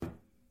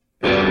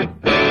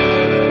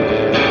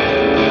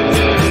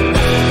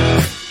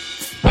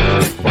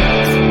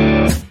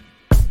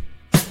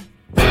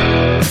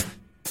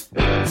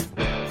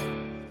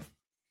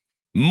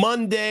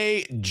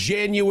Monday,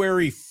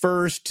 January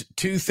 1st,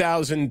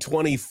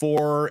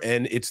 2024,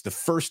 and it's the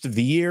first of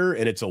the year,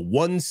 and it's a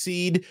 1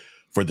 seed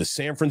for the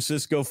San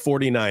Francisco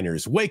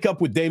 49ers. Wake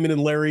up with Damon and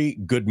Larry.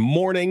 Good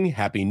morning.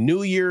 Happy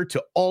New Year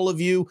to all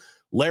of you.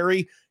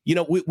 Larry, you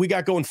know, we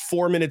got going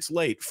 4 minutes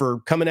late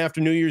for coming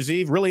after New Year's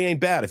Eve. Really ain't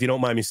bad, if you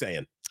don't mind me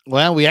saying.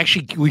 Well,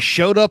 we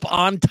showed up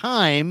on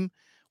time.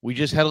 We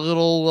just had a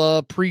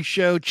little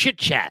pre-show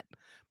chit-chat.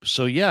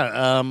 So,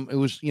 yeah, it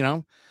was, you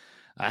know,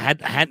 I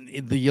had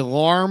the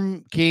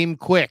alarm came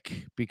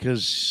quick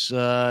because,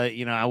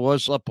 you know, I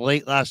was up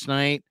late last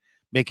night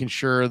making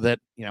sure that,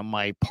 you know,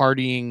 my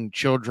partying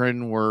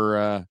children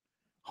were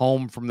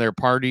home from their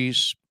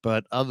parties.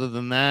 But other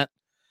than that,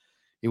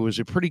 it was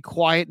a pretty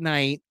quiet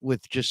night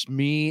with just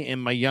me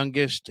and my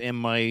youngest and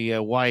my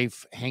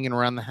wife hanging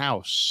around the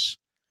house.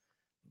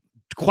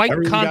 Quite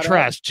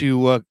contrast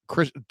to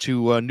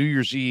New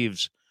Year's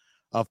Eve's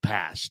of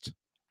past.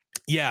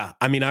 Yeah,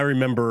 I mean, I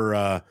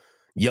remember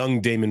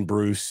young Damon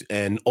Bruce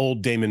and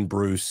old Damon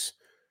Bruce,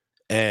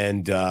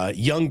 and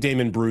young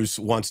Damon Bruce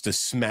wants to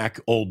smack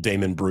old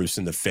Damon Bruce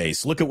in the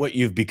face. Look at what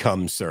you've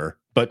become, sir.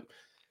 But,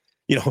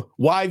 you know,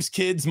 wives,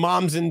 kids,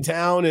 moms in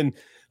town, and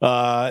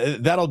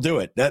that'll do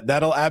it.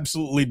 That'll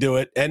absolutely do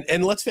it.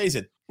 And let's face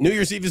it, New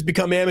Year's Eve has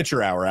become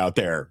amateur hour out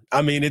there.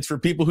 I mean, it's for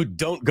people who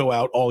don't go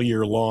out all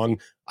year long.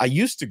 I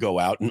used to go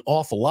out an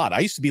awful lot. I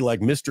used to be like,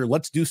 Mr.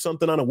 Let's do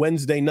something on a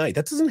Wednesday night.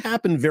 That doesn't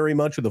happen very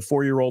much with a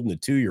 4-year-old and a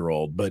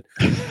 2-year-old, but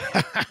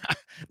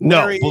no,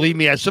 Larry, believe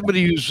me, as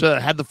somebody who's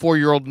had the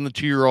 4-year-old and the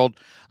 2-year-old,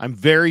 I'm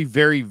very,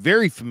 very,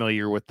 very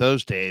familiar with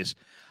those days.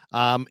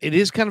 It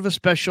is kind of a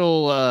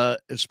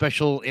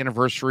special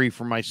anniversary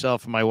for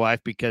myself and my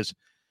wife because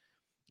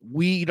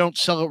we don't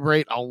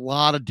celebrate a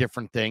lot of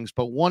different things,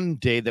 but one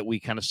day that we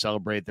kind of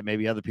celebrate that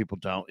maybe other people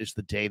don't is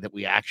the day that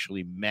we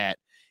actually met.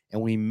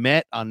 And we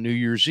met on New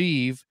Year's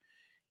Eve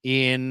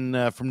from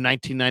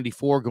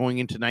 1994 going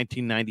into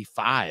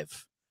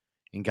 1995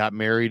 and got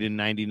married in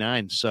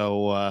 99.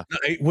 So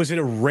was it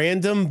a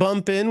random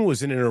bump in?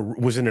 Was it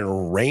an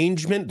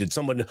arrangement? Did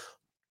someone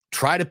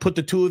try to put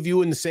the two of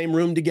you in the same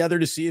room together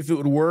to see if it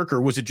would work?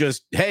 Or was it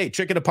just, hey,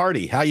 chick at a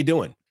party, how you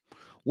doing?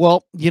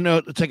 Well, you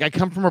know, it's like I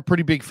come from a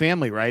pretty big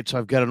family, right? So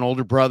I've got an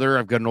older brother,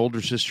 I've got an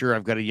older sister,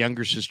 I've got a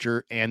younger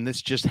sister, and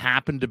this just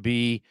happened to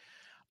be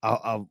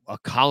a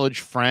college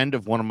friend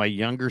of one of my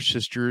younger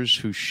sisters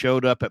who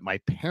showed up at my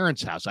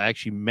parents' house. I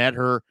actually met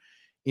her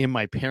in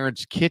my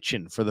parents'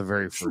 kitchen for the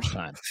very first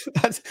time.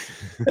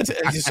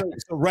 So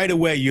right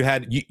away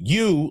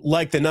you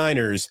like the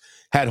Niners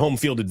had home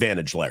field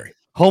advantage, Larry.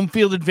 Home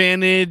field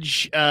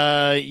advantage.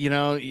 You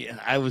know,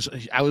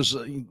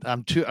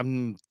 I'm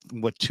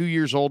 2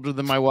 years older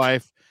than my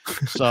wife.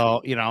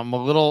 So, you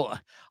know,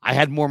 I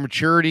had more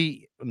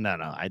maturity. No,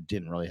 I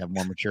didn't really have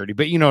more maturity,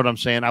 but you know what I'm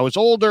saying? I was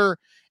older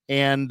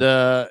and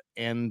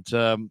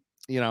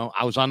you know,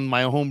 I was on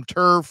my home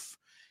turf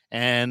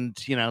and,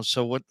 you know,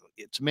 so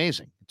it's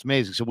amazing. It's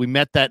amazing. So we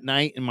met that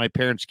night in my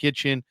parents'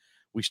 kitchen.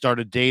 We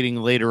started dating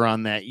later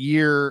on that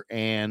year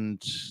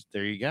and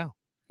there you go.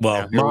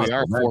 Well, here we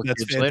are,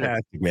 that's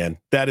fantastic, man.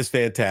 That is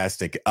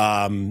fantastic.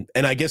 And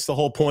I guess the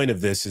whole point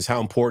of this is how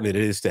important it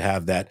is to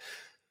have that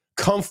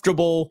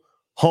comfortable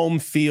home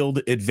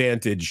field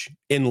advantage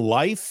in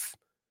life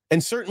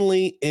and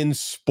certainly in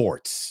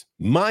sports.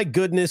 My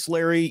goodness,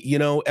 Larry, you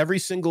know, every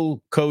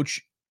single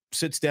coach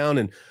sits down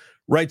and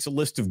writes a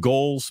list of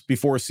goals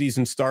before a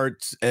season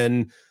starts.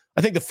 And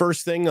I think the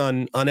first thing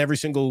on every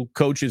single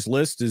coach's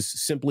list is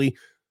simply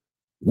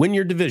win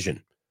your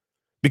division.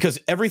 Because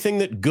everything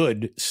that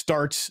good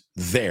starts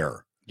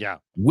there. Yeah.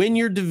 Win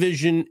your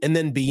division, and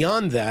then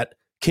beyond that,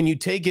 can you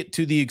take it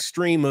to the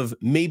extreme of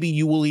maybe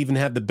you will even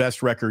have the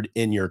best record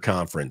in your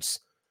conference?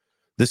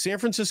 The San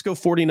Francisco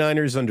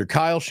 49ers under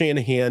Kyle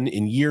Shanahan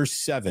in year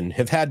 7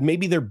 have had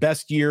maybe their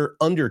best year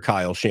under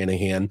Kyle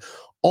Shanahan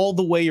all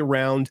the way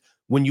around.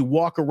 When you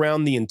walk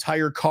around the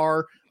entire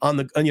car on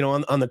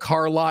the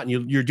car lot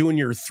and you're doing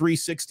your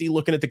 360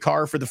 looking at the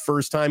car for the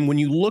first time, when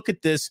you look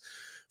at this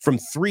from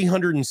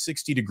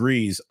 360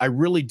 degrees, I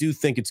really do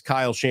think it's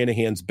Kyle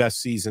Shanahan's best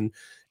season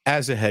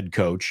as a head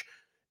coach.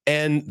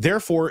 And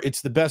therefore,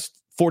 it's the best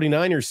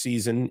 49ers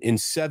season in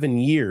 7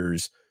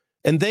 years.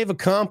 And they've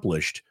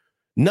accomplished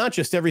not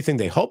just everything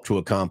they hoped to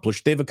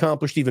accomplish, they've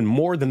accomplished even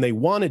more than they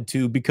wanted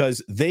to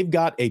because they've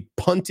got a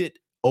punted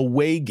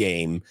away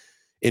game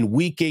in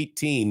week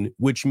 18,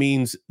 which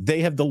means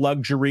they have the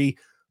luxury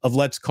of,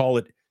 let's call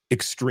it,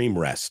 extreme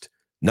rest.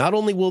 Not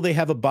only will they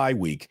have a bye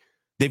week,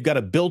 they've got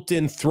a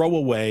built-in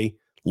throwaway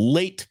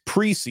late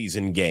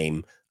preseason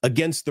game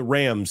against the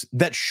Rams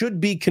that should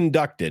be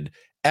conducted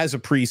as a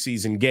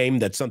preseason game.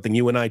 That's something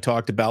you and I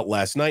talked about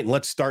last night. And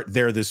let's start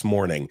there this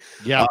morning.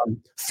 Yeah.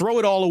 Throw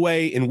it all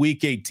away in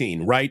week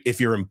 18, right?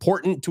 If you're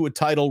important to a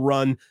title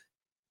run,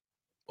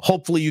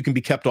 hopefully you can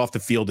be kept off the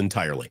field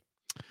entirely.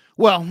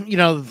 Well, you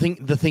know,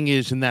 the thing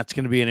is, and that's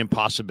going to be an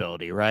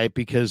impossibility, right?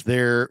 Because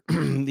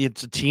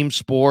it's a team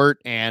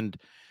sport and,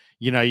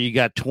 you know, you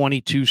got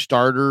 22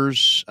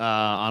 starters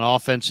on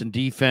offense and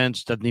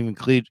defense. Doesn't even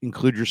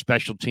include your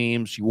special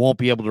teams. You won't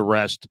be able to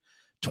rest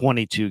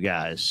 22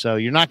 guys. So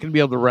you're not going to be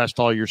able to rest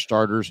all your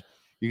starters.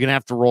 You're going to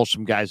have to roll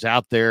some guys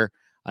out there.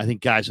 I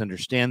think guys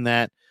understand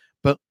that.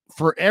 But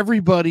for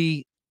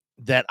everybody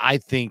that I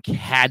think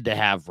had to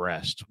have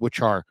rest,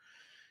 which are,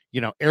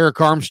 Eric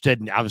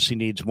Armstead obviously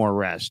needs more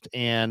rest,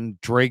 and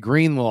Dre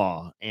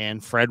Greenlaw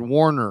and Fred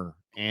Warner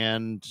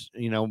and,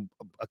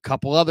 a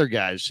couple other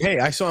guys. Hey,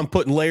 I saw him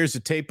putting layers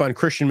of tape on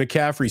Christian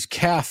McCaffrey's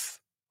calf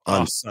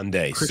on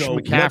Sunday. Christian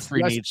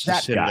McCaffrey needs to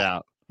sit it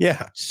out.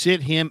 Yeah.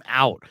 Sit him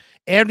out.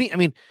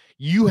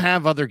 You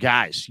have other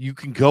guys. You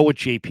can go with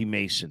JP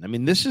Mason. I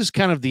mean, this is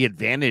kind of the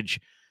advantage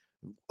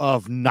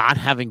of not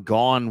having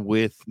gone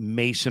with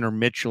Mason or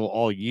Mitchell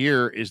all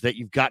year, is that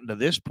you've gotten to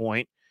this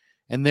point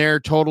and they're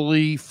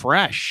totally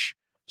fresh.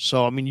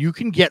 So, you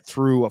can get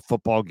through a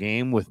football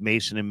game with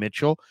Mason and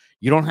Mitchell.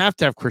 You don't have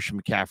to have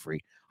Christian McCaffrey.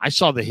 I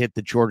saw the hit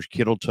that George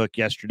Kittle took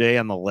yesterday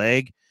on the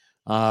leg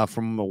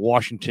from a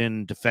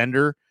Washington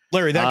defender.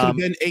 Larry, that could have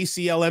been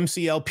ACL,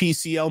 MCL,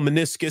 PCL,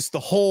 meniscus. The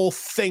whole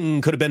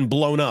thing could have been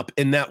blown up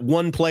in that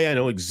one play. I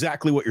know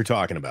exactly what you're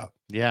talking about.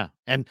 Yeah.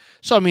 And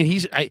so,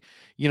 I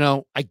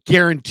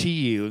guarantee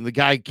you, and the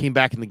guy came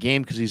back in the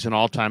game because he's an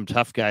all-time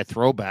tough guy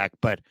throwback,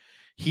 but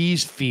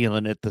he's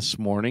feeling it this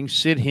morning.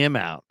 Sit him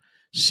out.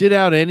 Sit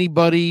out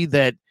anybody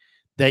that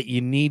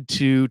you need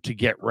to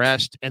get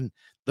rest. And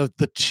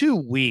the 2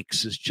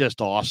 weeks is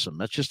just awesome.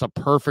 That's just a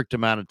perfect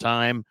amount of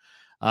time.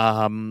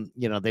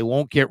 They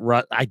won't get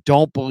I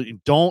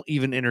don't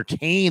even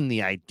entertain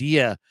the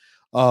idea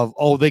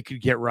of, they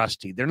could get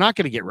rusty. They're not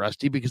going to get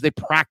rusty because they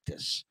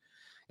practice.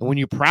 And when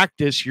you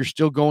practice, you're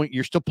still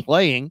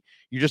playing.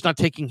 You're just not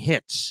taking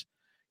hits.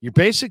 You're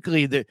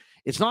basically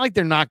it's not like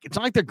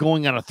they're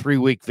going on a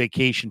 3-week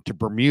vacation to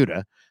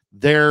Bermuda.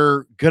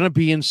 They're going to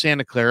be in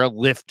Santa Clara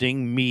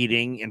lifting,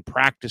 meeting, and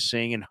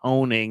practicing and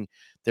honing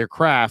their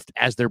craft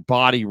as their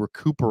body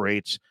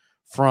recuperates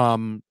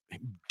from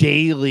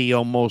daily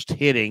almost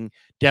hitting,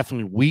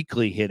 definitely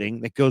weekly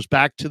hitting that goes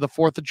back to the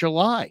 4th of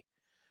July.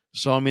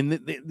 So,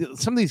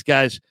 some of these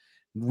guys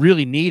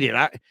really need it.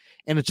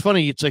 And it's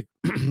funny. It's like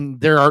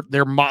they're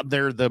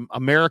the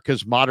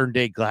America's modern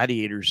day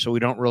gladiators. So we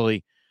don't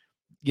really,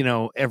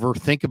 ever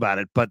think about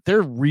it, but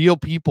they're real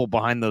people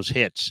behind those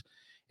hits.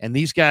 And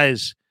these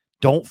guys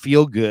don't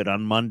feel good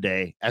on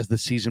Monday as the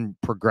season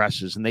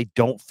progresses, and they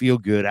don't feel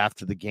good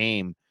after the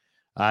game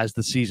as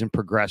the season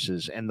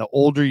progresses. And the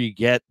older you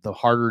get, the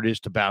harder it is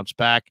to bounce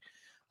back.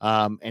 There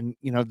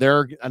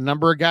are a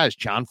number of guys,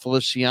 John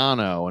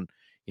Feliciano, and,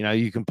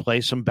 you can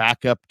play some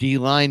backup D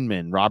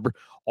linemen, Robert,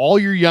 all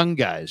your young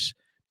guys,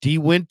 D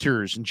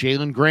Winters and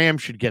Jalen Graham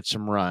should get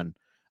some run.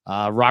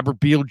 Robert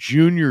Beal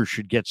Jr.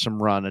 should get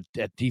some run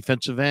at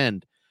defensive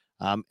end.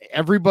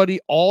 Everybody,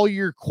 all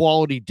your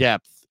quality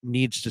depth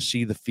needs to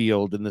see the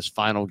field in this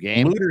final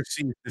game. Luter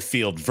sees the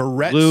field.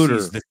 Verrett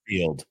sees the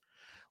field.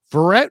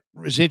 Verrett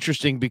is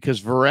interesting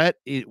because Verrett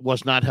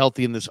was not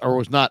healthy in this, or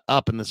was not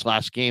up in this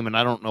last game, and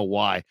I don't know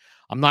why.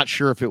 I'm not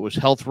sure if it was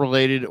health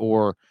related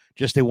or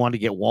just they wanted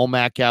to get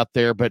Womack out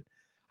there, but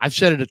I've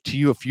said it to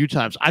you a few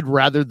times. I'd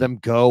rather them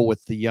go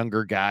with the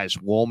younger guys,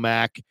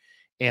 Womack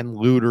and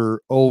Luter,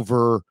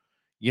 over,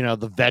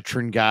 the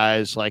veteran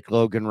guys like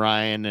Logan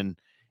Ryan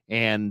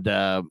and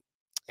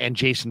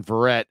Jason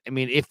Verrett.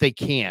 If they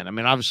can.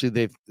 Obviously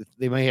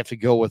they may have to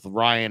go with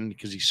Ryan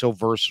because he's so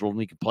versatile and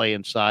he can play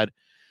inside.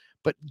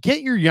 But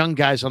get your young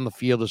guys on the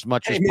field as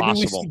much as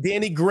possible. We see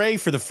Danny Gray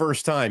for the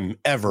first time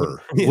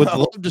ever. Would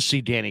love to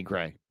see Danny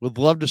Gray.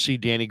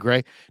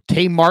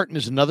 Tay Martin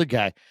is another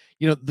guy.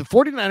 The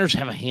 49ers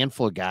have a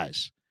handful of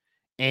guys.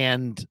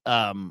 And,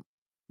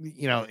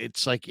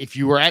 it's like if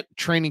you were at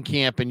training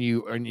camp and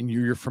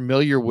you're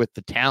familiar with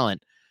the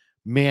talent,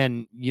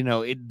 man,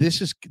 this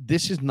is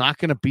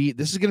going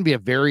to be a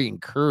very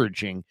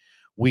encouraging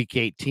week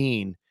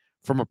 18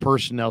 from a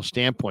personnel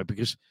standpoint,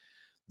 because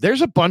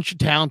there's a bunch of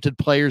talented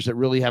players that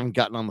really haven't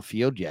gotten on the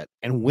field yet.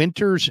 And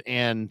Winters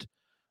and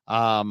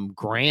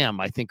Graham,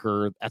 I think,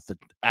 are at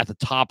the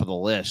top of the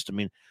list.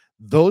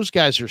 Those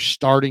guys are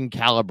starting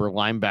caliber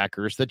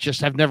linebackers that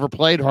just have never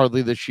played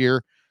hardly this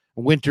year.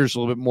 Winters a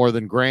little bit more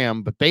than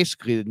Graham, but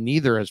basically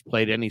neither has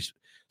played any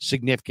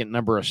significant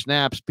number of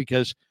snaps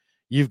because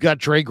you've got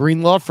Dre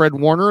Greenlaw, Fred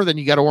Warner, then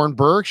you got Oren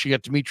Burks, you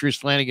got Demetrius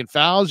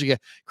Flanagan-Fowles, you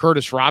got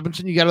Curtis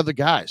Robinson, you got other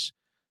guys.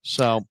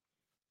 So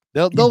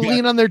they'll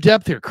lean on their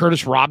depth here.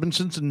 Curtis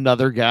Robinson's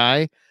another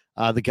guy.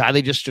 The guy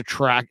they just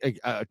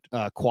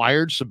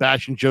acquired,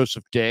 Sebastian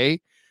Joseph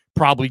Day,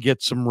 probably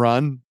get some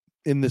run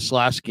in this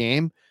last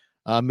game.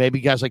 Maybe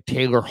guys like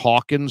Taylor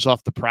Hawkins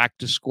off the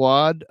practice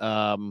squad.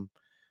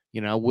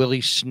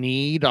 Willie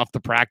Snead off the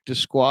practice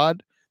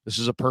squad. This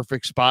is a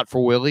perfect spot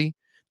for Willie.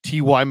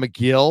 T.Y.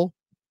 McGill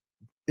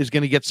is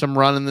going to get some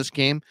run in this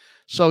game.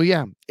 So,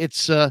 yeah,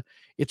 it's a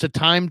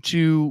time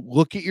to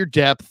look at your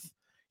depth,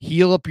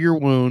 heal up your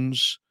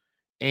wounds,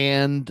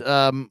 and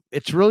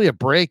it's really a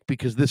break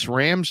because this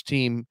Rams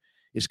team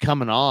is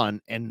coming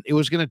on, and it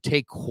was going to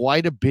take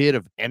quite a bit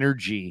of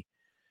energy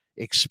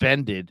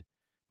expended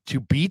to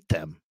beat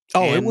them.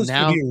 Oh, and it was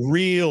going to be a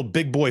real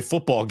big boy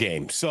football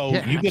game. So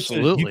yeah, you get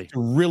to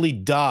really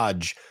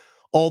dodge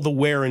all the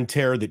wear and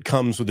tear that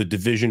comes with a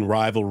division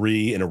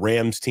rivalry and a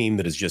Rams team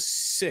that is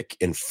just sick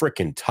and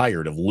frickin'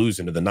 tired of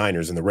losing to the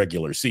Niners in the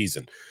regular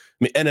season.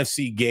 I mean,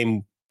 NFC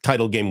game,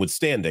 title game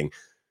withstanding,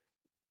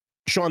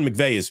 Sean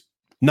McVay is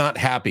not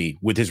happy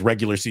with his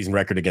regular season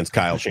record against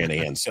Kyle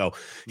Shanahan. So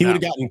he would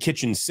have gotten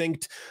kitchen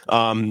sinked.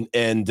 And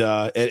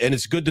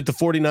it's good that the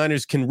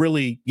 49ers can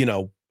really,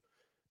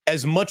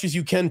 as much as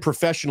you can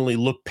professionally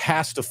look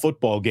past a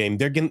football game.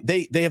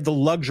 They have the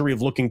luxury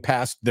of looking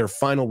past their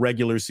final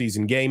regular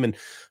season game. And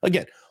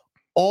again,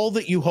 all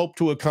that you hope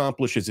to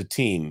accomplish as a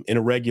team in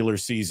a regular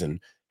season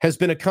has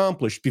been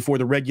accomplished before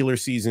the regular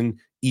season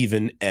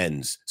even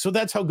ends. So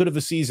that's how good of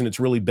a season it's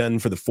really been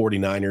for the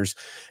 49ers.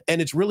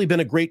 And it's really been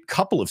a great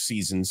couple of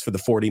seasons for the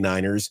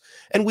 49ers.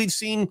 And we've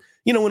seen,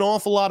 an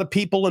awful lot of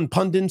people and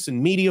pundits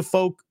and media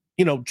folk,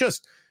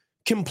 just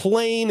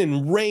complain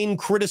and rain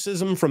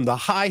criticism from the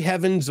high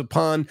heavens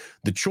upon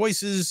the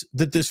choices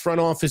that this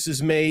front office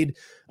has made,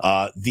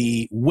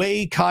 the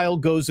way Kyle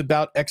goes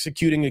about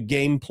executing a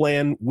game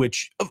plan,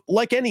 which,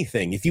 like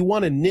anything, if you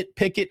want to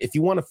nitpick it, if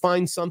you want to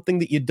find something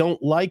that you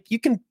don't like, you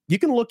can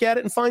look at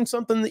it and find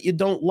something that you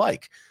don't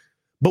like.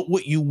 But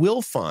what you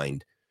will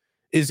find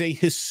is a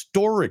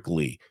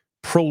historically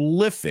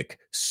prolific,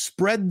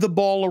 spread the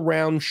ball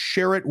around,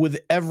 share it with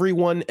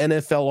everyone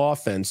NFL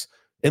offense.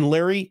 And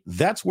Larry,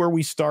 that's where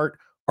we start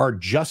our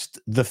Just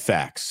the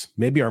Facts,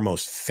 maybe our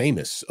most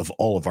famous of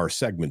all of our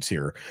segments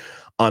here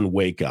on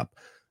Wake Up.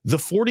 The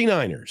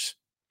 49ers,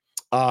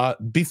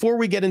 before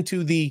we get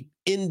into the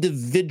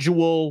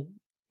individual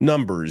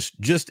numbers,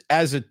 just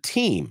as a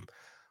team,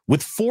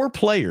 with 4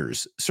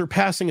 players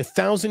surpassing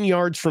 1,000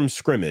 yards from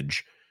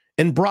scrimmage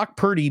and Brock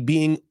Purdy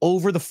being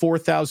over the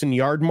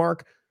 4,000-yard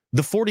mark,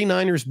 the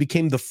 49ers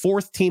became the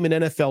 4th team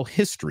in NFL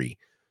history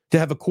to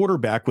have a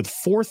quarterback with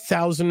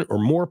 4,000 or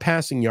more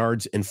passing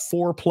yards and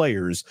 4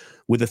 players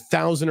with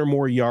 1,000 or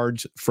more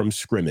yards from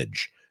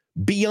scrimmage.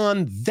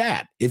 Beyond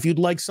that, if you'd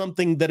like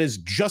something that is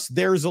just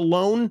theirs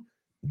alone,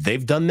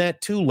 they've done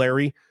that too,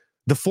 Larry.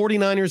 The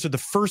 49ers are the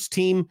first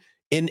team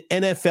in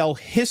NFL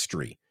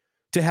history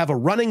to have a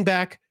running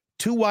back,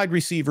 2 wide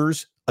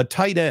receivers, a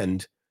tight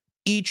end,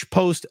 each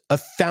post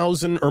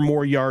 1,000 or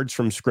more yards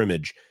from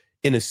scrimmage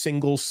in a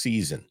single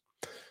season.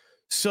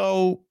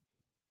 So,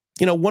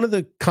 one of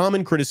the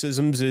common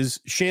criticisms is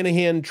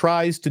Shanahan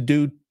tries to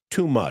do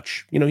too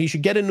much. He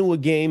should get into a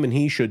game and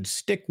he should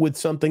stick with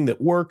something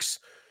that works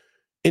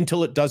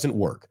until it doesn't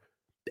work.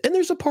 And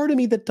there's a part of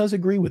me that does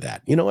agree with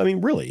that.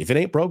 Really, if it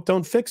ain't broke,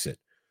 don't fix it.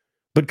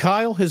 But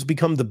Kyle has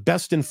become the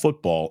best in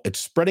football at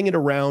spreading it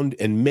around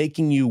and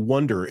making you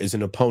wonder as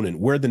an opponent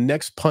where the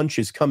next punch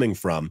is coming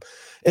from.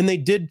 And they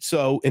did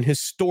so in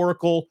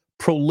historical,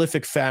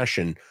 prolific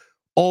fashion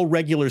all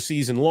regular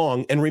season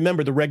long. And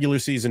remember, the regular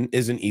season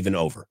isn't even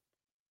over.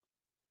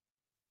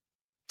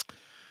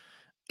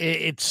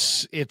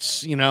 It's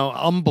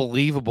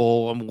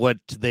unbelievable what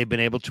they've been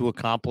able to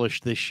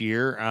accomplish this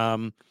year.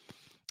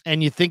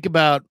 And you think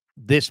about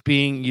this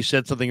being, you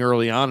said something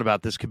early on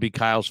about this could be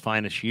Kyle's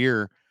finest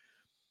year.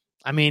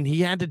 I mean,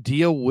 he had to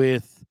deal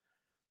with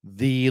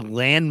the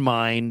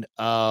landmine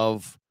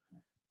of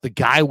the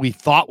guy we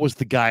thought was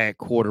the guy at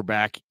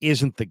quarterback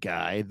isn't the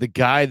guy. The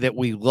guy that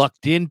we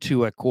lucked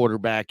into at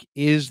quarterback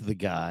is the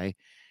guy.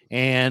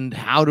 And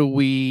how do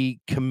we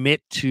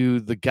commit to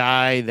the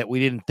guy that we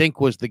didn't think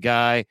was the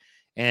guy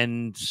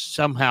and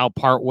somehow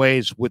part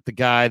ways with the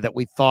guy that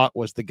we thought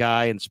was the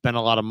guy and spend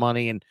a lot of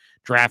money and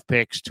draft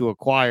picks to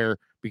acquire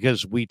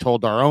because we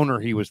told our owner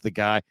he was the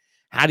guy?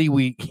 How do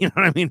we,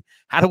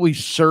 how do we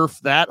surf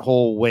that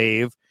whole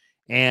wave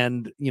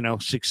and,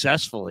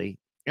 successfully?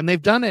 And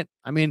they've done it.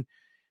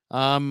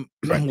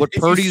 What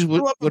Purdy's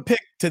would pick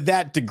to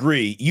that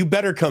degree, you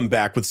better come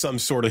back with some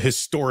sort of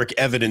historic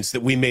evidence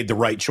that we made the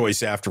right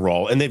choice after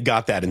all. And they've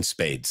got that in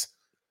spades.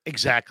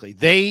 Exactly.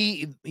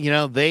 They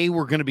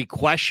were going to be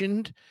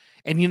questioned.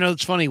 And,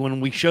 it's funny,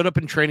 when we showed up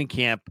in training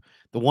camp,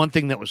 the one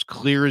thing that was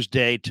clear as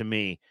day to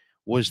me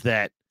was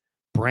that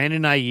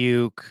Brandon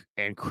Ayuk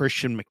and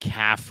Christian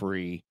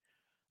McCaffrey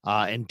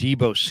and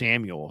Deebo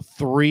Samuel,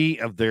 3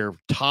 of their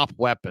top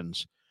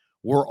weapons,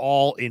 were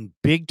all in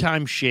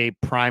big-time shape,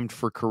 primed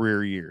for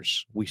career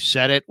years. We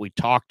said it, we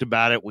talked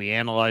about it, we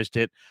analyzed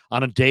it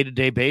on a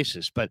day-to-day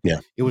basis. But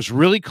It was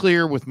really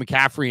clear with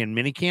McCaffrey in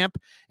minicamp,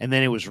 and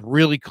then it was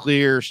really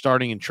clear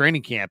starting in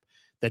training camp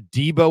that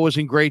Deebo was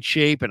in great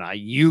shape and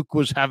Ayuk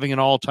was having an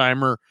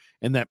all-timer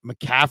and that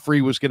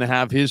McCaffrey was going to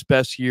have his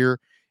best year.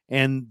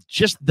 And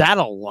just that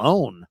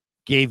alone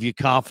gave you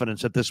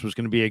confidence that this was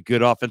going to be a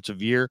good offensive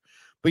year.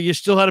 But you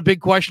still had a big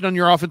question on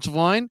your offensive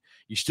line.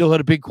 You still had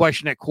a big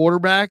question at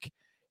quarterback,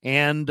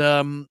 and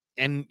Kyle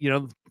made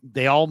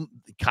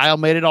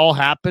it all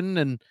happen,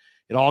 and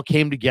it all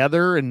came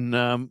together, and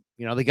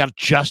they got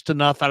just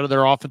enough out of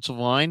their offensive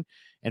line,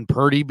 and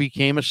Purdy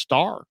became a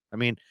star.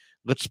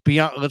 Let's be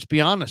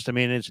honest.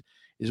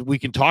 Is we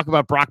can talk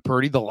about Brock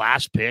Purdy, the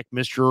last pick,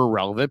 Mr.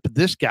 Irrelevant, but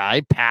this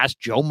guy passed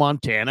Joe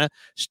Montana,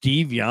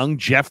 Steve Young,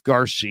 Jeff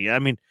Garcia.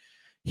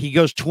 He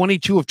goes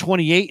 22 of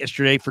 28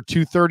 yesterday for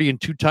 230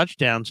 and 2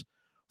 touchdowns,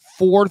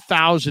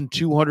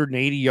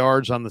 4,280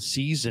 yards on the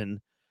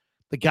season.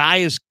 The guy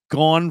has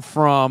gone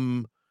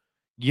from,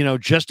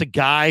 just a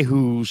guy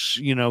who's,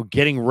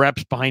 getting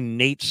reps behind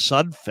Nate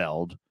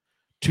Sudfeld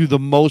to the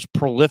most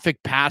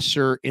prolific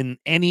passer in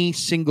any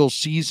single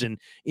season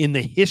in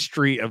the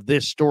history of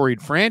this storied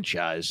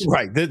franchise.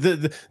 Right.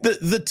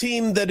 The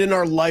team that in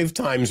our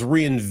lifetimes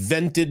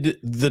reinvented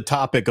the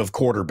topic of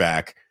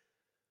quarterback,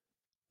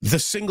 the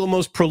single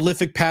most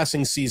prolific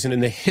passing season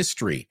in the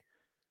history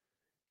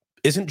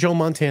isn't Joe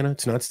Montana.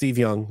 It's not Steve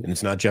Young, and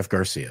it's not Jeff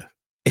Garcia.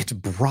 It's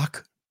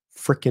Brock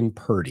frickin'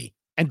 Purdy.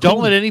 And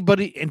don't let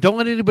anybody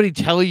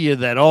tell you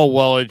that, oh,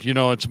 well,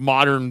 it's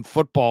modern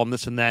football and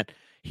this and that.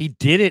 He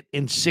did it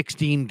in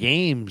 16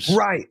 games.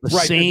 Right. The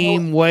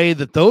same way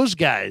that those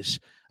guys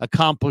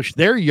accomplished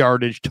their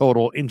yardage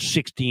total in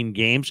 16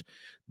 games,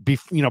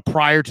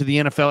 prior to the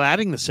NFL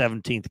adding the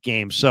 17th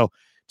game. So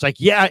it's like,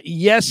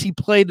 yes, he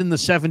played in the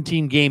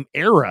 17 game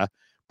era,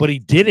 but he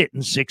did it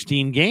in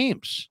 16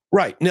 games.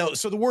 Right. Now,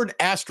 so the word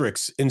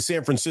asterisk in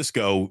San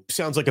Francisco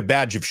sounds like a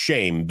badge of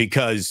shame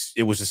because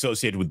it was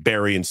associated with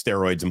Barry and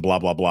steroids and blah,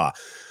 blah, blah.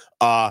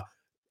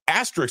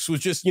 Asterisk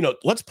was just,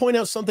 let's point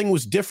out something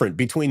was different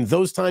between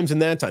those times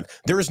and that time.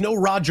 There is no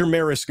Roger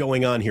Maris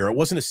going on here. It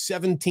wasn't a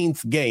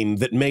 17th game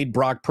that made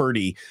Brock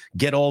Purdy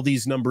get all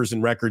these numbers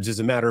and records. As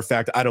a matter of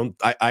fact,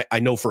 I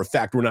know for a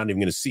fact we're not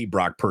even going to see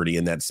Brock Purdy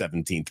in that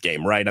 17th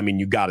game, right? I mean,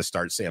 you got to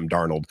start Sam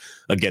Darnold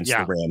against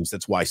the Rams.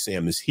 That's why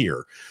Sam is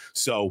here.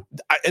 So,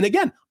 and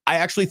again, I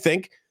actually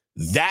think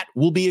that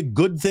will be a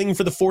good thing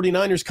for the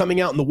 49ers coming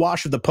out in the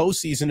wash of the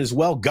postseason as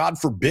well. God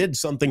forbid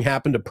something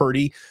happened to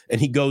Purdy and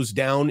he goes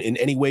down in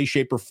any way,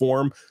 shape, or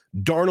form.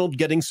 Darnold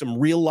getting some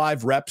real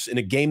live reps in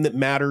a game that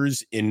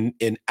matters, in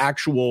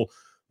actual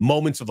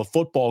moments of a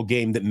football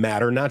game that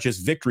matter, not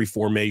just victory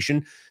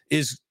formation,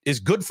 is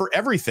good for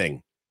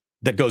everything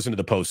that goes into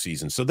the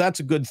postseason. So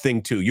that's a good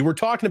thing too. You were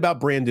talking about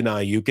Brandon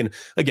Ayuk, and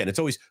again, it's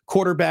always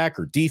quarterback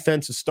or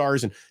defensive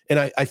stars. And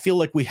I feel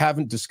like we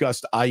haven't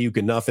discussed Ayuk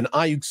enough. And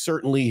Ayuk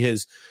certainly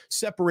has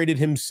separated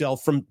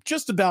himself from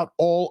just about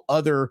all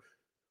other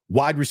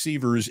wide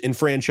receivers in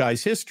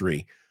franchise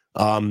history.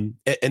 And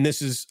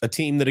this is a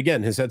team that,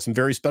 again, has had some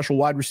very special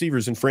wide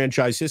receivers in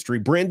franchise history.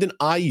 Brandon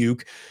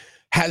Ayuk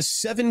has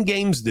 7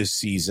 games this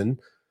season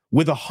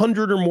with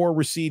 100 or more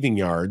receiving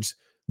yards.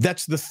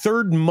 That's the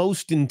third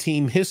most in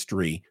team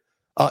history.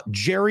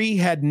 Jerry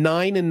had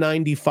 9 in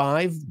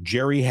 95.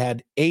 Jerry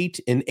had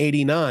 8 in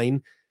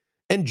 89.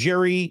 And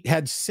Jerry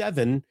had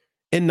 7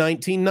 in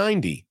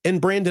 1990. And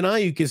Brandon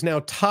Ayuk is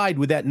now tied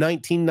with that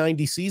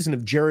 1990 season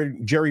of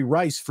Jerry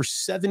Rice for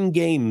 7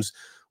 games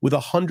with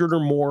 100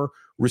 or more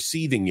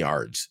receiving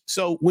yards.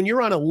 So when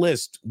you're on a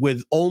list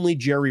with only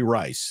Jerry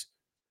Rice,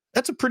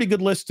 that's a pretty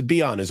good list to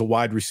be on as a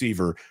wide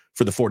receiver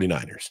for the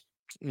 49ers.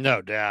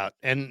 No doubt.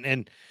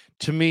 And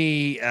to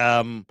me,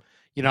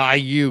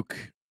 Ayuk,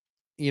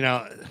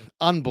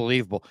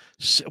 unbelievable.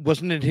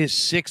 Wasn't it his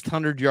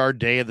 600 yard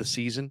day of the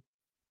season?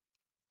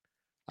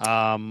 It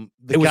was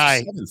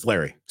guy 7th,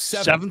 Larry.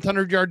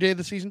 700 yard day of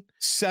the season?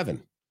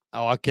 7.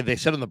 Oh, okay. They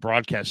said on the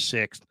broadcast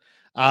 6th.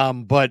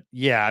 But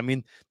yeah, I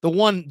mean,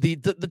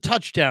 the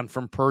touchdown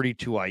from Purdy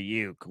to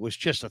Ayuk was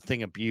just a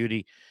thing of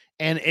beauty.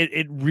 And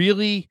it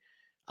really,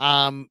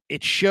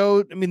 it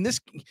showed, I mean,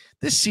 this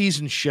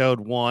season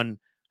showed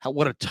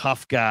what a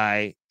tough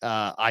guy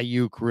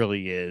Ayuk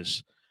really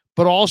is,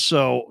 but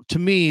also to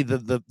me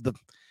the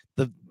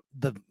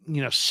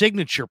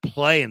signature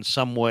play in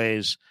some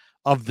ways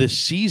of this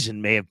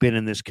season may have been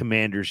in this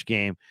Commanders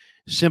game,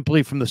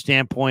 simply from the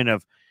standpoint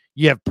of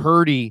you have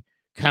Purdy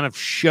kind of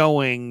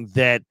showing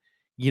that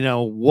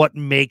what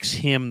makes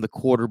him the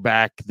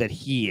quarterback that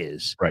he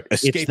is. Right,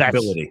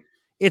 escapability.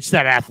 It's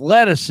that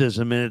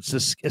athleticism, and it's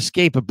this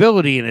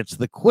escapability, and it's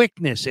the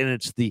quickness, and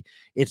it's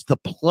the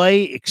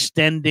play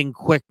extending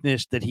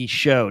quickness that he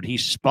showed. He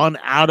spun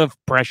out of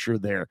pressure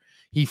there.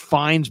 He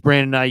finds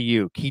Brandon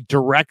Ayuk. He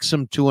directs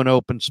him to an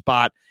open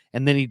spot,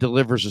 and then he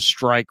delivers a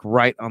strike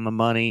right on the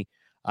money.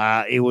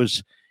 It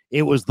was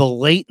the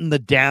late in the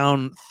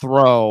down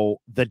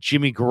throw that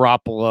Jimmy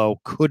Garoppolo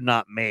could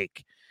not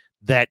make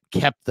that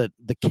kept the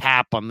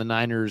cap on the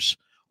Niners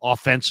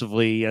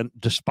offensively, and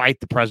despite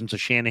the presence of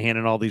Shanahan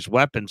and all these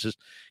weapons, is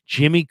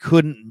Jimmy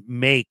couldn't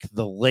make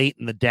the late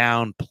in the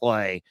down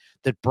play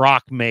that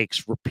Brock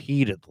makes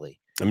repeatedly.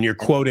 I mean, you're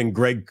quoting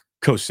Greg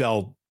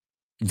Cosell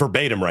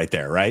verbatim right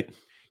there, right?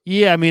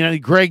 Yeah, I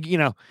mean, Greg,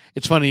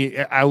 it's funny.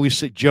 I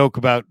always joke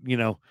about,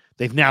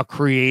 they've now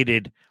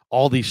created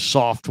all these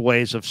soft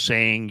ways of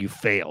saying you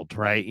failed,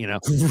 right?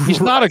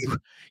 He's not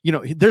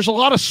there's a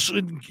lot of,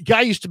 guy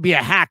used to be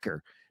a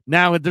hacker.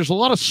 Now there's a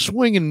lot of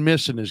swing and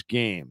miss in his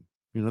game.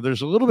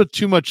 There's a little bit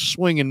too much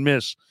swing and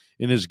miss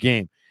in his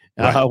game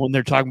when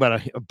they're talking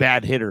about a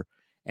bad hitter.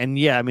 And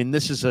yeah, I mean,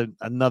 this is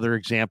another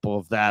example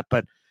of that.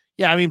 But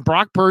yeah, I mean,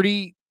 Brock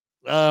Purdy,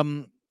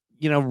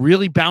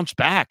 really bounced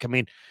back. I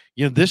mean,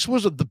 this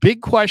was the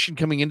big question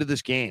coming into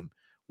this game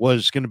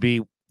was going to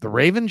be the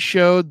Ravens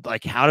showed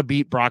like how to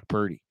beat Brock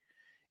Purdy.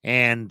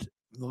 And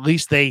at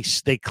least they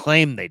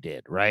claim they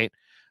did, right?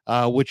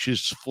 Which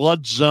is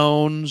flood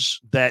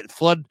zones that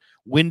flood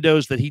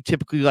windows that he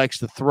typically likes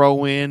to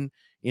throw in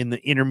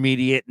the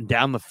intermediate and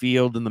down the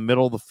field, in the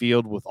middle of the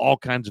field, with all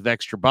kinds of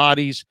extra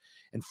bodies,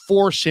 and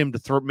force him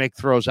to make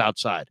throws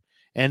outside.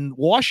 And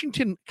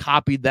Washington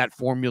copied that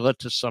formula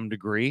to some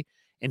degree,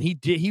 and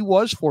he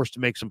was forced to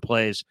make some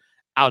plays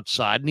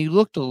outside, and he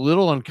looked a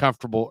little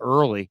uncomfortable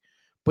early,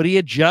 but he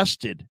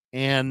adjusted.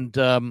 And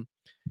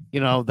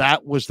that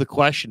was the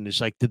question,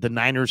 is like, did the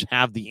Niners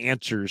have the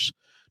answers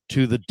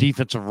to the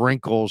defensive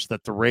wrinkles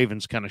that the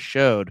Ravens kind of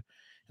showed?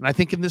 And I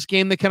think in this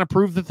game, they kind of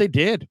proved that they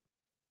did.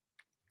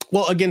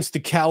 Well, against the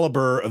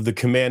caliber of the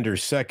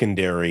Commanders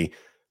secondary,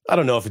 I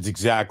don't know if it's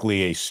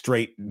exactly a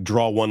straight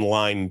draw one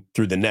line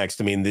through the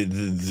next. I mean,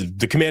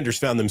 the Commanders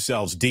found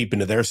themselves deep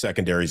into their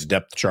secondary's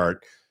depth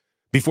chart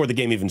before the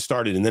game even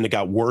started, and then it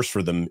got worse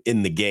for them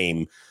in the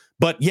game.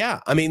 But yeah,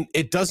 I mean,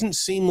 it doesn't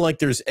seem like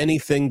there's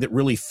anything that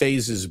really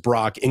phases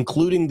Brock,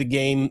 including the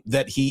game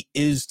that he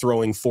is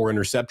throwing 4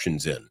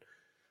 interceptions in.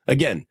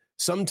 Again,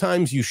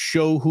 sometimes you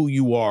show who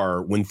you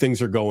are when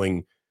things are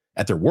going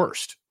at their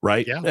worst,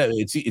 right? Yeah.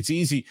 It's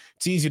easy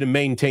to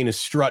maintain a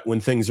strut when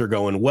things are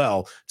going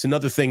well. It's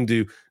another thing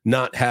to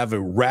not have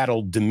a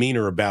rattled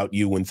demeanor about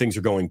you when things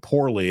are going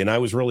poorly. And I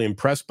was really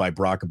impressed by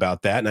Brock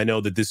about that. And I know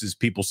that this is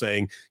people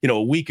saying,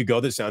 a week ago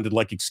that sounded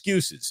like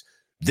excuses.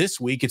 This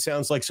week, it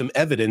sounds like some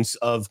evidence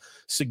of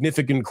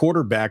significant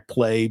quarterback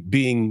play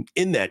being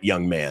in that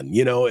young man.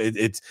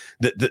 It's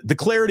the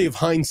clarity of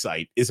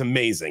hindsight is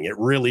amazing. It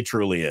really,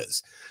 truly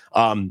is.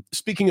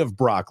 Speaking of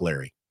Brock,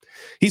 Larry,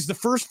 he's the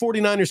first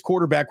 49ers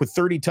quarterback with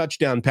 30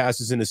 touchdown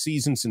passes in a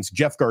season since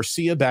Jeff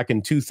Garcia back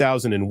in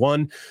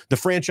 2001. The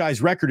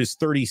franchise record is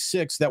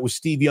 36. That was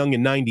Steve Young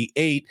in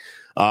 98.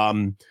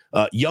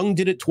 Young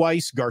did it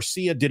twice.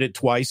 Garcia did it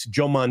twice.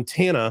 Joe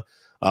Montana,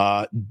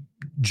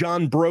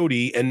 John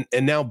Brody, and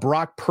now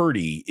Brock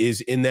Purdy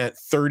is in that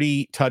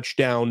 30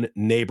 touchdown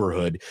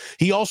neighborhood.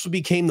 He also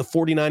became the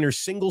 49ers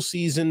single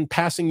season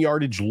passing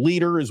yardage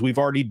leader, as we've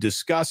already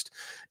discussed,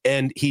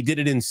 and he did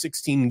it in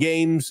 16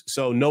 games.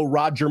 So no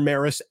Roger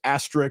Maris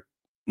asterisk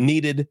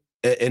needed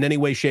in any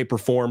way, shape, or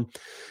form.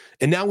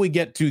 And now we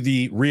get to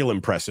the real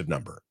impressive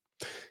number.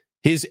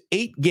 His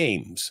 8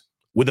 games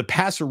with a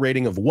passer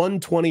rating of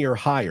 120 or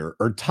higher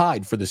are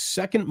tied for the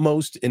second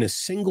most in a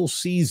single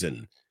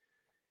season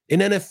in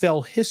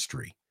NFL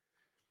history.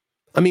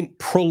 I mean,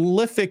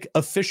 prolific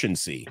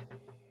efficiency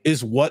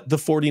is what the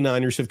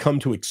 49ers have come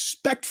to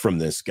expect from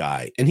this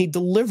guy, and he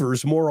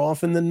delivers more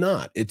often than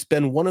not. It's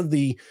been one of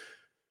the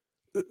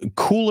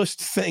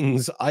coolest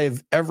things I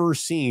have ever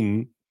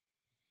seen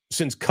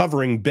since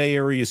covering Bay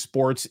Area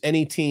sports,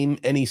 any team,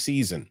 any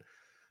season.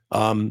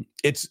 In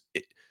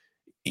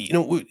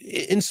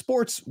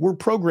sports, we're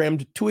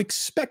programmed to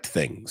expect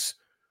things,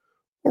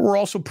 but we're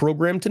also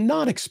programmed to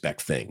not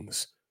expect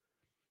things.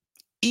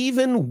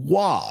 Even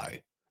while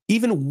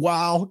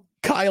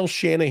Kyle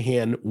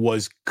Shanahan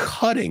was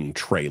cutting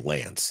Trey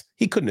Lance,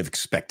 he couldn't have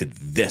expected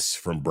this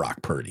from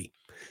Brock Purdy.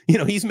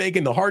 He's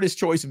making the hardest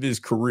choice of his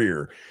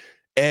career,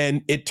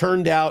 and it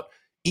turned out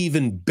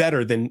even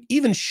better than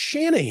even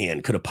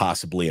Shanahan could have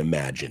possibly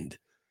imagined.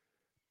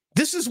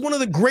 This is one of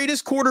the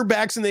greatest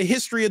quarterbacks in the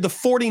history of the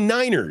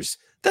 49ers.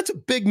 That's a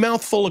big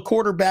mouthful of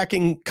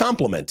quarterbacking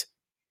compliment.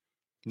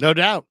 No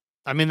doubt.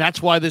 I mean,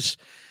 that's why this,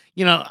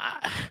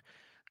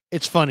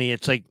 it's funny.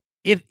 It's like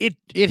it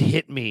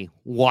hit me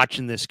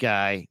watching this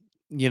guy,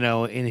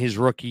 in his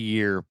rookie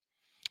year,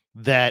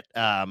 that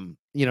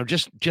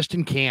just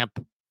in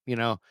camp,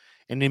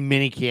 and in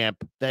mini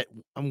camp, that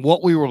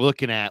what we were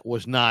looking at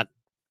was nothing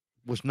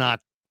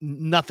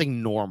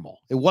normal.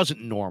 It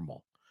wasn't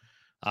normal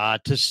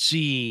to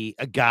see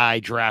a guy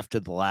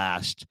drafted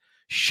last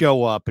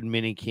show up in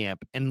mini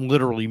camp and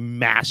literally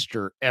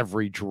master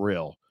every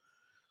drill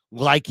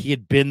like he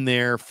had been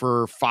there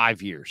for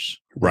 5 years.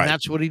 Right. And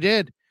that's what he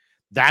did.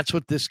 That's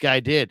what this guy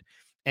did.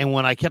 And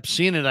when I kept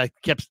seeing it,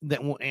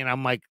 and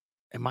I'm like,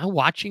 am I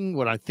watching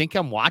what I think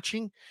I'm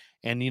watching?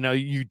 And,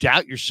 you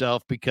doubt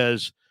yourself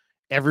because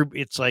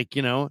it's like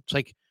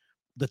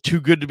the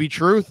too good to be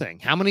true thing.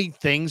 How many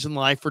things in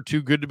life are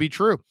too good to be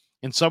true?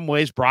 In some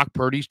ways, Brock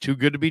Purdy's too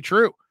good to be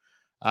true.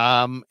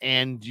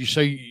 And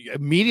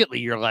immediately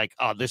you're like,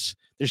 oh, there's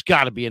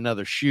got to be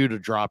another shoe to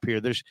drop here.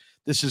 This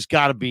has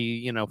got to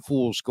be,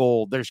 fool's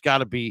gold. There's got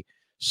to be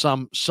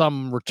some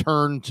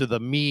return to the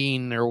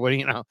mean, or what,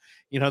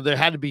 there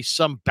had to be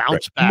some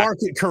bounce back,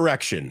 market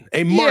correction,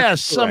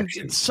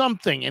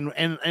 something.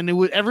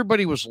 And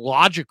everybody was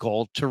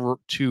logical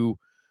to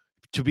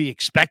be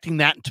expecting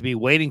that and to be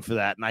waiting for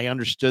that. And I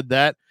understood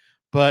that,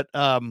 but,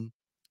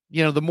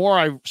 the more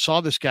I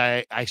saw this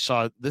guy, I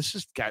saw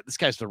this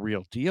guy's the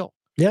real deal.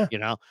 Yeah.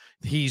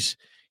 He's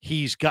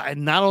got,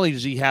 not only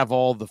does he have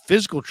all the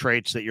physical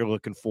traits that you're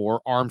looking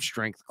for, arm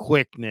strength,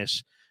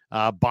 quickness,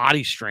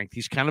 body strength.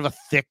 He's kind of a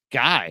thick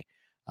guy.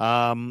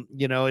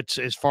 It's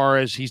as far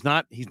as he's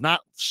not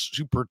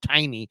super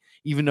tiny,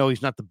 even though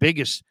he's not the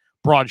biggest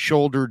broad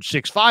shouldered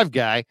 6'5"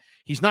 guy.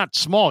 He's not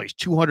small. He's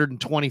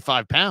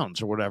 225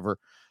 pounds or whatever.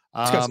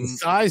 He's got some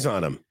size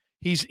on him.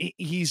 He's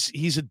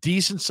a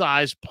decent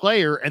sized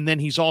player. And then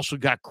he's also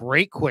got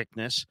great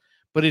quickness,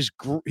 but his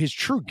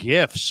true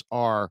gifts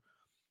are,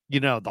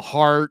 the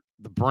heart,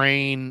 the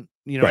brain,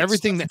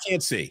 everything that you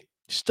can't see.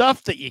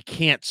 Stuff that you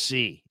can't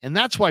see. And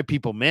that's why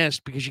people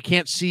missed, because you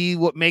can't see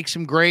what makes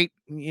him great.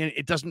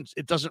 It's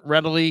not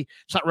readily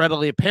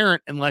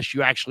apparent unless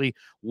you actually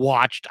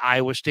watched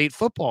Iowa State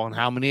football. And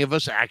how many of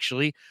us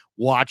actually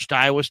watched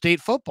Iowa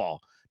State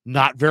football?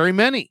 Not very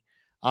many.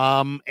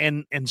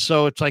 And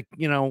so it's like,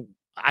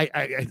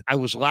 I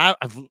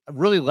I've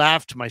really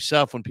laughed to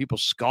myself when people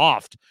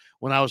scoffed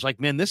when I was like,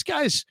 man, this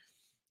guy's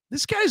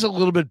a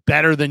little bit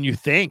better than you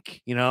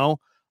think,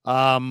 and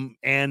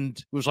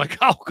it was like,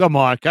 oh, come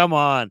on.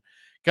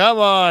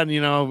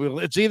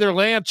 It's either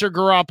Lance or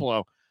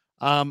Garoppolo.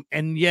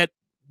 And yet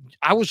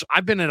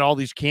I've been at all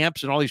these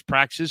camps and all these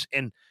practices,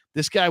 and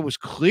this guy was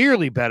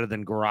clearly better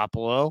than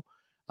Garoppolo,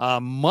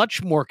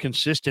 much more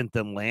consistent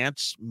than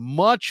Lance,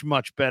 much,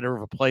 much better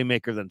of a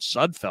playmaker than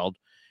Sudfeld.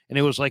 And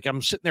it was like,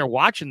 I'm sitting there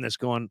watching this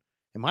going,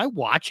 am I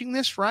watching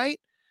this right?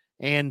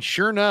 And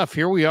sure enough,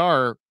 here we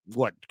are,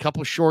 a couple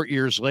of short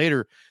years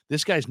later.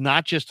 This guy's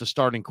not just a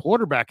starting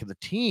quarterback of the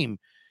team.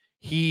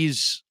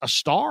 He's a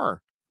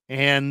star.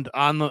 And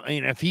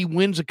if he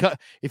wins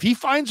if he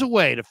finds a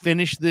way to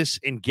finish this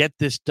and get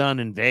this done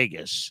in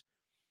Vegas,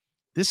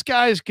 this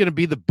guy is going to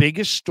be the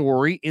biggest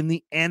story in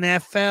the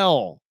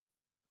NFL,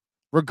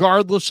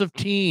 regardless of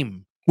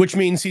team. Which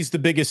means he's the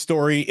biggest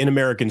story in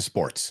American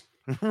sports.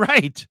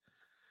 Right.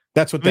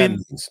 That's what that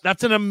means.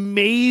 That's an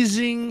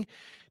amazing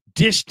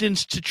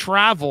distance to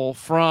travel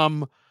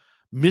from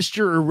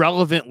Mr.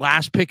 Irrelevant,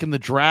 last pick in the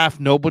draft.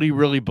 Nobody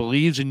really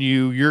believes in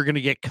you. You're going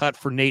to get cut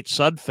for Nate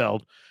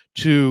Sudfeld.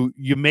 To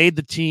you made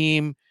the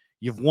team.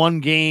 You've won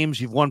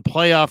games. You've won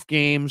playoff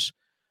games.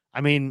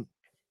 I mean,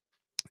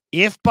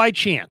 if by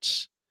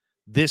chance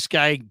this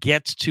guy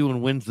gets to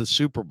and wins the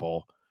Super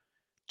Bowl,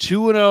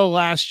 2-0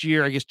 last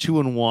year, I guess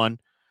 2-1.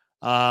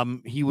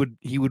 He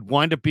would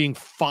wind up being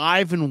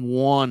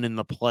 5-1 in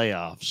the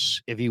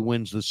playoffs if he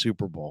wins the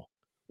Super Bowl,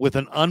 with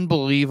an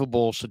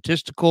unbelievable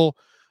statistical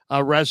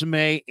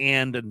resume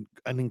and an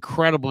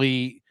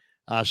incredibly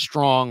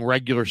strong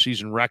regular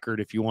season record,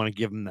 if you want to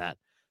give him that.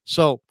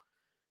 So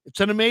it's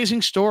an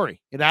amazing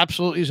story. It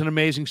absolutely is an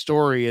amazing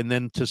story. And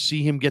then to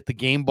see him get the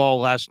game ball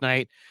last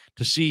night,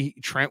 to see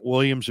Trent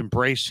Williams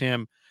embrace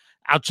him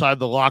outside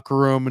the locker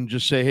room and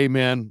just say, hey,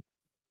 man,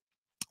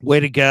 way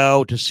to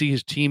go, to see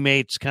his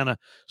teammates kind of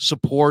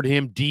support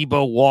him.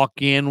 Debo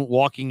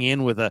walking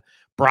in with a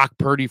Brock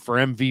Purdy for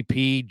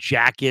MVP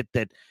jacket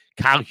that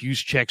Kyle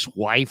Juszczyk's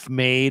wife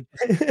made.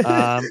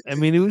 I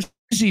mean, it was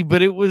easy,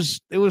 but it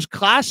was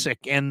classic.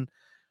 And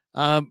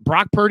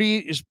Brock Purdy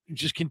is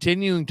just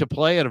continuing to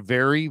play at a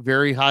very,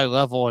 very high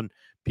level. And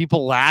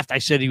people laughed. I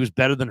said he was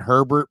better than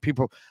Herbert.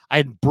 I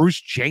had Bruce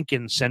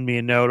Jenkins send me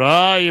a note.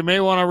 Oh, you may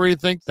want to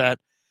rethink that.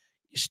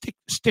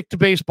 Stick to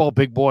baseball,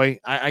 big boy.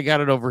 I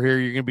got it over here.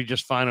 You're going to be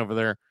just fine over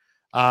there.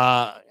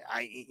 I'm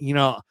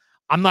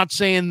not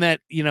saying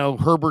that,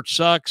 Herbert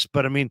sucks,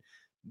 but I mean,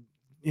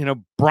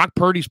 Brock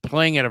Purdy's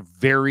playing at a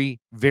very,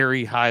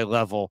 very high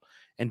level,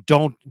 and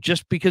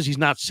just because he's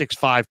not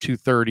 6'5",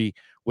 230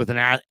 with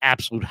an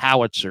absolute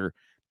howitzer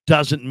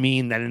doesn't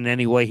mean that in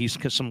any way he's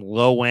some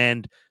low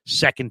end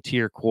second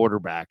tier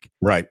quarterback.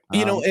 Right.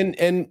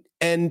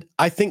 And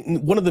I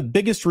think one of the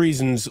biggest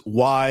reasons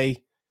why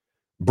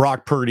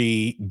Brock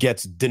Purdy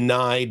gets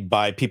denied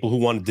by people who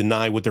want to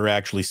deny what they're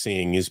actually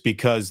seeing is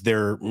because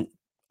they're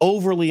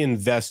overly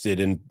invested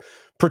in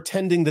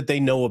pretending that they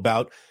know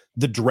about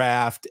the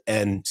draft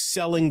and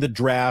selling the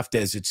draft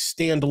as its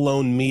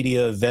standalone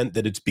media event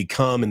that it's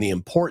become and the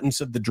importance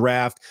of the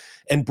draft.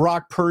 And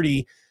Brock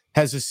Purdy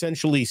has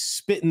essentially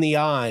spit in the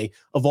eye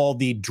of all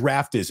the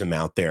draftism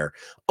out there.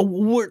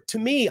 To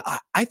me,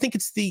 I think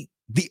it's the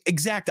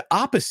exact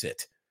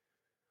opposite.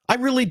 I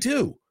really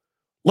do.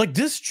 Like,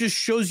 this just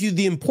shows you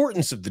the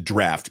importance of the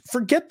draft.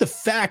 Forget the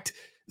fact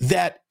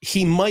that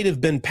he might have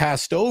been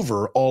passed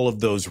over all of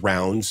those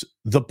rounds.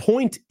 The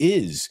point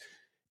is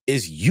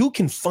you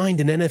can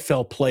find an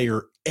NFL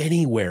player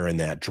anywhere in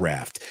that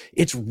draft.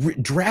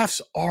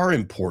 Drafts are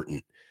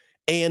important.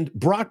 And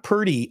Brock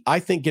Purdy, I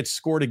think, gets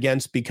scored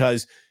against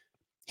because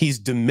he's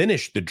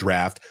diminished the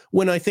draft,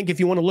 when I think if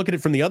you want to look at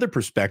it from the other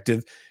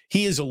perspective,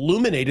 he has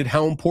illuminated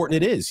how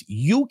important it is.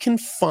 You can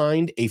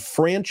find a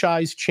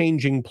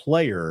franchise-changing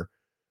player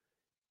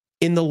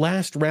in the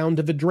last round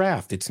of a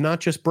draft. It's not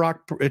just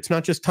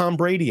Tom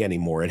Brady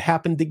anymore. It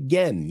happened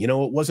again.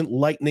 It wasn't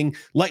lightning.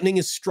 Lightning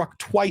is struck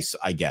twice,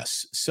 I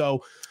guess.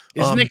 So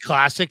isn't it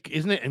classic?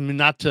 Isn't it? I mean,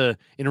 not to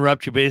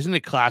interrupt you, but isn't it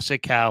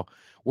classic how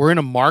we're in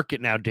a market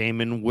now,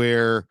 Damon,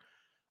 where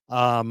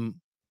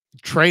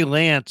Trey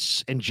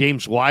Lance and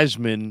James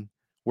Wiseman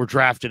were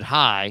drafted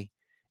high,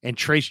 and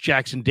Trace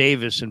Jackson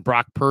Davis and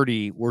Brock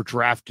Purdy were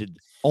drafted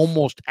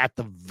almost at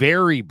the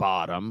very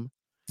bottom.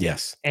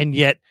 Yes. And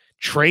yet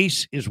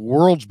Trace is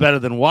worlds better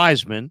than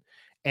Wiseman,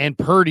 and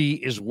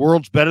Purdy is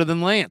worlds better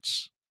than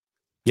Lance.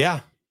 Yeah.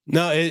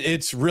 No,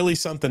 it's really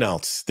something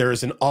else.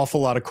 There's an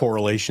awful lot of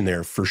correlation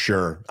there for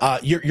sure.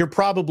 You're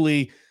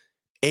probably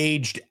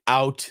aged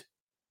out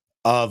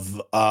of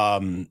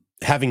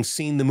having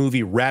seen the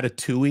movie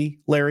Ratatouille,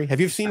 Larry. Have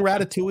you ever seen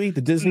Ratatouille,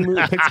 the Disney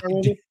movie, Pixar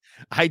movie?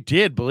 I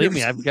did. Believe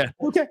me, I've got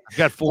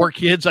 4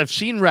 kids. I've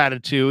seen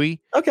Ratatouille.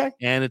 Okay,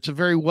 and it's a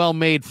very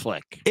well-made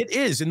flick. It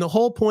is, and the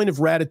whole point of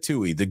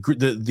Ratatouille,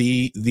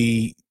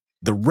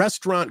 the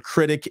restaurant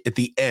critic at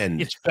the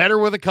end. It's better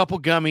with a couple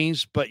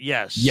gummies, but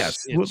yes,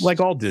 like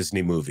all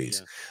Disney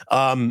movies.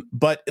 Yeah.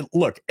 But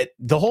look,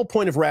 the whole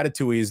point of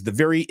Ratatouille is the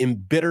very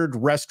embittered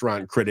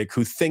restaurant critic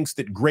who thinks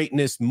that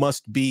greatness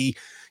must be,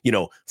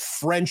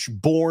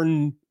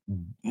 French-born,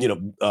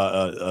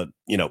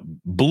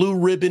 blue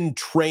ribbon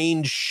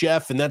trained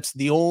chef, and that's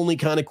the only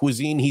kind of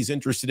cuisine he's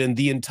interested in.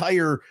 The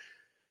entire,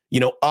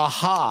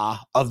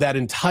 aha of that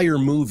entire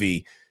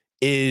movie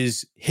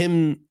is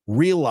him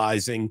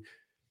realizing,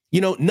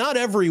 not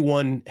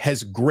everyone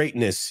has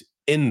greatness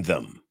in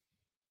them.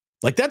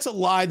 Like, that's a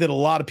lie that a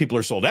lot of people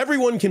are sold.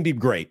 Everyone can be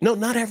great. No,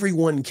 not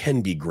everyone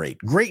can be great.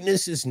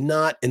 Greatness is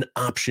not an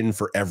option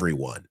for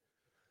everyone.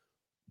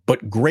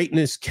 But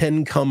greatness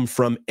can come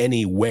from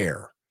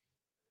anywhere.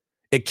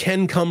 It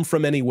can come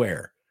from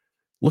anywhere.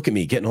 Look at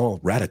me getting all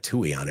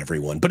Ratatouille on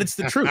everyone, but it's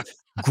the truth.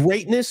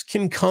 Greatness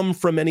can come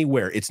from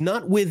anywhere. It's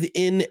not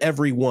within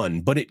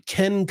everyone, but it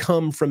can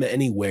come from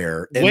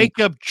anywhere. And Wake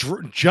Up,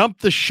 Jump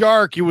the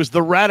Shark. It was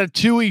the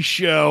Ratatouille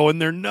show,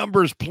 and their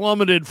numbers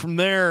plummeted from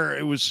there.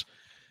 It was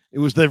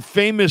their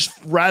famous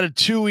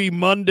Ratatouille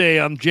Monday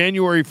on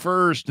January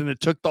 1st, and it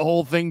took the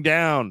whole thing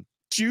down.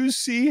 Do you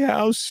see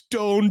how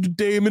stoned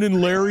Damon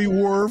and Larry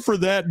were for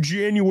that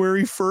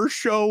January 1st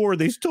show where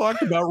they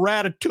talked about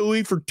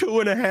Ratatouille for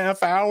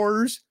 2.5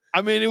 hours?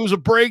 I mean, it was a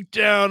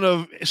breakdown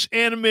of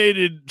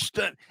animated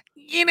stuff.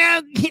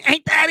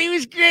 I thought he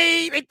was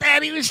great. I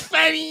thought he was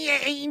funny.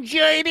 I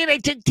enjoyed it. I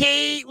took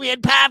Tate. We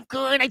had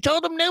popcorn. I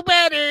told him no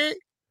better.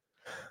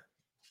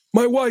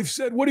 My wife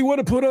said, "What do you want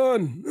to put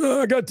on?"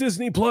 I got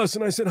Disney Plus.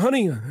 And I said,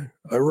 "Honey,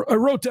 I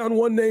wrote down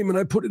one name and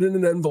I put it in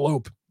an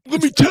envelope."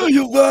 Let me tell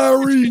you,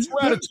 Larry. It's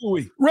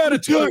Ratatouille.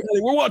 Ratatouille.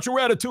 We're watching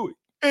Ratatouille.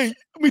 Hey,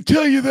 let me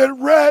tell you, that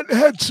rat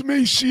had some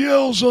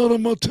ACLs on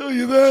him. I'll tell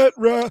you that,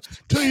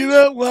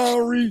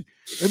 Larry.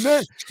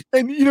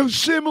 And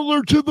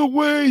similar to the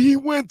way he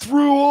went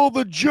through all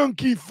the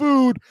junky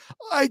food,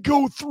 I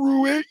go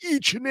through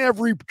each and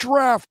every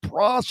draft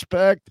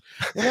prospect,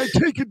 and I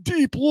take a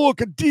deep look,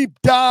 a deep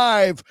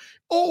dive.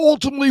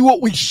 Ultimately,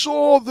 what we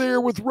saw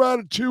there with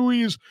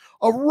Ratatouille is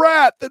a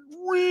rat that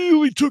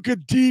really took a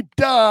deep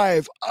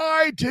dive.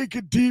 I take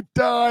a deep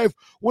dive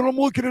when I'm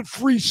looking at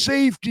free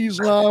safeties,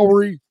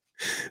 Lowry.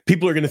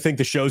 People are going to think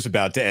the show's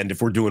about to end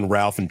if we're doing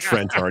Ralph and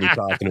Trent already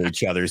talking to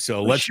each other.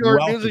 So let's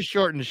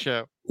shorten the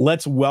show.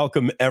 Let's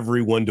welcome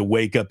everyone to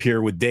Wake Up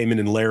here with Damon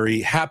and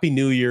Larry. Happy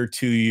New Year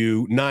to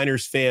you,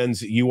 Niners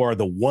fans. You are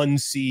the 1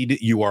 seed.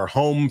 You are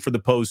home for the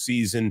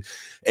postseason.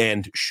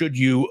 And should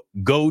you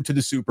go to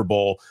the Super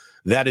Bowl,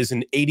 that is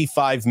an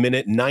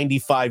 85-minute,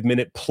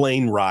 95-minute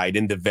plane ride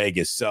into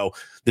Vegas. So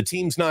the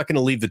team's not going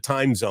to leave the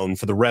time zone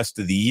for the rest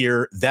of the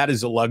year. That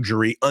is a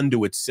luxury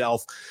unto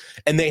itself.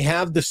 And they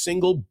have the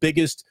single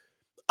biggest,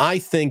 I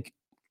think,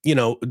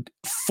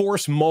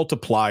 force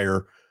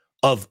multiplier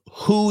of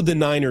who the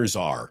Niners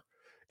are.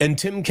 And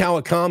Tim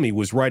Kawakami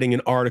was writing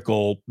an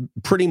article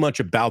pretty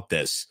much about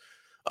this.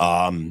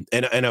 And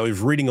I was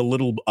reading a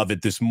little of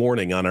it this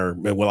morning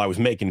while I was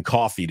making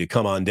coffee to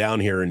come on down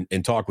here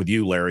and talk with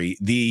you, Larry.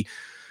 The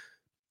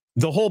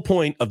whole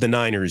point of the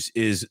Niners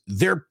is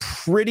they're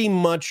pretty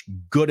much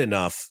good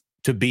enough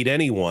to beat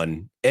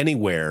anyone,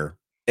 anywhere,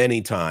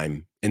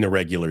 anytime in the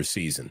regular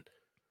season.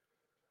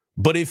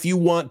 But if you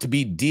want to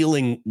be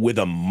dealing with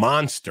a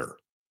monster,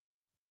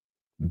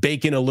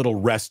 bake in a little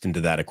rest into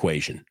that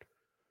equation.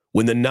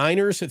 When the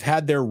Niners have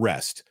had their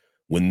rest,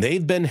 when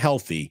they've been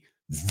healthy,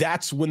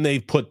 that's when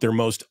they've put their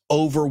most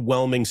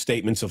overwhelming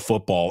statements of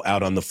football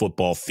out on the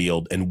football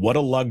field. And what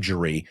a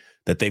luxury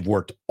that they've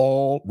worked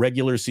all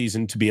regular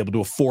season to be able to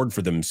afford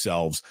for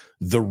themselves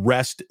the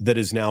rest that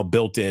is now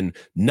built in,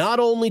 not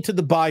only to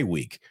the bye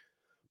week,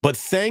 but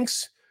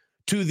thanks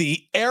to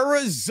the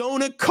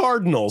Arizona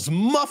Cardinals.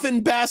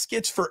 Muffin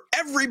baskets for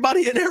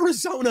everybody in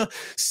Arizona.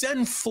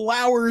 Send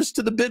flowers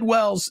to the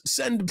Bidwells.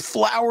 Send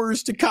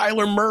flowers to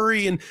Kyler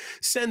Murray, and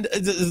send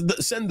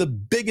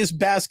the biggest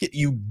basket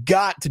you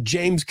got to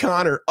James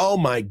Conner. Oh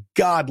my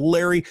God,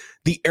 Larry,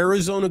 the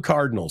Arizona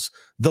Cardinals,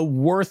 the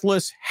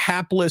worthless,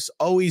 hapless,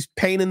 always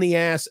pain in the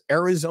ass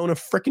Arizona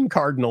frickin'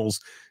 Cardinals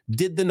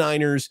did the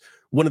Niners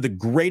one of the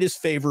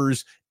greatest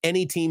favors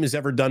any team has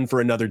ever done for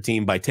another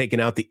team by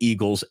taking out the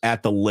Eagles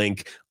at the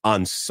Link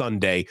on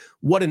Sunday.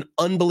 What an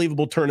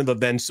unbelievable turn of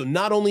events. So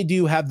not only do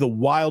you have the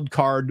wild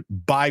card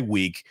bye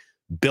week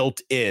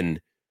built in,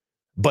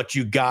 but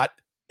you got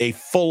a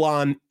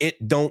full-on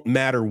it don't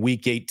matter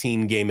week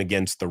 18 game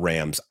against the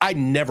Rams. I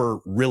never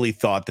really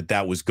thought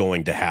that was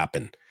going to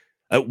happen.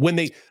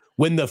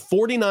 When the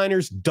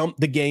 49ers dumped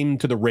the game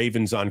to the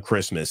Ravens on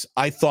Christmas,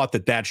 I thought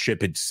that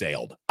ship had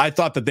sailed. I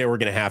thought that they were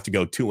going to have to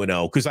go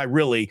 2-0 because I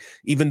really,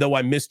 even though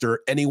I'm Mr.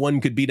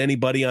 Anyone could beat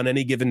anybody on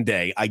any given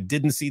day, I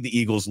didn't see the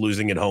Eagles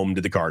losing at home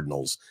to the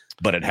Cardinals,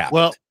 but it happened.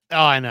 Well,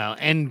 Oh, I know.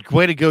 And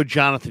way to go,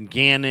 Jonathan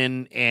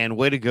Gannon, and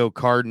way to go,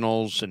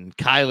 Cardinals. And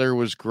Kyler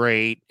was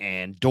great,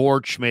 and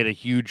Dortch made a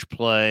huge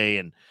play.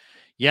 And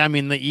yeah, I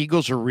mean, the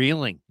Eagles are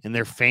reeling, and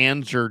their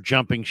fans are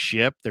jumping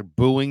ship. They're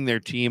booing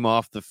their team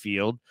off the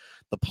field.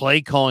 The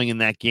play calling in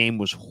that game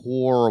was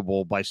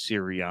horrible by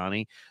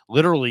Sirianni.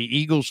 Literally,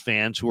 Eagles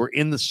fans who were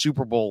in the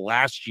Super Bowl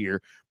last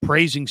year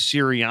praising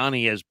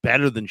Sirianni as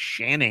better than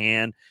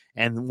Shanahan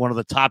and one of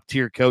the top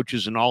tier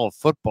coaches in all of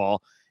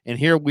football. And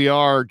here we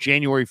are,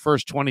 January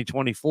 1st,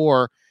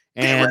 2024,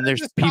 and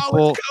there's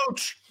people,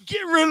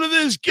 get rid of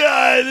this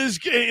guy,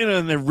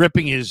 and they're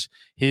ripping his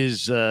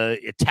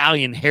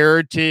Italian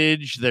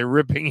heritage. They're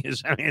ripping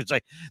his, I mean, it's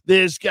like,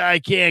 this guy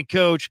can't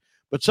coach.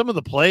 But some of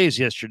the plays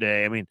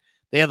yesterday, I mean,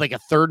 they had like a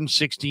 3rd and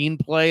 16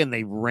 play, and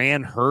they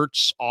ran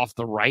Hurts off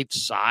the right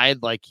side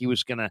like he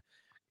was going to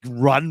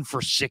run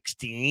for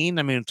 16.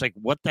 I mean, it's like,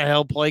 what the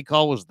hell play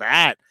call was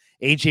that?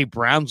 A.J.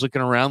 Brown's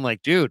looking around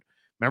like, dude,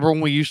 remember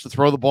when we used to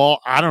throw the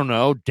ball, I don't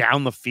know,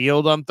 down the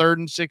field on 3rd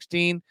and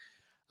 16?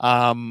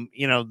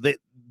 You know,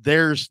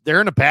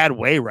 they're in a bad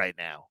way right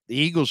now. The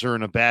Eagles are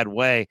in a bad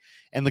way.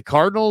 And the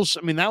Cardinals,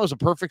 I mean, that was a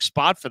perfect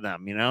spot for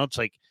them. You know, it's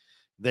like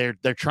they're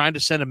trying to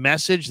send a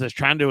message. They're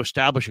trying to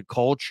establish a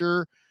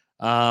culture.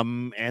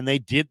 And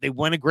they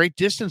went a great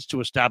distance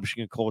to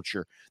establishing a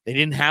culture. They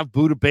didn't have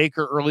Budda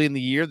Baker early in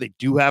the year. They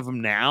do have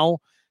him now.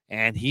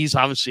 And he's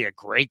obviously a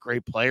great,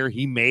 great player.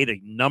 He made a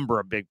number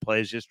of big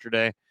plays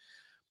yesterday.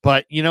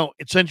 But, you know,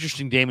 it's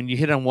interesting, Damon. You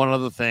hit on one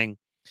other thing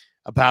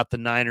about the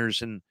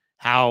Niners and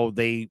how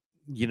they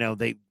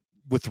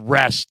with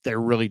rest, they're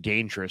really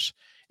dangerous.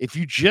 If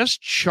you just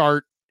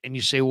chart and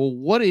you say, well,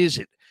 what is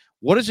it?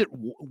 What is it?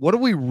 What are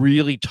we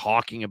really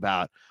talking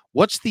about?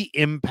 What's the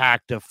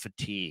impact of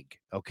fatigue?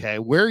 Okay.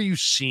 Where are you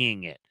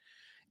seeing it?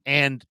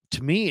 And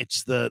to me,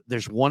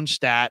 there's one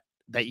stat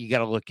that you got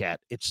to look at.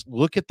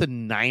 Look at the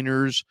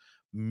Niners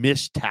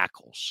missed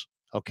tackles.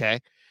 Okay.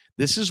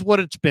 This is what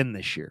it's been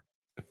this year.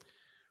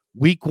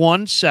 Week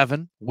 1,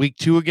 7. Week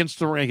 2 against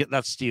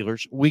that's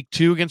Steelers. Week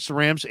 2 against the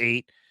Rams,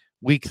 8.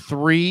 Week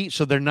 3.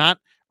 So they're not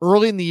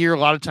early in the year. A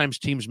lot of times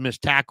teams miss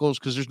tackles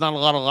because there's not a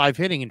lot of live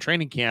hitting in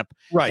training camp.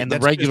 Right. And the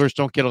regulars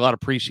don't get a lot of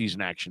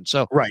preseason action.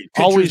 So right.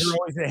 Pitchers are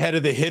always ahead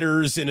of the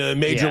hitters in a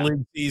major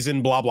league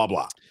season, blah, blah,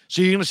 blah.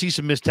 So you're going to see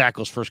some missed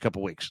tackles first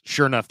couple weeks.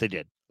 Sure enough, they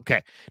did.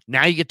 Okay.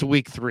 Now you get to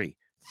week 3.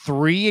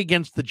 3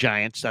 against the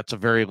Giants. That's a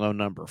very low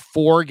number.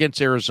 4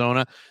 against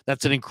Arizona.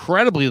 That's an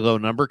incredibly low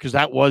number because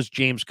that was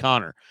James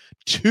Conner.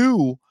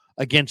 2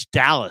 against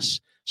Dallas.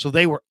 So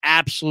they were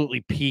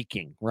absolutely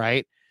peaking,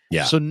 right?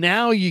 Yeah. So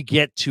now you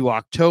get to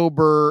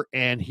October,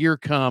 and you're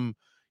getting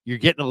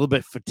a little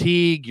bit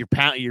fatigued.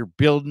 You're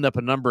building up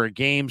a number of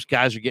games.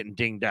 Guys are getting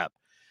dinged up.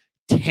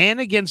 10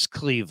 against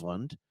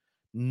Cleveland,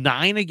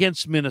 9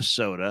 against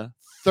Minnesota,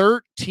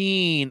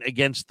 13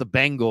 against the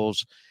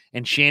Bengals.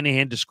 And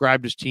Shanahan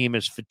described his team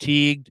as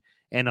fatigued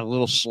and a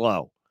little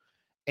slow.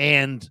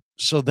 And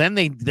so then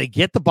they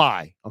get the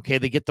bye. Okay.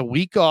 They get the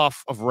week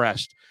off of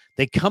rest.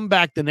 They come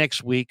back the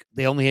next week.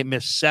 They only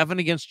missed 7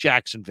 against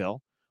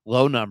Jacksonville,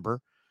 low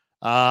number.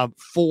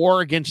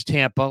 4 against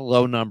Tampa,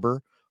 low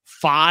number.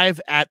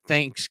 5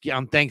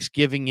 on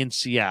Thanksgiving in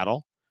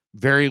Seattle,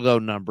 very low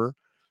number.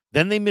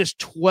 Then they missed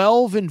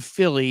 12 in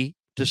Philly,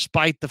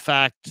 despite the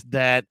fact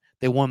that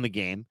they won the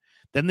game.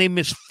 Then they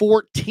missed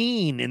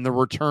 14 in the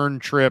return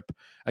trip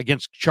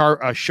against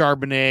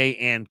Charbonnet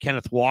and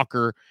Kenneth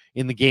Walker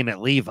in the game at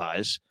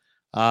Levi's.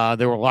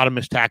 There were a lot of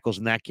missed tackles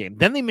in that game.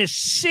 Then they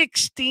missed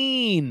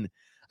 16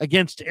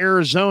 against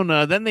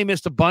Arizona. Then they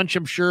missed a bunch,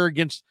 I'm sure,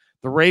 against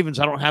the Ravens.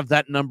 I don't have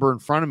that number in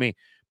front of me,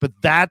 but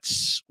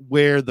that's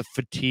where the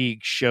fatigue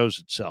shows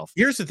itself.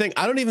 Here's the thing.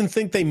 I don't even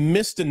think they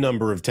missed a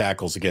number of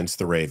tackles against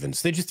the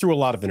Ravens. They just threw a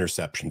lot of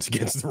interceptions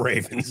against the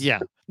Ravens. Yeah.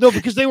 No,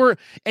 because they were,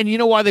 and you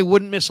know why they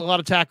wouldn't miss a lot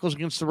of tackles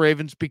against the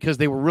Ravens? Because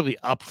they were really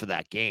up for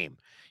that game.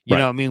 You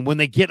know, I mean, when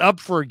they get up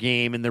for a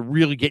game and they're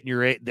really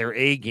getting their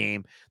A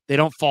game, they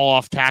don't fall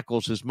off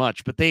tackles as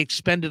much, but they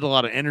expended a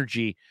lot of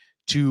energy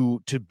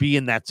to be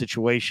in that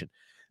situation.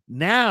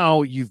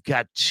 Now you've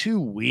got 2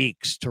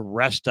 weeks to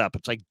rest up.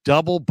 It's like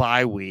double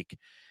bye week.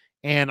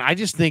 And I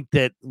just think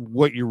that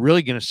what you're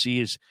really going to see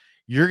is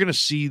you're going to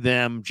see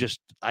them just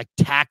like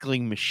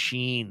tackling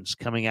machines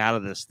coming out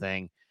of this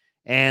thing.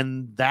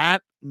 And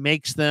that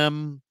makes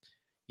them,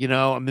 you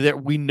know, I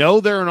mean, we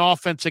know they're an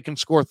offense that can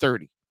score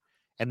 30,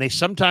 and they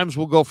sometimes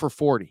will go for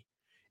 40.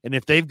 And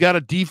if they've got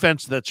a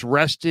defense that's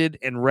rested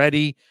and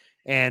ready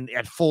and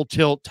at full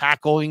tilt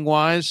tackling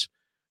wise,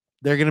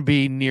 they're going to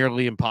be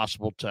nearly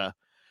impossible to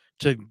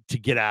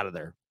get out of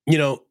there. You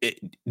know,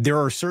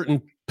 there are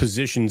certain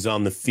positions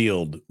on the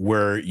field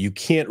where you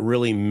can't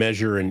really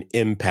measure an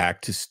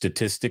impact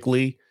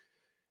statistically,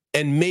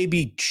 and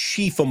maybe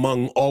chief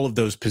among all of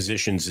those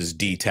positions is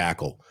D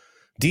tackle.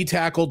 D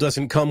tackle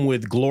doesn't come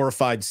with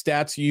glorified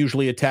stats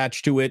usually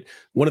attached to it.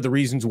 One of the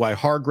reasons why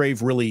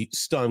Hargrave really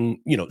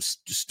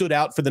stood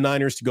out for the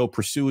Niners to go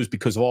pursue is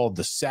because of all of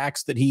the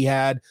sacks that he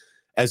had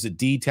as a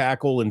D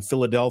tackle in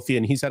Philadelphia,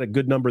 and he's had a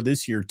good number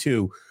this year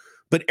too.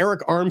 But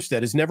Eric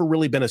Armstead has never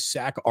really been a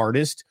sack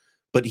artist,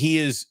 but he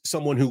is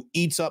someone who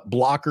eats up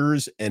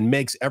blockers and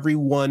makes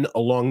everyone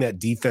along that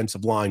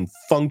defensive line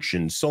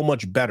function so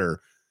much better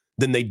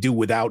than they do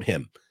without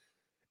him.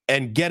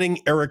 And getting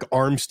Eric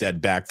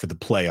Armstead back for the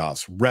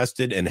playoffs,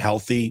 rested and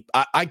healthy,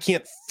 I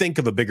can't think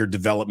of a bigger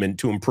development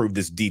to improve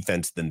this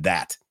defense than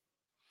that.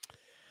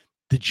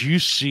 Did you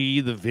see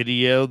the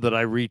video that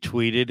I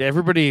retweeted?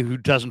 Everybody who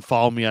doesn't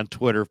follow me on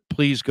Twitter,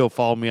 please go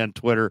follow me on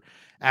Twitter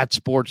at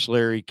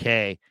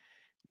SportsLarryK.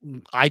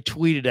 I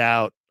tweeted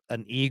out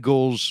an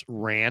Eagles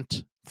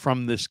rant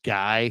from this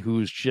guy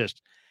who's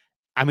just,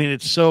 I mean,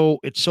 it's so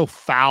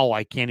foul.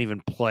 I can't even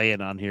play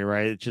it on here,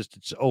 right?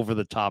 It's over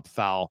the top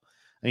foul.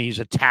 I mean, he's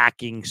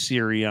attacking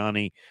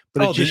Sirianni,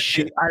 but it just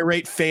the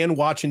irate fan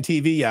watching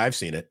TV. Yeah, I've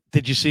seen it.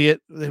 Did you see it?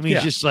 I mean,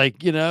 just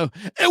like, and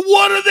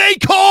what do they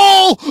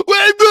call?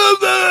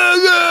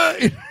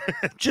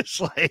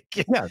 Just like,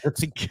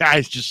 the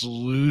guy's just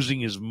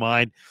losing his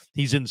mind.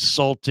 He's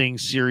insulting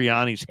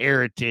Sirianni's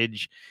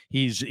heritage.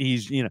 He's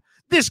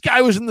this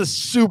guy was in the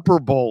Super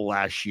Bowl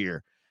last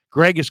year.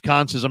 Greg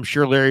Escon says, I'm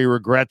sure Larry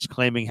regrets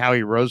claiming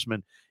Howie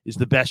Roseman is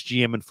the best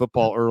GM in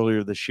football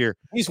earlier this year.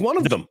 He's one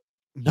of them.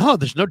 No,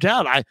 there's no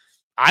doubt.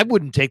 I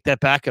wouldn't take that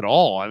back at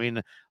all. I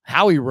mean,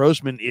 Howie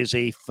Roseman is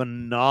a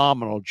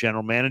phenomenal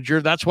general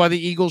manager. That's why the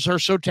Eagles are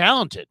so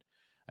talented.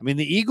 I mean,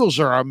 the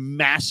Eagles are a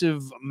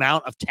massive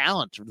amount of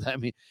talent. I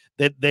mean,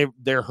 that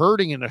they're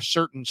hurting in a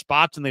certain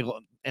spots, and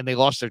they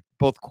lost their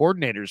both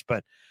coordinators.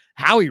 But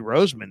Howie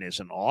Roseman is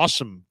an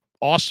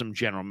awesome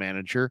general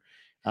manager,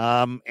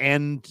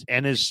 and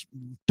has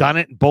done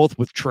it both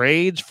with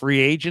trades,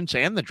 free agents,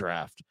 and the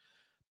draft.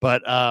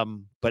 But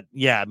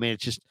yeah, I mean,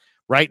 it's just.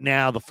 Right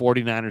now, the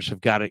 49ers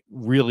have got it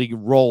really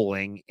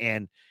rolling,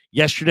 and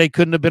yesterday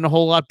couldn't have been a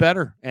whole lot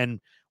better.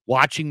 And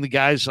watching the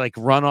guys like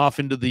run off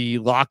into the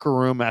locker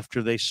room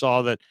after they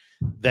saw that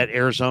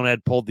Arizona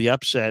had pulled the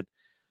upset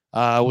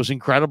was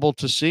incredible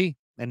to see.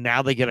 And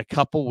now they get a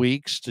couple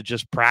weeks to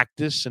just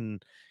practice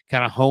and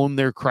kind of hone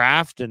their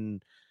craft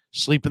and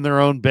sleep in their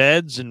own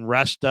beds and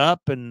rest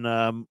up and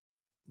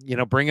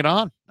bring it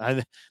on.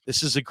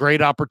 This is a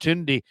great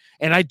opportunity,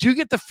 and I do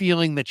get the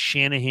feeling that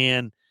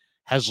Shanahan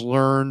has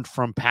learned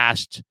from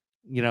past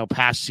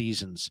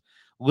seasons,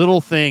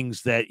 little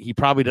things that he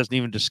probably doesn't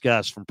even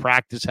discuss, from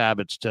practice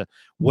habits to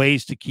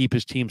ways to keep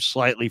his team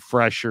slightly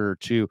fresher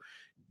to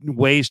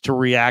ways to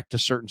react to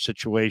certain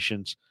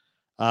situations.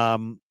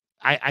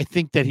 I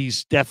think that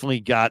he's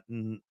definitely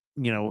gotten,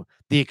 the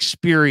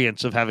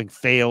experience of having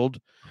failed,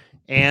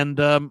 and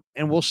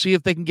we'll see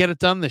if they can get it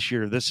done this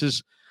year. This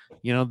is,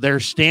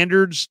 their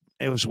standards,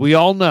 as we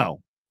all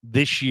know,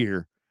 this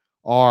year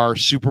are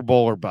Super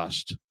Bowl or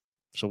bust.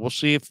 So we'll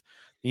see if,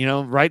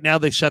 right now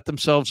they set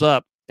themselves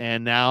up,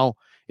 and now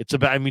it's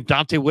about,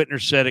 Dante Whitner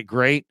said it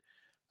great.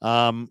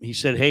 He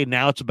said, hey,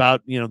 now it's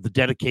about, the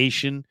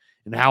dedication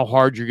and how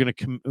hard you're going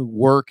to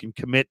work and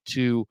commit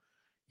to,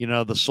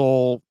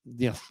 the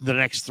the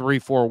next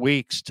 3-4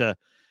 weeks to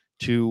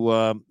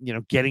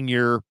getting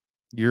your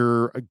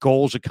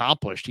goals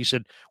accomplished. He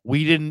said,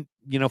 we didn't,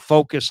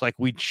 focus like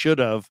we should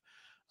have,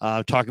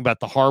 talking about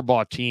the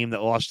Harbaugh team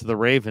that lost to the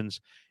Ravens.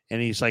 And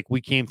he's like,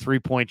 we came 3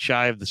 points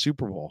shy of the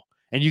Super Bowl.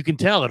 And you can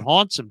tell it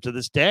haunts him to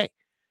this day.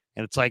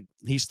 And it's like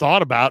he's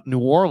thought about New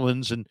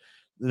Orleans and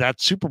that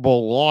Super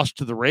Bowl loss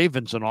to the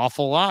Ravens an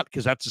awful lot,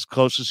 because that's as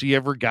close as he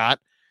ever got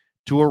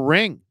to a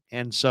ring.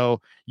 And so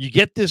you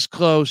get this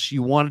close,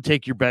 you want to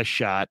take your best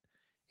shot.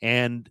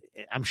 And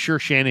I'm sure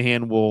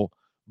Shanahan will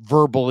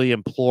verbally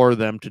implore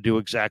them to do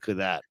exactly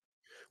that.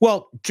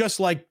 Well, just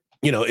like,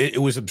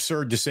 it was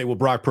absurd to say, well,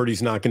 Brock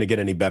Purdy's not going to get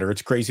any better.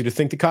 It's crazy to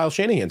think that Kyle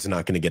Shanahan's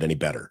not going to get any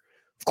better.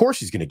 Of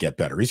course he's going to get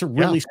better. He's a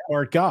really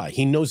smart guy.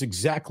 He knows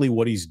exactly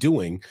what he's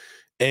doing.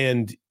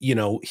 And,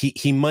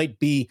 he might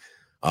be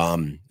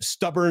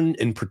stubborn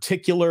in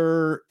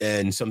particular.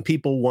 And some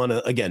people want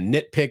to, again,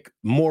 nitpick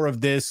more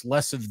of this,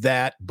 less of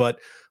that. But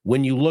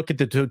when you look at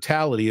the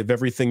totality of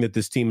everything that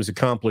this team has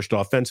accomplished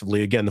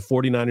offensively, again, the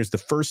 49ers, the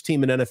first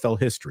team in NFL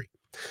history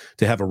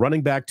to have a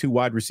running back, 2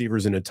 wide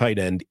receivers, and a tight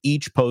end,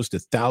 each post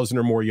 1,000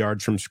 or more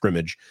yards from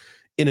scrimmage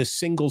in a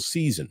single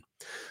season.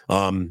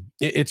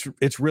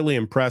 It's really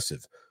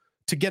impressive.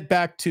 To get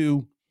back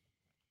to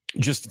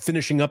just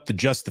finishing up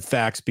just the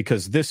facts,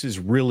 because this is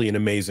really an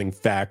amazing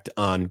fact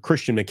on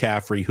Christian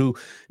McCaffrey, who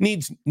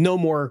needs no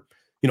more,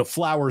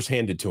 flowers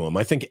handed to him.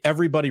 I think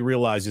everybody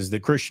realizes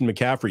that Christian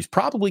McCaffrey is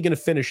probably going to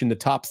finish in the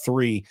top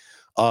 3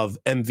 of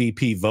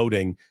MVP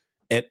voting.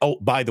 And oh,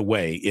 by the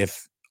way,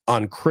 if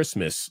on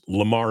Christmas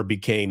Lamar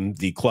became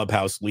the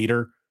clubhouse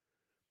leader,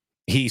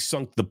 he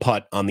sunk the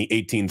putt on the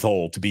 18th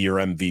hole to be your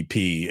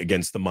MVP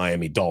against the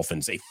Miami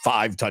Dolphins. A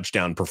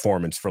 5-touchdown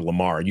performance for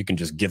Lamar. You can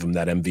just give him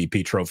that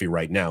MVP trophy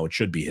right now. It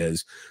should be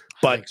his.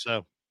 But I think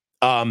so.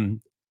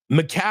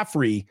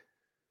 McCaffrey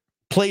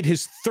played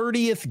his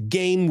 30th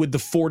game with the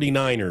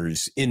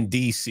 49ers in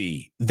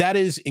DC. That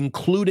is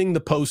including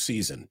the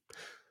postseason.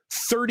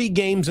 30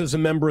 games as a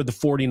member of the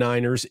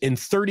 49ers. In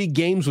 30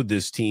 games with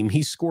this team,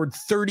 he scored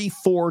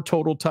 34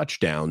 total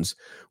touchdowns,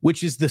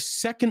 which is the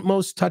second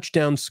most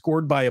touchdowns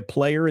scored by a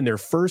player in their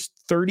first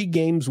 30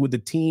 games with the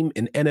team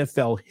in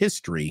NFL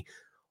history,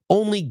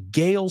 Only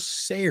Gale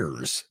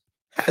Sayers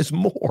has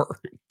more.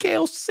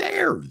 Gale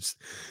Sayers.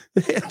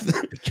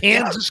 The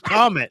Kansas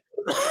Comet.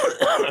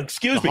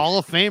 Excuse the me. Hall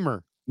of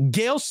Famer.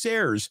 Gale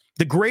Sayers,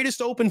 the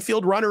greatest open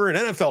field runner in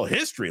NFL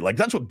history. Like,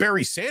 that's what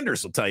Barry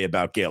Sanders will tell you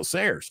about Gale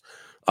Sayers.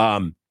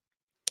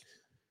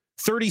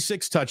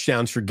 36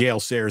 touchdowns for Gale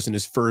Sayers in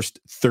his first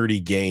 30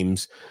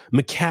 games.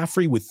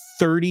 McCaffrey with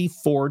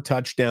 34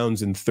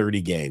 touchdowns in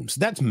 30 games.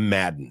 That's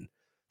Madden.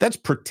 That's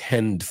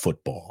pretend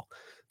football.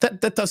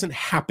 That doesn't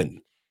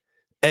happen.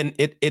 And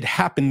it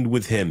happened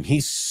with him.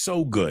 He's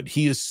so good.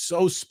 He is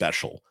so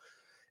special.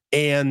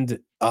 And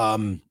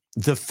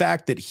the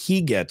fact that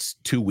he gets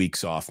 2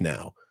 weeks off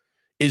now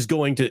is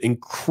going to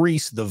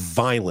increase the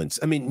violence.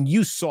 I mean,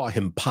 you saw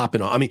him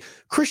popping off. I mean,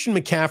 Christian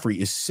McCaffrey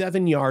is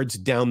 7 yards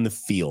down the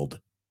field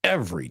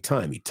every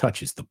time he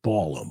touches the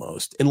ball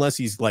almost, unless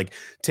he's like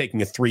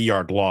taking a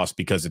 3-yard loss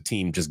because a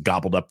team just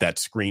gobbled up that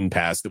screen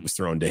pass that was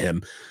thrown to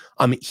him.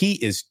 I mean, he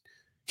is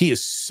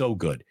so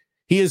good.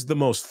 He is the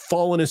most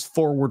fallenest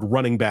forward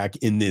running back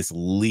in this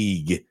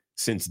league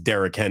since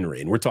Derrick Henry.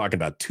 And we're talking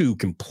about two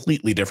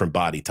completely different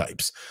body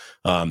types.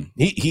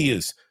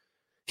 He's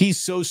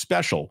so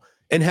special.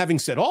 And having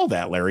said all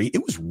that, Larry,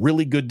 it was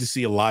really good to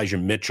see Elijah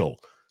Mitchell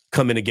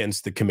come in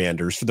against the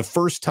Commanders. For the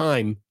first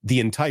time the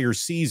entire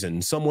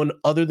season, someone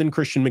other than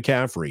Christian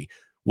McCaffrey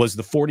was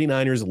the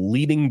 49ers'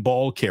 leading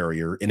ball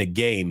carrier in a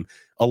game.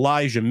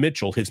 Elijah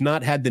Mitchell has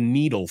not had the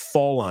needle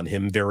fall on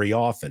him very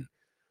often.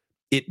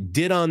 It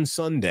did on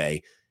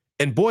Sunday.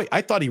 And boy,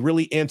 I thought he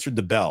really answered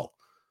the bell.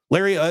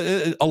 Larry,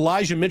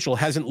 Elijah Mitchell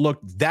hasn't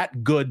looked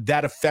that good,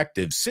 that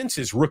effective since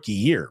his rookie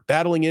year.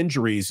 Battling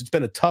injuries, it's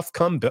been a tough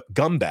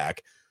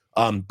comeback.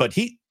 But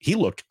he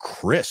looked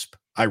crisp.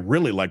 I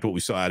really liked what we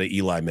saw out of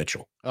Eli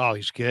Mitchell. Oh,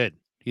 he's good.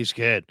 He's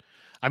good.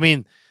 I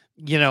mean,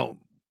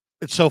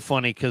 it's so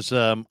funny because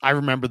I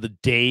remember the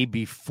day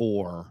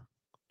before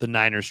the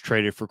Niners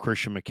traded for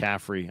Christian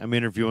McCaffrey. I'm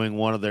interviewing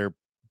one of their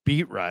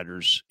beat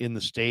writers in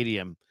the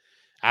stadium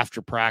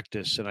after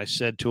practice, and I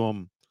said to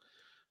him,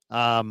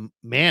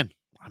 man,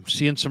 I'm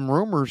seeing some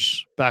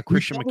rumors about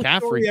Christian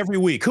McCaffrey every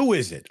week. Who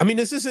is it? I mean,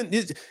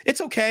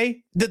 it's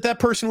okay that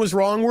person was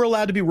wrong. We're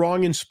allowed to be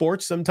wrong in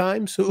sports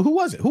sometimes. Who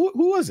was it? Who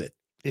was it?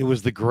 It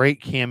was the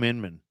great Cam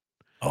Inman.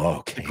 Oh,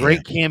 okay. The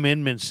great Cam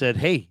Inman said,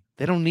 hey,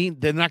 they're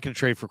not going to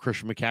trade for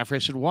Christian McCaffrey. I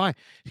said, why?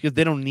 Because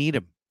they don't need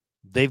him.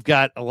 They've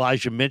got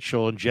Elijah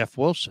Mitchell and Jeff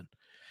Wilson.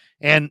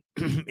 And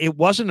it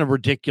wasn't a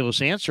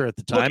ridiculous answer at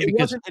the time. Look, it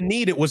wasn't a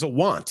need, it was a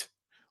want.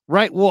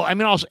 Right. Well, I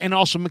mean, also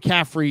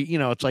McCaffrey,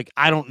 it's like,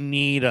 I don't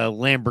need a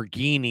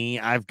Lamborghini.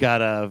 I've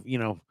got a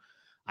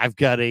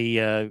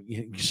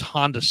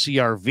Honda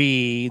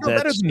CRV. No,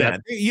 better than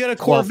that. You had a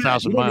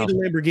Corvette. You don't need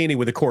a Lamborghini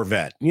with a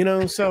Corvette,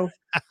 so.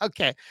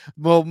 Okay.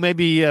 Well,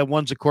 maybe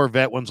one's a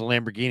Corvette, one's a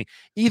Lamborghini.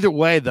 Either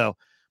way, though,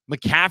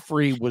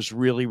 McCaffrey was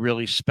really,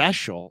 really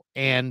special.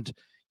 And,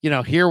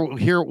 here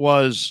it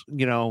was,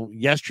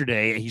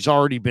 yesterday, he's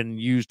already been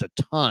used a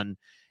ton.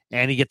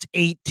 And he gets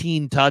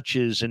 18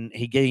 touches and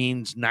he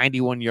gains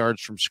 91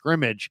 yards from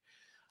scrimmage.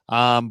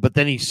 But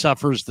then he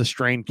suffers the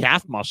strained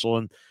calf muscle.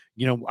 And,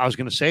 I was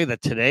going to say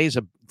that today's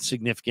a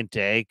significant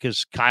day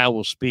because Kyle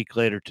will speak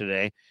later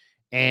today.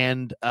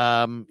 And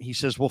he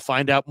says we'll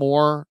find out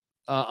more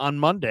on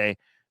Monday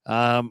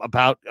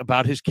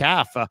about his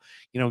calf.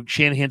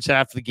 Shanahan said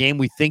after the game,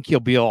 we think he'll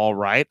be all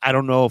right. I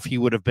don't know if he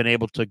would have been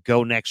able to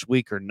go next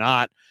week or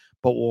not,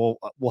 but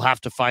we'll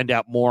have to find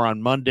out more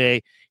on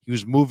Monday. He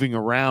was moving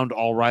around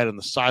all right on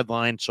the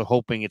sideline, so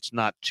hoping it's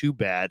not too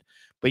bad.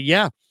 But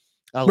yeah,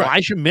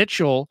 Elijah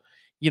Mitchell,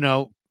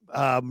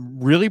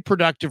 really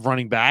productive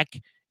running back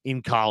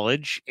in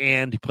college,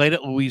 and he played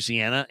at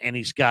Louisiana, and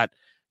he's got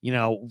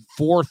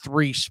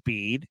 4.3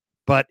 speed,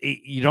 but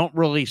you don't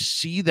really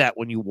see that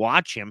when you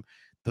watch him.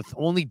 The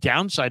only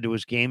downside to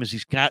his game is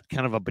he's got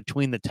kind of a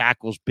between the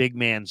tackles big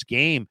man's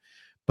game,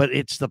 but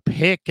it's the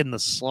pick and the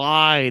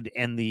slide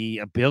and the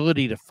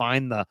ability to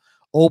find the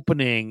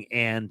opening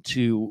and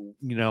to,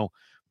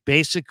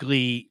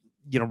 basically,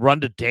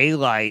 run to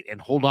daylight and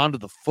hold on to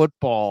the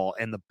football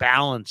and the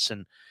balance.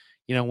 And,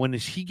 when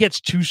he gets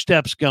 2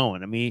 steps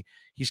going, I mean,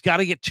 he's got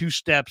to get 2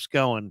 steps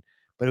going,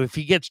 but if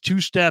he gets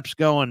 2 steps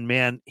going,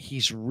 man,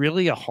 he's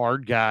really a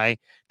hard guy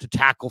to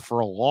tackle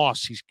for a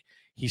loss.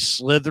 He's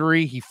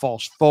slithery. He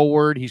falls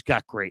forward. He's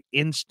got great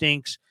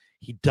instincts.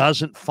 He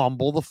doesn't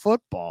fumble the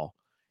football.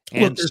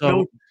 And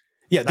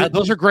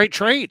those are great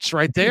traits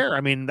right there.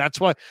 I mean, that's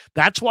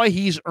why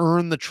he's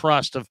earned the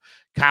trust of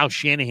Kyle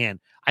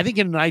Shanahan. I think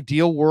in an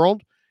ideal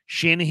world,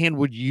 Shanahan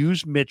would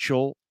use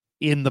Mitchell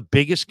in the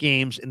biggest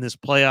games in this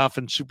playoff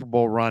and Super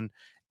Bowl run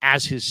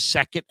as his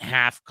second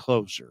half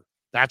closer.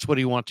 That's what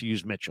he wants to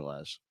use Mitchell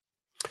as.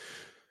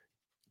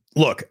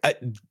 Look,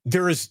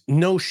 there is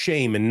no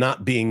shame in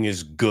not being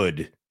as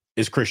good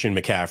as Christian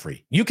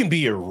McCaffrey. You can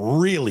be a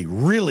really,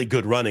 really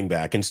good running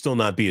back and still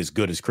not be as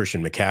good as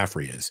Christian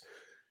McCaffrey is.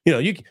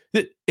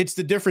 It's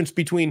the difference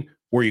between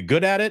were you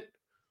good at it?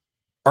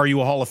 Are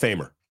you a Hall of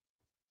Famer?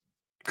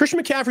 Christian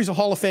McCaffrey's a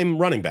Hall of Fame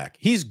running back.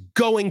 He's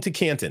going to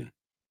Canton.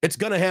 It's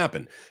going to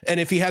happen. And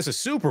if he has a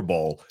Super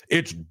Bowl,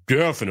 it's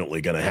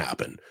definitely going to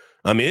happen.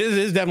 I mean, it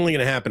is definitely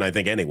going to happen, I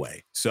think,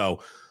 anyway. So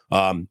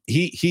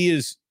he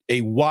is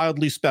a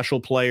wildly special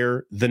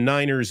player. The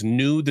Niners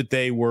knew that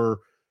they were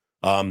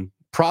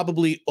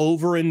probably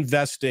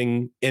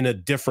over-investing in a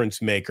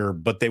difference maker,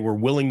 but they were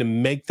willing to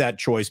make that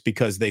choice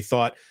because they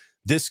thought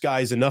this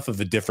guy's enough of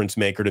a difference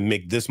maker to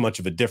make this much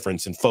of a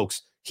difference. And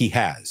folks, he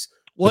has.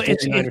 Well,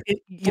 it's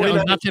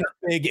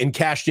big and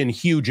cashed in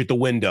huge at the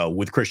window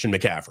with Christian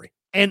McCaffrey.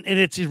 And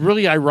it's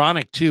really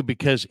ironic too,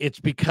 because it's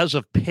because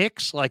of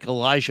picks like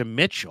Elijah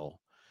Mitchell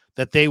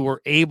that they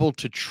were able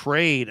to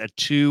trade a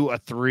 2, a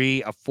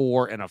 3, a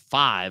 4, and a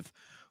 5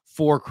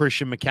 for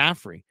Christian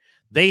McCaffrey.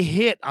 They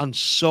hit on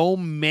so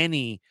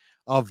many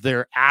of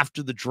their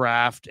after the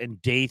draft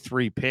and day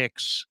 3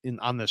 picks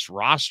on this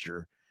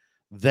roster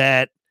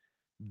that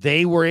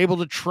they were able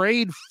to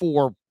trade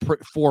four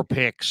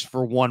picks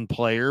for one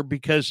player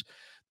because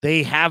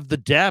they have the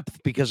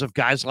depth because of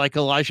guys like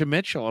Elijah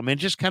Mitchell. I mean,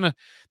 just kind of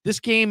this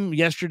game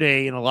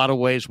yesterday in a lot of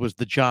ways was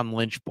the John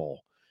Lynch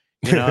Bowl.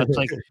 You know, it's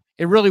like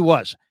it really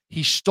was.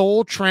 He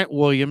stole Trent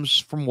Williams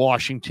from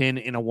Washington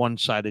in a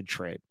one-sided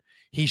trade.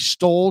 He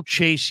stole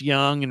Chase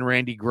Young and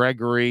Randy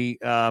Gregory,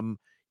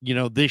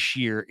 this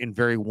year in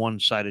very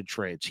one-sided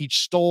trades. He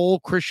stole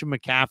Christian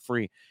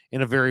McCaffrey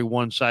in a very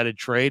one-sided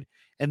trade.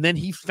 And then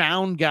he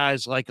found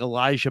guys like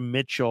Elijah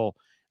Mitchell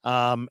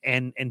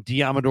and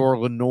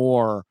Diamador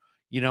Lenore,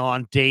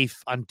 on day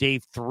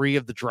 3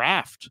 of the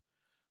draft.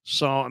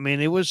 So I mean,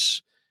 it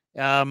was,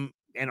 and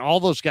all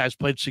those guys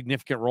played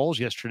significant roles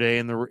yesterday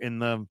in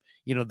the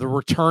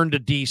return to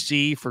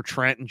DC for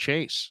Trent and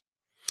Chase.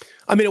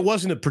 I mean, it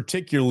wasn't a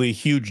particularly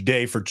huge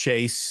day for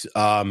Chase.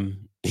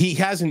 He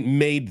hasn't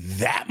made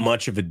that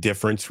much of a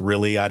difference,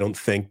 really, I don't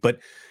think, but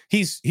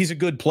he's a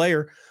good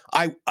player.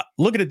 I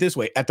look at it this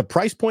way: at the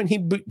price point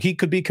he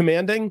could be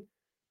commanding,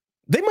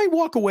 they might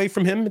walk away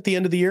from him at the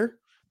end of the year.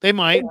 They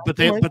might, but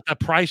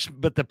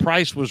the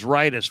price was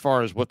right as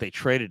far as what they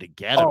traded to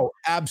get him. Oh,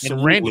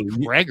 absolutely. And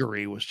Randy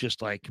Gregory was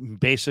just like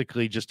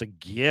basically just a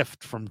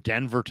gift from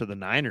Denver to the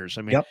Niners.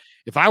 I mean,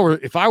 if I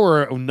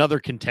were another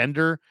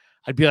contender,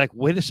 I'd be like,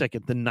 wait a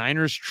second, the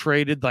Niners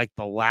traded like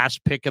the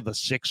last pick of the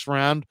 6th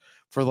round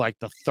for like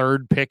the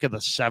 3rd pick of the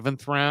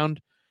 7th round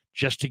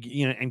just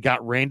to and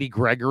got Randy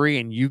Gregory,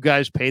 and you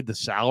guys paid the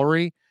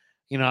salary.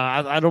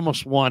 I'd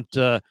almost want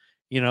there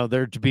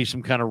to be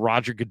some kind of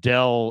Roger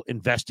Goodell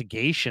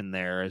investigation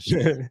there as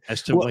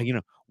to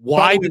well,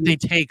 why did they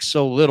take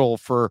so little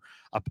for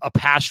a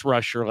pass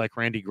rusher like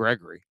Randy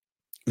Gregory?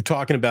 We're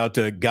talking about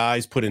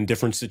guys put in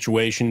different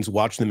situations,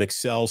 watching them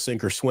excel,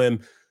 sink or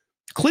swim.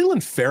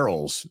 Clelin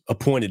Ferrell's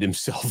appointed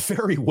himself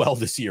very well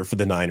this year for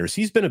the Niners.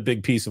 He's been a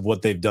big piece of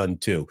what they've done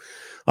too.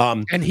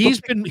 And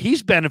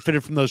he's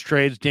benefited from those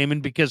trades, Damon,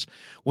 because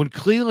when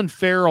Clelin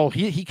Ferrell,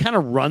 he kind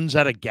of runs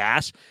out of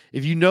gas.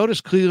 If you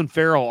notice, Clelin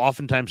Ferrell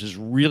oftentimes is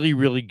really,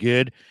 really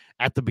good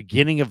at the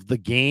beginning of the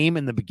game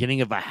and the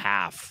beginning of a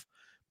half,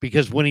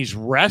 because when he's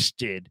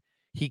rested,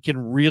 he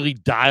can really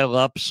dial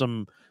up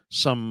some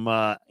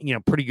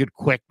pretty good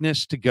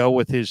quickness to go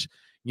with his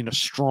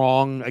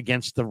strong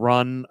against the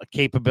run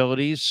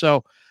capabilities.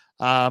 So,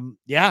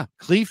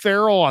 Clelin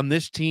Ferrell on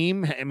this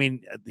team, I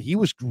mean, he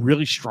was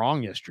really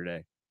strong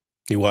yesterday.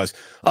 He was.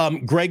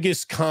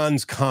 Gregis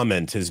Khan's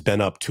comment has been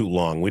up too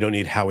long. We don't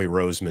need Howie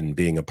Roseman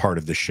being a part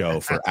of the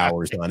show for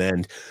hours on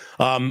end.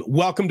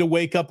 Welcome to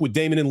Wake Up with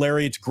Damon and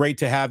Larry. It's great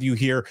to have you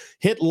here.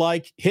 Hit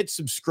like, hit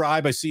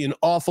subscribe. I see an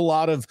awful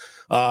lot of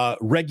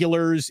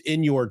regulars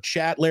in your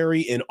chat,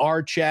 Larry, in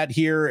our chat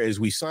here as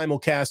we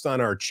simulcast on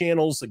our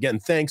channels. Again,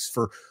 thanks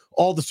for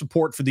all the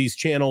support for these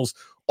channels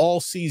all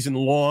season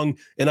long.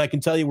 And I can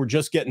tell you, we're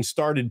just getting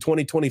started.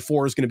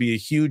 2024 is going to be a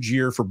huge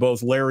year for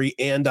both Larry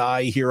and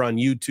I here on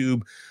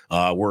YouTube.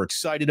 We're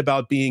excited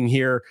about being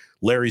here.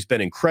 Larry's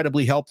been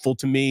incredibly helpful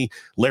to me.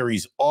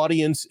 Larry's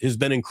audience has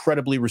been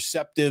incredibly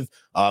receptive.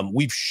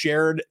 We've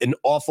shared an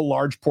awful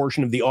large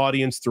portion of the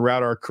audience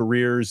throughout our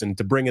careers, and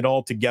to bring it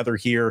all together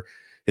here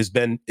has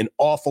been an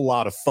awful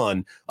lot of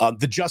fun.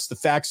 The Just the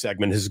Facts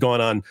segment has gone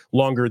on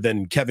longer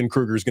than Kevin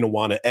Kruger is going to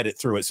want to edit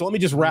through it. So let me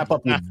just wrap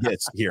up with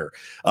this here.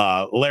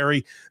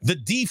 Larry, the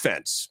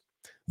defense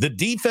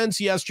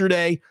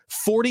yesterday,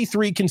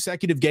 43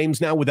 consecutive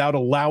games now without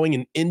allowing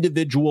an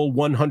individual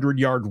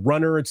 100-yard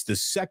runner. It's the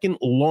second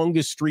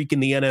longest streak in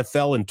the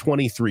NFL in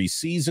 23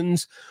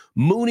 seasons.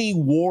 Mooney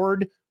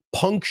Ward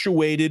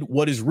punctuated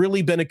what has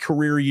really been a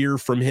career year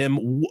from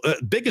him.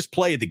 Biggest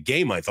play of the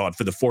game, I thought,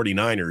 for the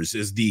 49ers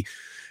is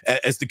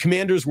as the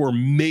Commanders were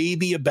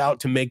maybe about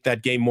to make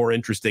that game more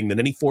interesting than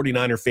any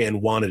 49er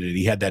fan wanted it.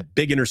 He had that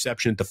big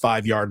interception at the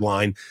 5-yard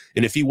line,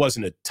 and if he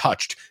wasn't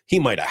touched, he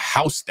might have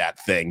housed that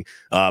thing.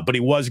 But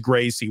he was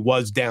Grace. He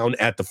was down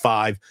at the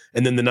 5,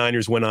 and then the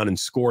Niners went on and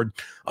scored.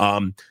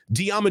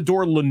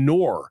 Diamador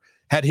Lenore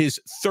had his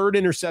 3rd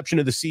interception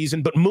of the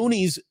season, but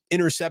Mooney's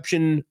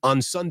interception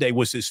on Sunday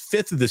was his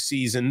 5th of the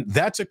season.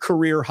 That's a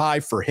career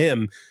high for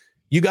him.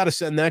 You got to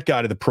send that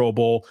guy to the Pro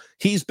Bowl.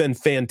 He's been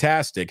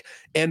fantastic.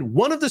 And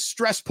one of the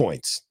stress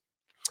points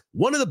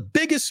one of the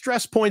biggest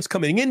stress points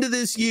coming into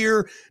this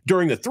year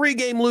during the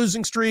 3-game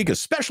losing streak,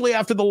 especially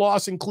after the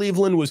loss in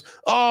Cleveland, was,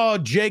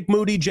 Jake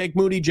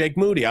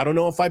Moody. I don't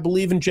know if I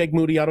believe in Jake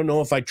Moody. I don't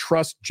know if I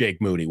trust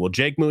Jake Moody. Well,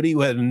 Jake Moody,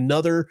 who had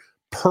another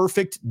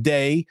perfect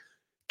day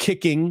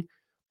kicking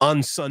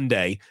on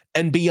Sunday.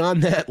 And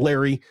beyond that,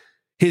 Larry,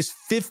 his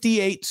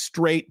 58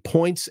 straight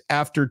points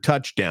after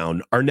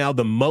touchdown are now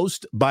the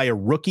most by a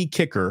rookie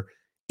kicker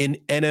in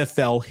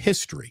NFL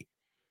history.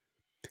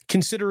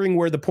 Considering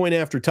where the point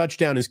after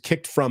touchdown is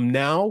kicked from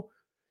now,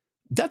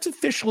 that's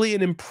officially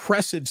an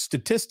impressive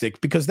statistic,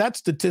 because that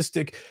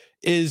statistic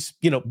is,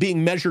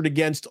 being measured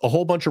against a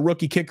whole bunch of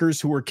rookie kickers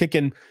who were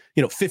kicking,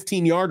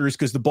 15-yarders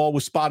because the ball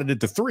was spotted at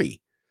the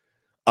 3.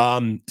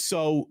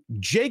 So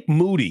Jake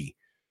Moody,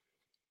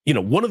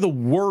 one of the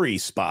worry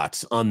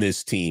spots on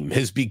this team,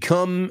 has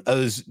become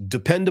as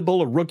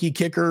dependable a rookie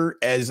kicker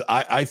as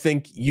I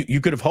think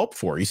you could have hoped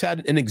for. He's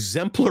had an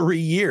exemplary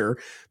year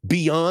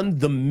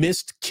beyond the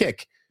missed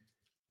kick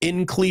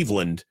in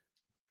Cleveland.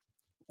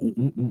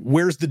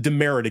 Where's the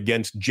demerit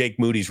against Jake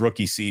Moody's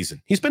rookie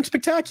season? He's been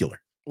spectacular.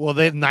 Well,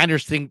 the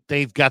Niners think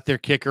they've got their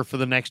kicker for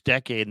the next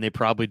decade, and they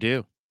probably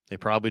do.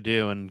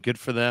 And good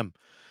for them.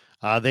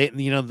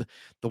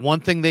 The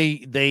one thing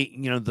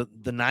the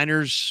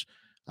Niners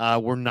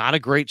were not a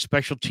great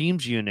special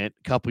teams unit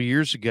a couple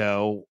years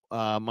ago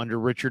under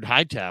Richard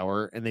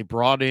Hightower, and they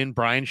brought in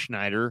Brian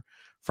Schneider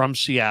from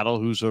Seattle,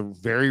 who's a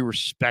very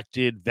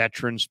respected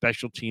veteran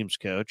special teams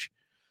coach.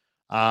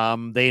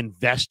 They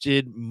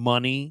invested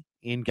money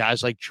in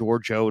guys like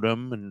George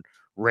Odom and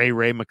Ray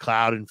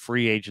McLeod in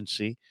free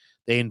agency.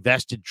 They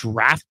invested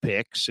draft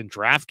picks and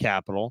draft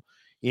capital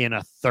in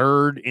a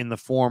third in the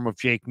form of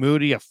Jake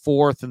Moody, a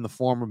fourth in the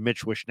form of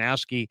Mitch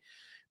Wishnowsky.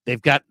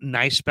 They've got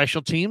nice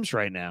special teams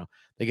right now.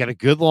 They got a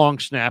good long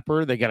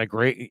snapper. They got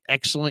a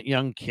excellent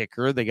young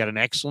kicker. They got an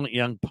excellent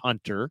young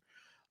punter.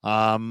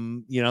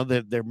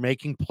 They're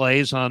making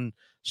plays on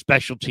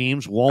special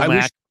teams.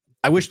 Womack.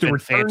 I wish the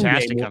return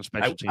fantastic game, on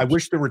special teams. I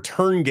wish the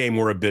return game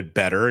were a bit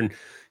better. And,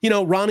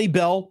 Ronnie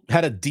Bell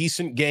had a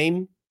decent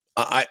game.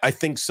 I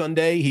think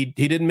Sunday he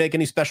didn't make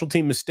any special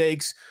team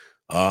mistakes.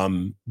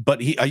 But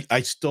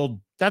I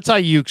still. That's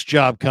Ayuk's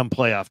job come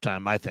playoff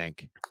time, I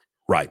think.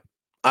 Right.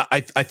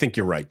 I think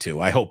you're right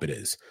too. I hope it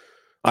is.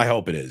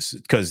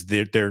 Because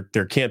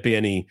there can't be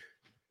any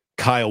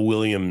Kyle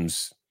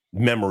Williams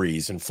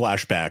memories and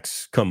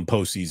flashbacks come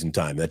postseason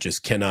time. That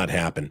just cannot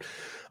happen.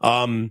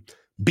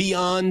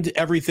 Beyond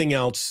everything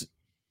else,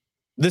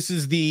 this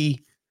is the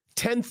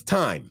 10th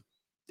time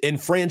in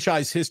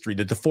franchise history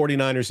that the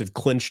 49ers have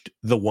clinched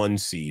the 1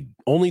 seed.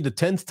 Only the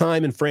 10th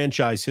time in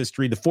franchise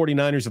history, the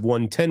 49ers have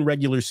won 10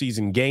 regular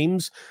season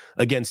games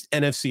against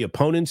NFC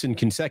opponents in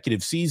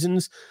consecutive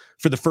seasons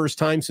for the first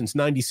time since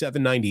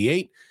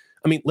 97-98.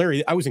 I mean,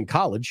 Larry, I was in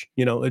college,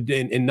 in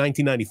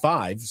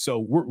 1995. So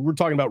we're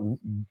talking about,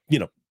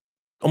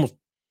 almost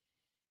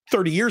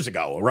 30 years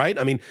ago, right?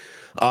 I mean,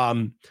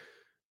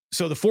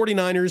 so the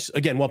 49ers,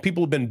 again, while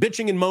people have been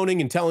bitching and moaning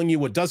and telling you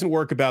what doesn't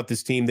work about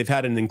this team, they've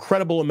had an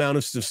incredible amount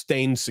of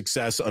sustained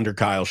success under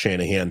Kyle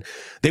Shanahan.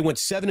 They went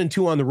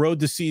 7-2 on the road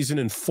this season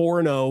and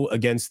 4-0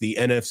 against the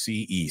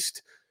NFC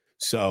East.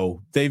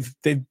 So they've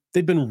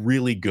been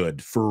really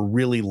good for a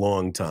really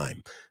long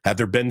time. Have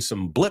there been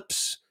some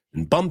blips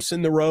and bumps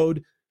in the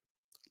road?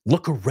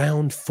 Look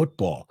around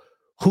football.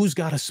 Who's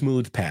got a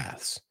smooth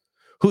paths?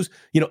 Who's,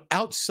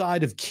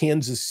 outside of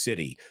Kansas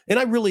City? And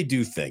I really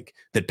do think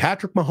that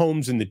Patrick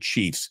Mahomes and the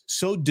Chiefs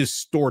so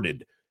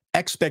distorted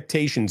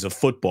expectations of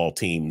football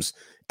teams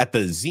at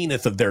the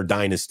zenith of their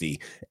dynasty.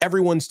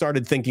 Everyone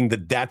started thinking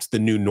that that's the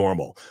new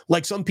normal.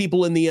 Like some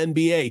people in the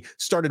NBA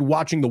started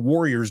watching the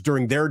Warriors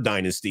during their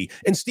dynasty.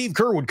 And Steve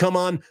Kerr would come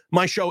on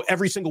my show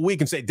every single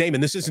week and say, Damon,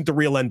 this isn't the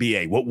real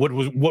NBA.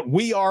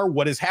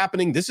 What is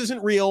happening, this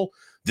isn't real.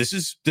 This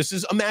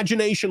is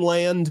imagination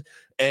land,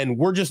 and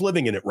we're just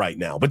living in it right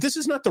now. But this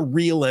is not the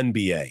real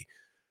NBA.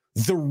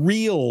 The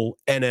real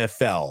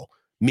NFL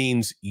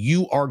means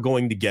you are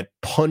going to get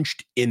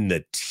punched in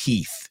the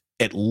teeth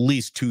at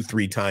least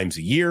 2-3 times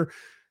a year.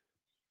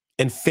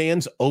 And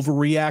fans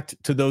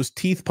overreact to those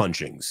teeth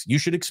punchings. You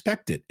should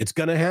expect it. It's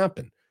going to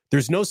happen.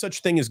 There's no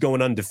such thing as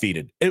going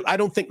undefeated. I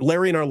don't think,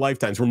 Larry, in our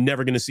lifetimes, we're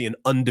never going to see an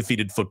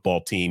undefeated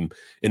football team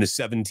in a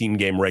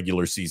 17-game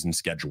regular season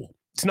schedule.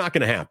 It's not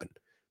going to happen.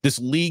 This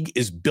league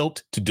is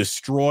built to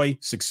destroy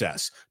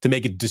success, to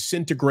make it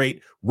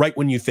disintegrate right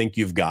when you think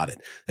you've got it.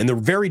 And the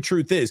very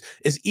truth is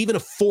even a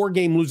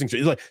 4-game losing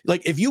streak,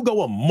 like if you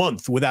go a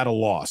month without a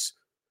loss,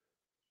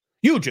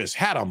 you just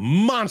had a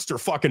monster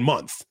fucking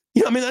month.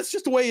 That's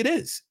just the way it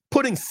is.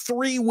 Putting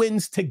 3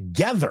 wins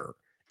together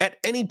at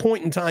any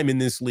point in time in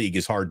this league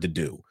is hard to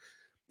do.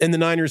 And the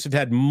Niners have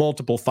had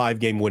multiple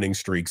 5-game winning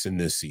streaks in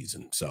this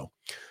season. So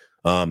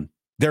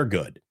they're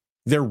good.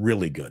 They're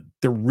really good.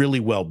 They're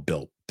really well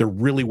built. They're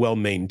really well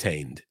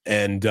maintained.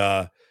 And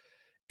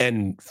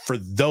for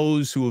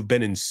those who have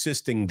been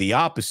insisting the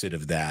opposite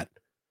of that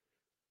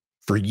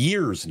for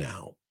years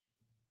now,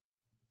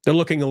 they're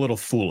looking a little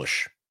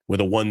foolish with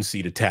a 1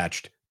 seed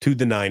attached to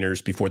the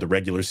Niners before the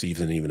regular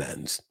season even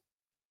ends.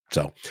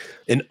 So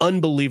an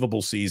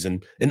unbelievable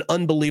season, an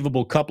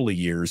unbelievable couple of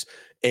years.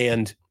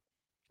 And,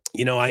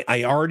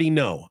 I already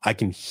know, I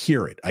can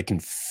hear it. I can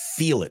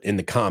feel it in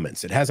the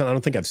comments. I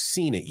don't think I've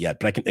seen it yet,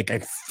 but I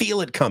can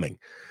feel it coming.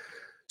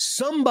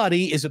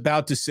 Somebody is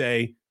about to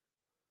say,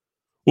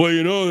 well,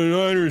 the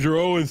Niners are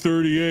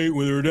 0-38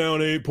 when they're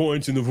down 8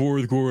 points in the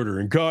fourth quarter.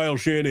 And Kyle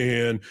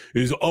Shanahan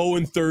is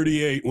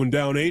 0-38 when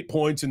down 8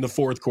 points in the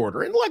fourth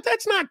quarter. And look,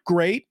 that's not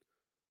great,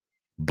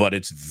 but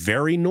it's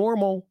very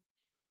normal.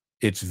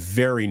 It's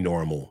very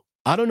normal.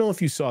 I don't know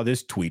if you saw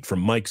this tweet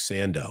from Mike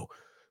Sando,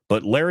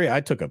 but Larry,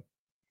 I took a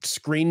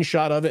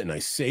screenshot of it and I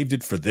saved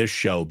it for this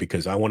show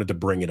because I wanted to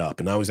bring it up.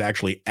 And I was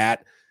actually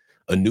at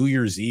a New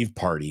Year's Eve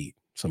party.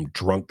 Some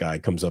drunk guy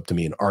comes up to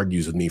me and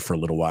argues with me for a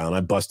little while, and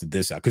I busted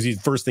this out because the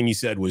first thing he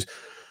said was,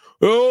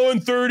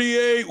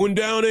 0-38 when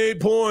down 8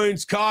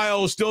 points.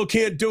 Kyle still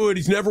can't do it.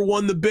 He's never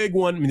won the big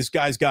one. I mean, this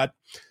guy's got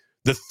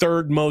the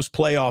third most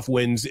playoff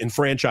wins in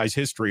franchise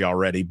history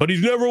already, but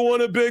he's never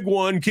won a big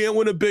one. Can't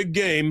win a big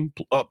game.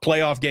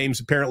 Playoff games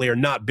apparently are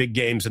not big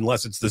games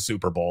unless it's the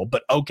Super Bowl,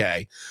 but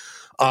okay.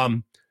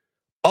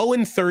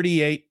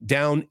 0-38,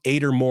 down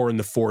 8 or more in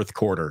the fourth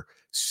quarter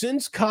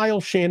since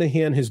Kyle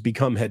Shanahan has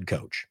become head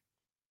coach.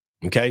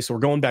 Okay, so we're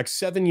going back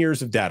 7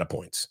 years of data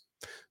points.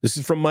 This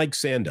is from Mike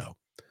Sando.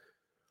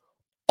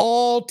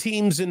 All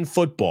teams in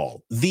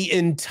football, the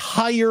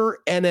entire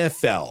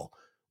NFL,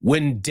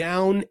 when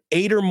down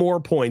 8 or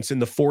more points in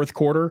the fourth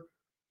quarter,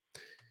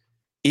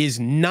 is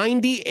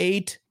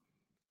 98,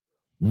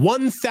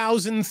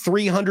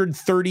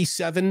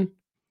 1,337,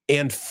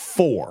 and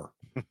 4.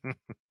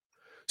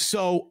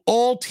 So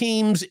all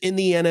teams in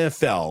the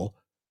NFL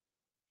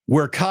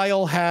where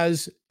Kyle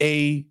has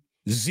a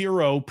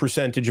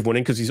 0% of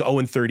winning because he's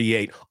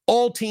 0-38.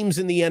 All teams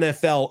in the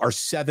NFL are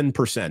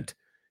 7%.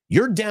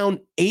 You're down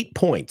 8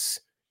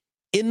 points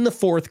in the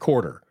fourth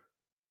quarter.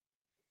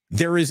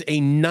 There is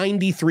a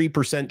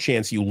 93%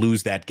 chance you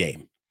lose that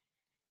game.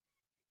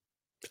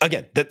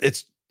 Again,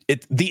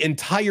 the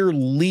entire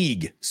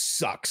league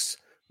sucks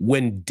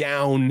when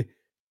down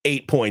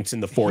 8 points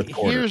in the fourth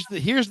quarter.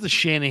 Here's the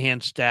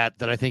Shanahan stat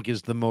that I think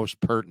is the most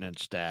pertinent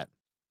stat.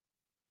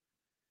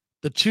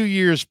 The 2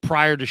 years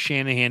prior to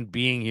Shanahan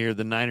being here,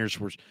 the Niners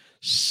were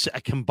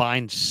a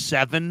combined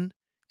 7-25.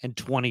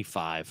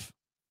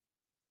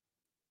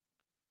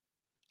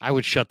 I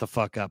would shut the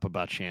fuck up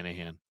about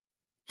Shanahan.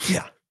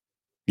 Yeah.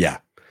 They're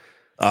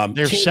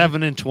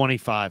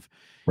 7-25.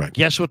 Right.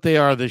 Guess what they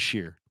are this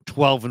year?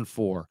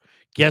 12-4.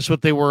 Guess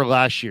what they were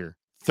last year?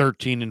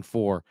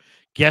 13-4.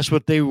 Guess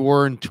what they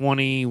were in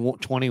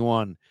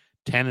 2021?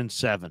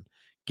 10-7.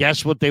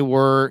 Guess what they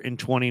were in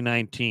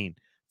 2019?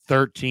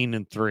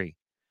 13-3.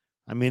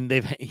 I mean,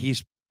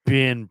 he's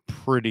been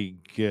pretty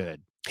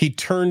good. He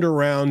turned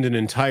around an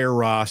entire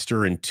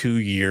roster in 2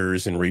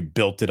 years and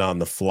rebuilt it on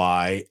the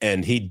fly,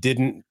 and he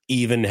didn't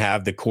even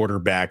have the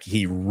quarterback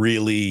he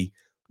really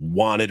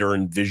wanted or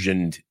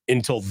envisioned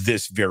until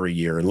this very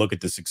year. And look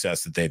at the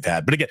success that they've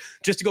had. But again,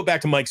 just to go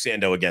back to Mike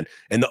Sando again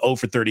and the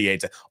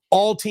 0-38,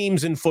 all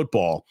teams in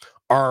football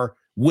are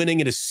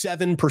winning at a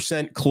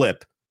 7%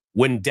 clip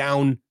when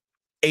down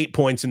 8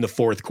 points in the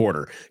fourth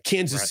quarter.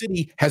 Kansas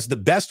City has the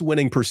best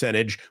winning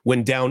percentage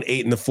when down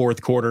 8 in the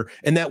fourth quarter,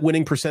 and that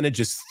winning percentage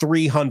is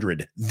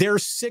 300. They're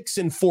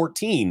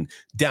 6-14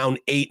 down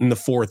 8 in the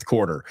fourth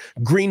quarter.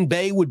 Green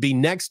Bay would be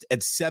next at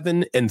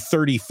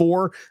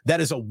 7-34. That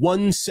is a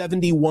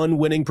 171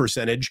 winning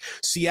percentage.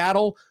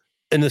 Seattle,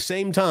 in the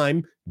same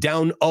time,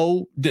 down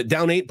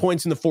 8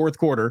 points in the fourth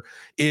quarter,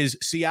 is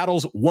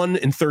Seattle's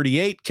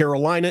 1-38.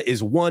 Carolina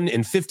is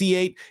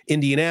 1-58.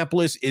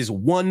 Indianapolis is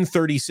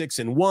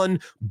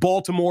 1-36-1.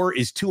 Baltimore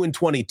is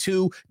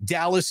 2-22.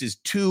 Dallas is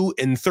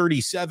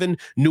 2-37.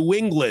 New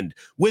England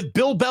with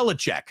Bill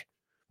Belichick,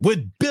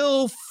 the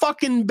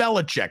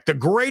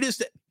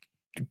greatest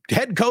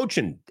head coach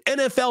in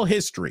NFL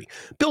history.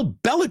 Bill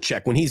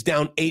Belichick, when he's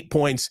down 8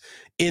 points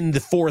in the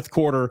fourth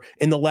quarter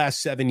in the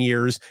last 7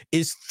 years,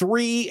 is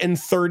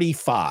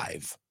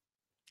 3-35.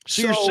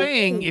 So you're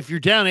saying if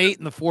you're down 8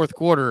 in the fourth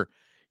quarter,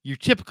 you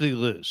typically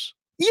lose?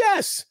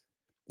 Yes.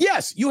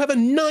 You have a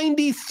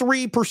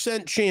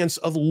 93% chance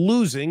of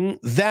losing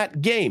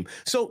that game.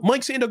 So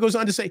Mike Sando goes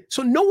on to say,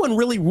 so no one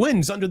really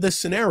wins under this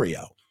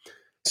scenario.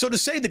 So to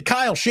say that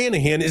Kyle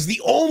Shanahan is the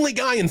only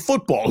guy in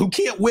football who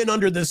can't win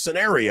under this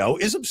scenario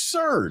is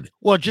absurd.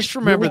 Well, just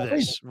remember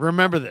this.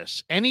 Remember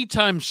this.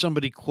 Anytime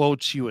somebody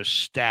quotes you a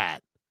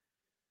stat,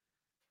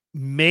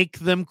 make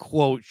them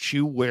quote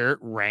you where it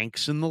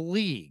ranks in the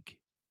league.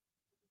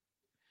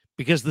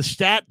 Because the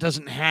stat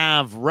doesn't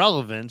have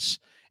relevance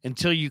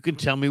until you can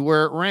tell me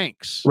where it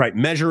ranks. Right.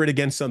 Measure it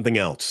against something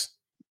else.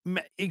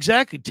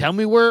 Exactly. Tell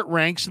me where it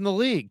ranks in the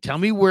league. Tell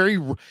me where if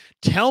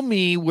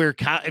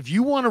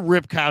you want to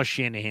rip Kyle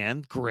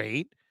Shanahan,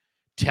 great.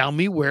 Tell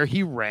me where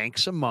he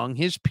ranks among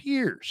his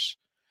peers.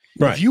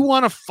 Right. If you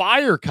want to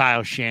fire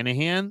Kyle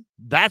Shanahan,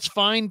 that's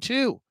fine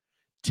too.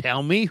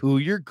 Tell me who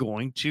you're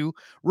going to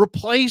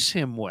replace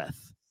him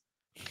with.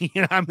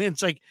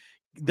 It's like,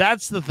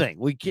 that's the thing.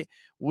 We can't,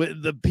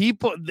 with the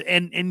people,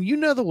 and you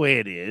know the way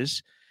it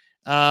is.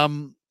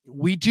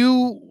 we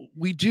do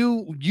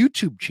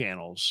YouTube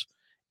channels,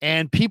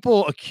 and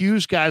people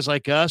accuse guys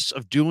like us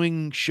of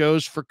doing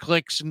shows for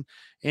clicks and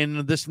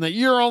this and that.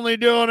 You're only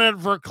doing it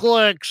for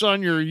clicks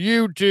on your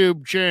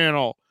YouTube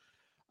channel.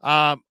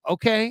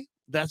 Okay,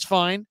 that's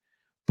fine.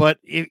 But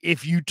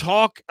if you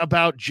talk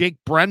about Jake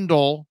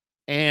Brendel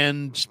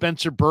and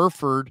Spencer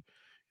Burford,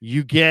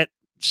 you get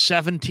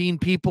 17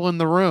 people in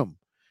the room.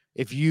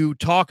 If you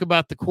talk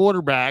about the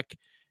quarterback,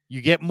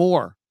 you get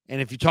more. And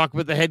if you talk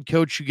about the head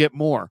coach, you get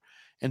more.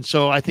 And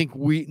so I think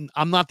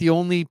I'm not the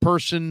only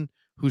person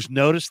who's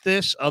noticed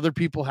this. Other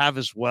people have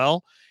as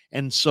well.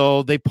 And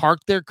so they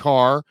parked their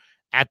car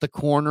at the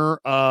corner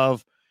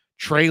of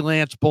Trey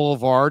Lance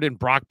Boulevard and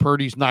Brock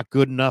Purdy's Not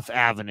Good Enough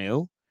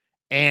Avenue.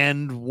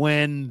 And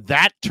when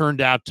that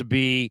turned out to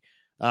be,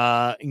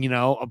 a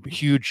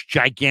huge,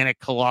 gigantic,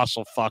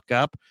 colossal fuck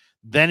up,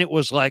 then it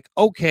was like,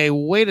 okay,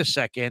 wait a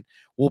second.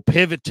 We'll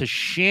pivot to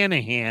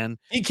Shanahan.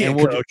 He can't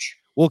coach.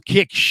 We'll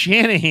kick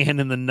Shanahan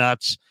in the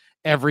nuts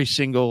every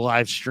single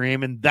live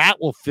stream, and that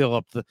will fill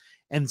up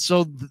and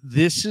so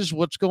this is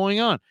what's going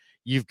on.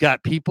 You've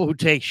got people who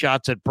take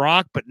shots at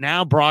Brock, but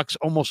now Brock's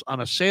almost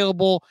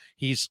unassailable.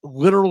 He's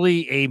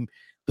literally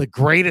the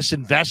greatest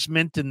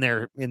investment in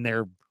their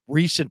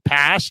recent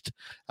past.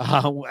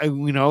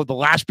 The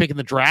last pick in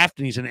the draft,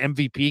 and he's an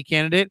MVP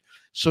candidate.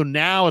 So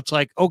now it's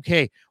like,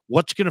 okay,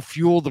 what's going to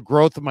fuel the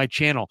growth of my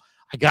channel?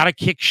 I got to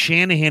kick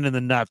Shanahan in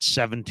the nuts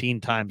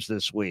 17 times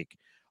this week.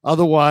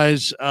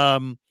 Otherwise,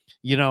 I'll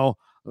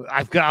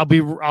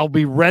be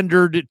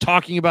rendered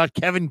talking about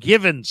Kevin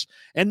Givens,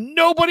 and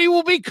nobody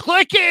will be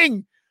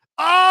clicking.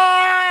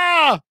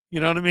 You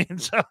know what I mean?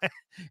 So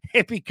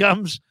it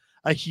becomes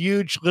a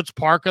huge let's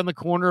park on the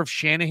corner of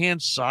Shanahan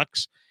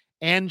sucks,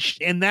 and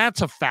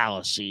that's a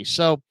fallacy.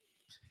 So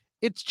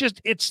it's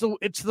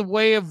the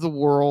way of the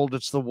world.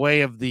 It's the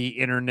way of the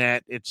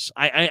internet.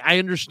 I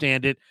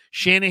understand it.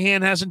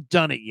 Shanahan hasn't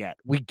done it yet.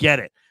 We get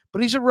it.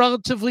 But he's a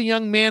relatively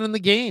young man in the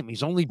game.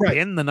 He's only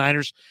been the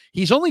Niners.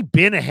 He's only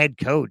been a head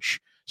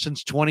coach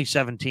since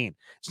 2017.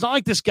 It's not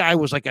like this guy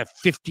was like a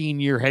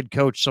 15-year head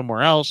coach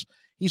somewhere else.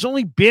 He's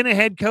only been a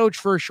head coach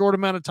for a short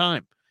amount of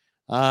time.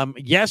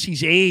 Yes,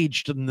 he's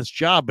aged in this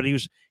job, but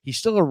he's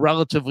still a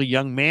relatively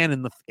young man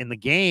in the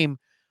game.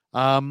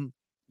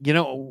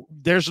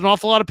 There's an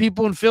awful lot of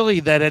people in Philly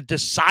that had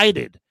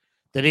decided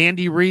that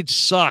Andy Reid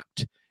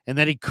sucked and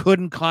that he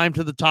couldn't climb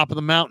to the top of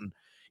the mountain.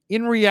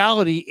 In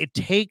reality, it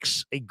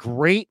takes a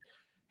great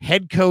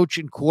head coach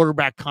and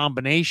quarterback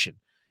combination.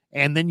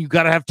 And then you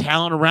got to have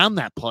talent around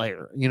that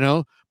player,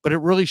 but it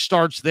really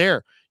starts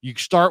there. You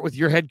start with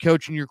your head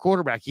coach and your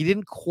quarterback. He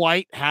didn't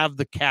quite have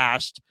the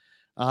cast.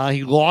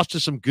 He lost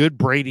to some good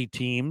Brady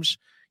teams,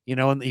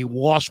 and he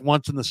lost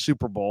once in the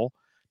Super Bowl.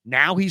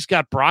 Now he's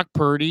got Brock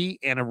Purdy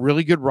and a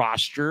really good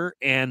roster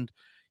and,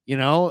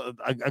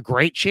 a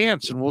great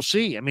chance. And we'll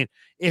see. I mean,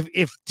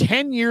 if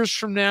 10 years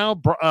from now,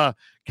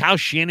 Kyle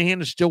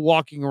Shanahan is still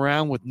walking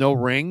around with no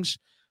rings,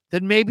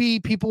 then maybe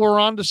people are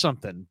onto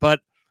something. But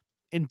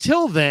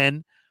until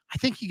then, I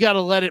think you got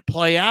to let it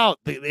play out.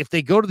 If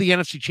they go to the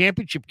NFC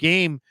Championship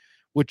game,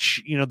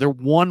 which, they're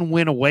one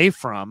win away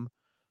from,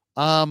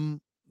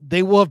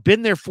 they will have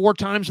been there 4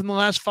 times in the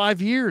last 5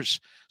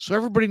 years. So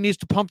everybody needs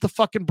to pump the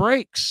fucking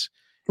brakes.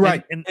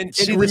 Right. And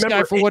see this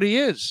guy for what he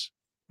is.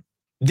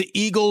 The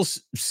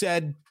Eagles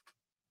said,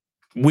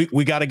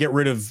 we got to get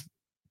rid of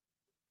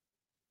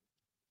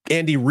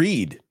Andy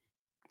Reid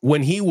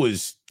when he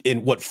was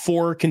in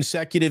 4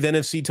 consecutive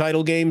NFC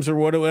title games or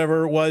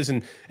whatever it was.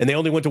 And they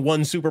only went to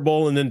 1 Super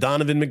Bowl, and then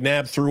Donovan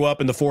McNabb threw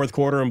up in the 4th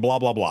quarter and blah,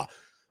 blah, blah.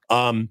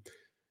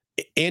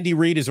 Andy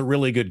Reid is a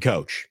really good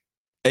coach,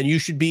 and you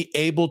should be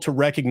able to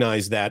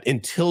recognize that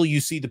until you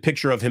see the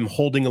picture of him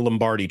holding a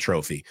Lombardi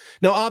trophy.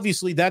 Now,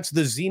 obviously that's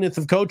the zenith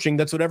of coaching.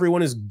 That's what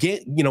everyone is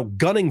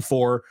gunning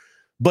for.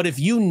 But if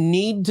you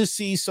need to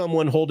see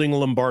someone holding a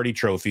Lombardi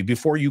trophy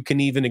before you can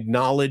even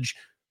acknowledge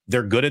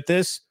they're good at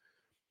this,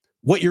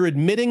 what you're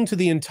admitting to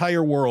the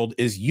entire world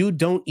is you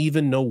don't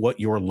even know what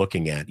you're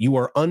looking at. You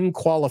are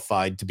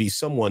unqualified to be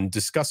someone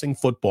discussing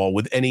football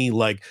with any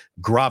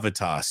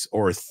gravitas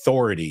or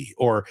authority,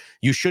 or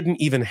you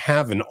shouldn't even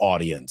have an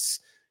audience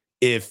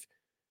if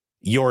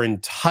your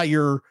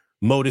entire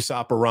modus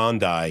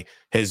operandi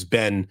has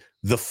been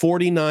the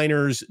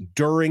 49ers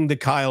during the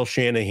Kyle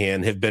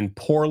Shanahan have been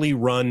poorly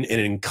run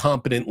and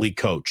incompetently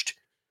coached.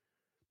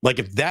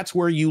 If that's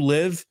where you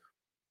live,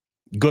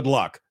 good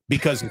luck,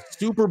 because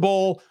Super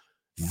Bowl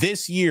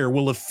this year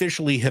will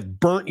officially have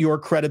burnt your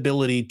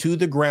credibility to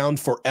the ground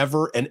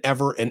forever and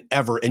ever and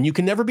ever. And you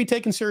can never be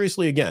taken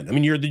seriously again. I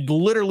mean, you're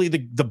literally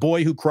the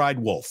boy who cried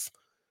wolf.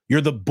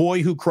 You're the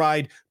boy who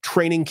cried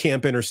training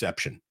camp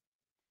interception.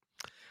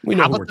 We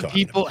know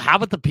how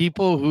about the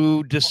people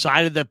who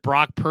decided that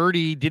Brock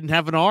Purdy didn't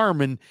have an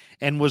arm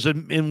and was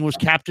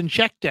Captain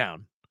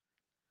Checkdown?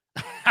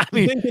 I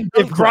mean,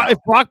 if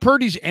Brock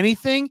Purdy's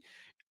anything,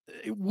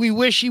 we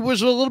wish he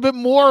was a little bit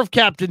more of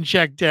Captain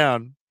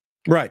Checkdown.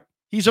 Right.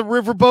 He's a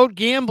riverboat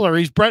gambler.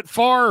 He's Brett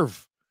Favre.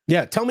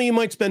 Yeah. Tell me you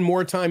might spend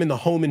more time in the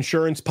home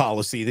insurance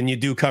policy than you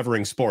do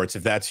covering sports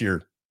if that's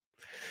your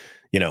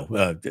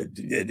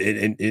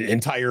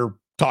entire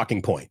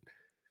talking point.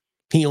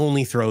 He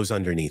only throws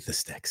underneath the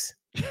sticks.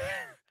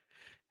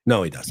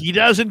 No, he doesn't. He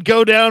doesn't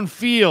go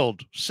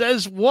downfield.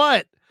 Says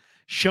what?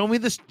 Show me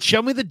this.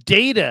 Show me the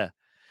data.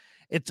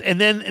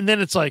 And then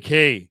it's like,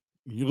 hey,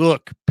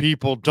 look,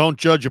 people, don't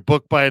judge a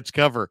book by its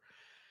cover.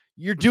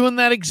 You're doing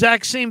that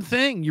exact same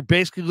thing. You're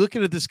basically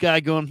looking at this guy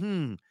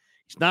going,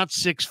 he's not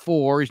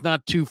 6'4", he's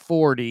not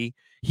 240.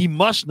 He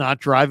must not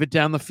drive it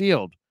down the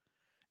field.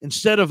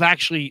 Instead of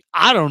actually,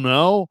 I don't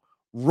know,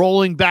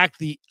 rolling back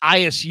the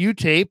ISU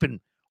tape and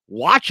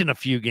watching a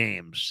few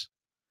games.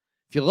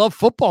 If you love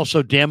football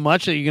so damn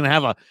much that you're going to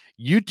have a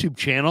YouTube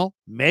channel,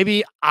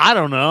 maybe, I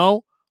don't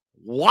know,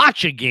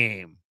 watch a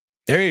game.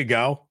 There you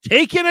go.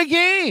 Take in a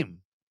game.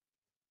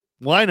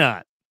 Why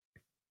not?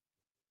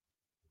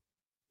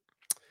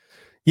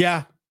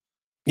 Yeah.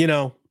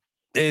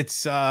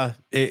 It's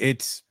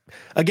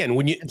again,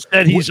 when you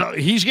instead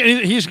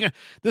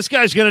this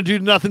guy's going to do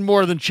nothing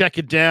more than check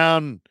it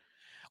down.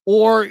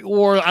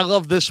 Or I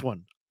love this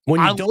one.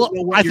 When you don't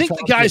know what I think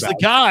the guy's the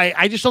guy.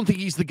 I just don't think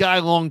he's the guy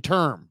long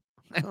term.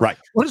 Right.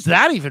 What does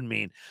that even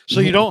mean? So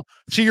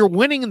you're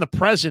winning in the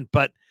present,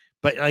 but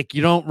like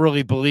you don't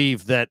really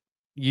believe that.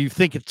 You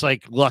think it's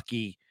like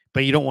lucky,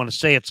 but you don't want to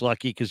say it's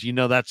lucky because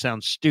that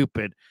sounds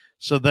stupid.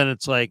 So then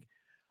it's like,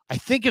 I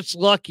think it's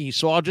lucky.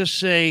 So I'll just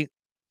say,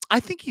 I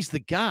think he's the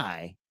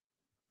guy,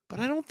 but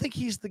I don't think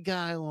he's the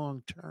guy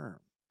long term.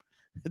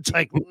 It's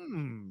like,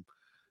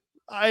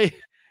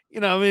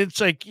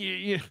 it's like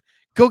you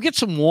go get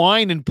some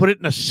wine and put it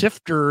in a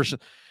sifter.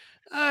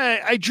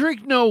 I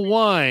drink no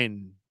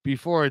wine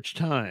before it's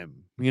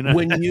time.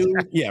 When you,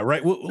 yeah,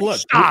 right. Well, look,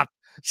 stop.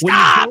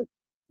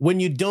 When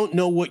you don't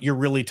know what you're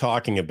really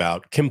talking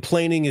about,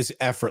 complaining is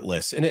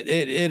effortless, and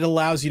it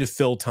allows you to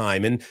fill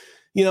time. And,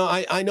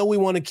 I know we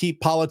want to keep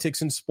politics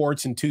and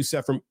sports in two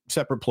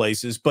separate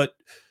places, but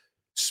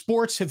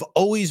sports have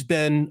always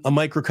been a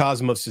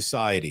microcosm of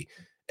society.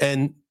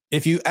 And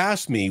if you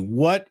ask me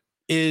what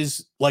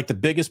is like the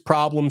biggest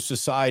problem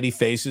society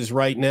faces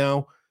right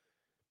now,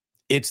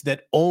 it's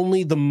that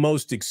only the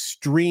most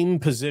extreme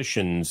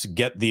positions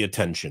get the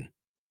attention.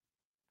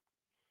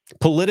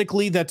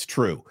 Politically, that's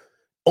true.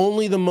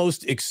 Only the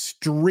most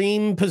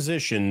extreme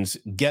positions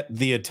get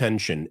the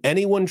attention.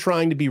 Anyone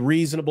trying to be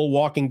reasonable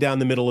walking down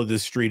the middle of the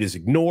street is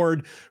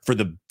ignored for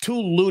the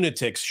two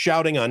lunatics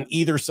shouting on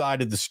either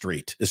side of the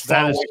street, as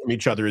far away from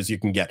each other as you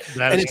can get.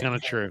 That is kind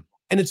of true.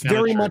 And it's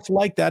very much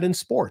like that in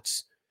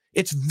sports.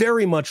 It's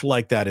very much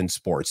like that in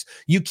sports.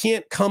 You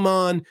can't come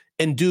on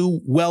and do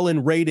well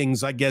in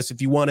ratings, I guess,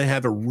 if you want to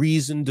have a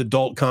reasoned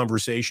adult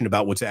conversation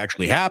about what's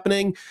actually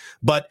happening.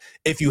 But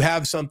if you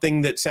have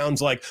something that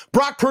sounds like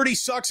Brock Purdy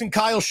sucks and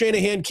Kyle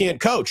Shanahan can't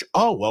coach,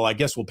 oh, well, I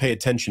guess we'll pay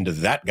attention to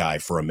that guy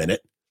for a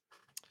minute.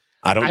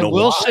 I don't know. I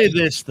will say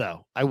this,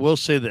 though. I will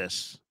say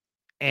this.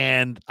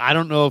 And I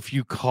don't know if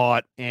you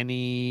caught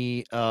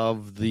any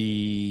of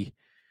did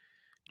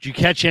you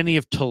catch any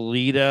of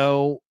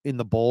Toledo in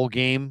the bowl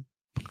game?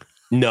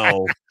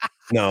 No,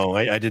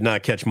 I did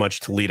not catch much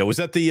Toledo. Was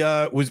that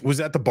the was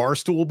that the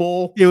Barstool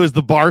Bowl? It was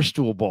the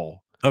Barstool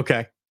Bowl.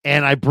 Okay.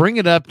 And I bring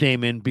it up,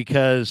 Damon,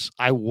 because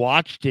I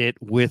watched it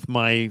with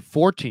my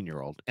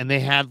 14-year-old, and they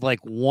had like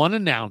one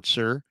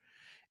announcer,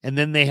 and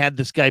then they had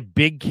this guy,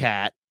 Big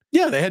Cat.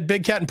 Yeah, they had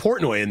Big Cat and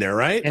Portnoy in there,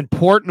 right? And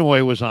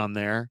Portnoy was on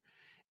there.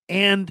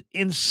 And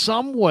in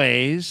some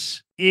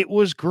ways, it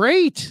was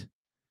great.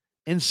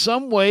 In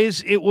some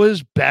ways, it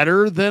was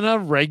better than a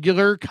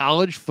regular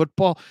college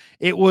football.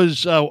 It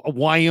was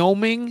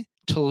Wyoming,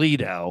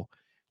 Toledo.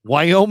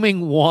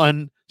 Wyoming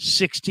won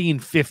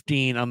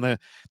 16-15 on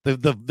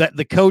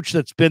the coach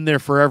that's been there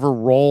forever,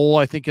 Roll.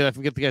 I forget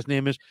the guy's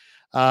name is,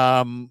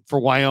 for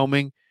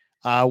Wyoming.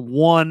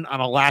 Won on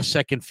a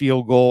last-second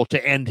field goal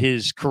to end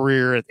his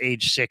career at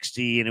age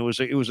 60, and it was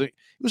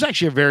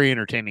actually a very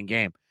entertaining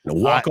game.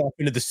 Walk off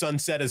into the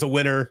sunset as a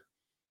winner.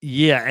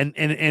 Yeah,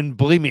 and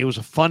believe me, it was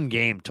a fun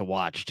game to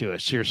watch too.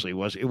 It seriously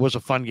was. It was a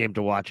fun game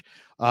to watch.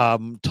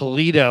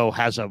 Toledo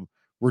has a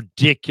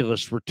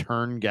ridiculous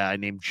return guy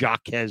named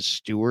Jaquez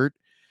Stewart,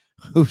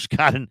 who's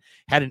had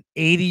an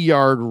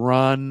 80-yard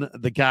run.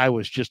 The guy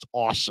was just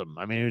awesome.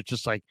 I mean, it was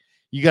just like,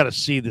 you got to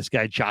see this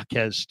guy,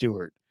 Jaquez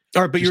Stewart.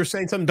 All right, but you were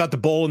saying something about the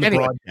bowl and the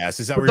broadcast.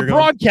 Is that where you're going?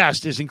 The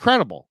broadcast is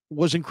incredible.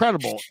 Was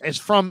incredible.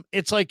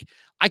 It's like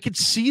I could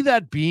see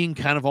that being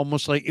kind of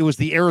almost like it was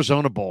the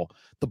Arizona Bowl,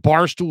 the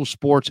Barstool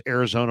Sports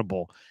Arizona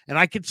Bowl, and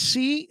I could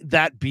see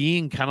that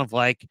being kind of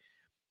like,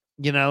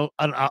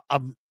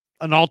 an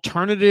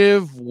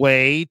alternative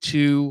way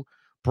to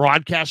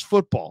broadcast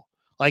football.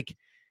 Like,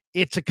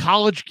 it's a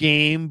college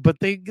game, but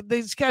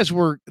these guys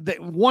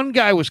one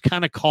guy was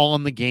kind of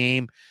calling the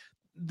game.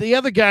 The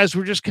other guys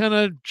were just kind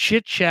of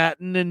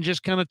chit-chatting and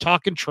just kind of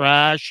talking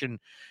trash. And,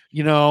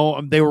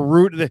 they were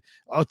rooting.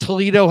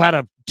 Toledo had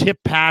a tip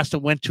pass that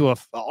went to a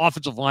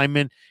offensive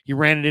lineman. He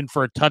ran it in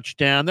for a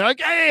touchdown. They're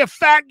like, hey, a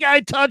fat guy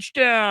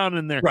touchdown.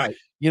 And they're right.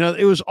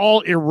 It was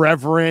all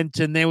irreverent,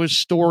 and there was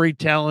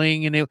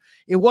storytelling, and it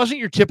wasn't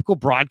your typical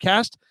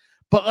broadcast.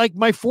 But like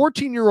my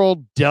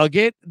 14-year-old dug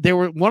it. They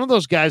were one of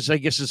those guys, I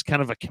guess, is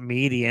kind of a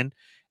comedian,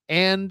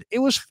 and it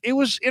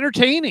was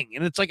entertaining.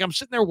 And it's like I'm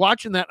sitting there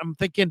watching that. I'm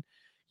thinking,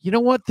 you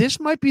know what? This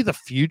might be the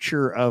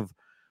future of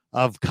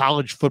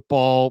college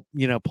football.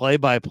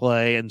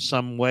 Play-by-play in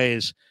some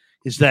ways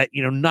is that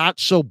not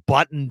so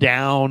buttoned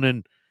down,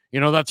 and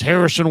that's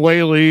Harrison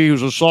Whaley,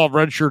 who's a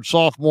redshirt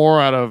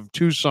sophomore out of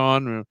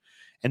Tucson,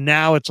 and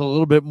now it's a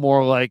little bit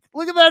more like,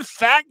 look at that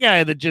fat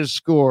guy that just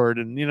scored,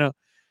 and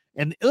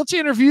and let's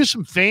interview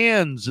some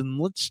fans, and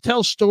let's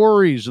tell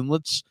stories, and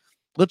let's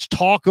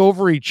talk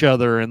over each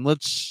other, and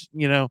let's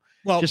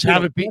just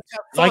have it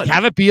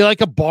be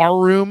like a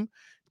barroom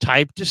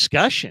type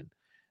discussion.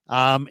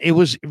 It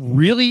was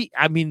really,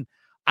 I mean,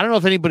 I don't know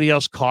if anybody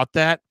else caught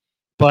that,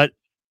 but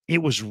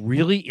it was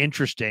really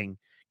interesting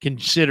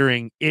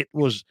considering it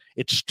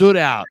stood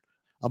out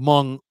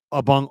among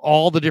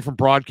all the different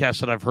broadcasts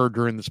that I've heard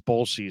during this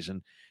bowl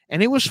season,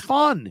 and it was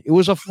fun. It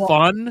was a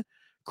fun,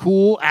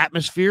 cool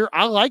atmosphere.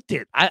 I liked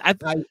it. I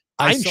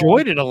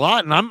enjoyed it a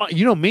lot. And I'm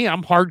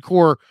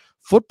hardcore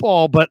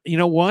football, but you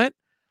know what?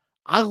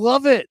 I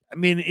love it. I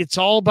mean, it's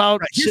all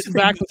about sitting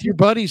back with your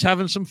buddies,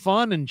 having some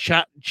fun and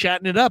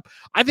chatting it up.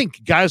 I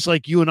think guys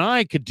like you and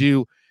I could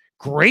do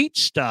great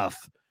stuff.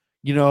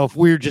 If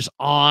we're just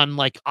on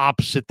like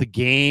opposite the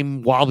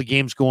game while the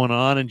game's going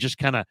on and just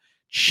kind of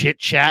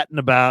chit-chatting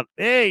about,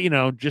 hey,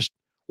 just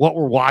what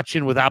we're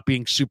watching without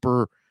being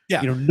super.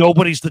 Yeah.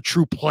 Nobody's the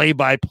true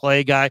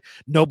play-by-play guy.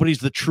 Nobody's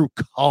the true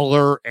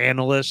color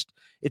analyst.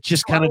 It's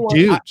just kind of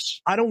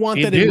dudes. I don't want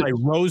that in my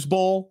Rose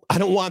Bowl. I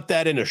don't want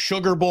that in a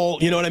Sugar Bowl.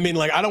 You know what I mean?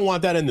 Like, I don't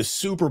want that in the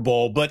Super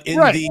Bowl, but in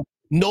the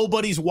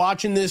nobody's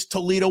watching this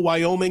Toledo,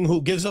 Wyoming,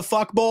 who gives a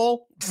fuck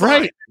bowl.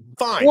 Fine.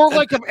 Or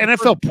like an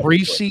NFL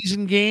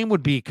preseason game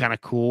would be kind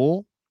of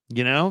cool.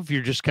 If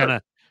you're just kind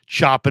of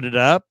chopping it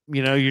up,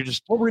 you're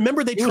just. Well,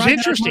 remember it was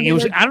interesting. It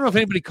was. I don't know if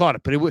anybody caught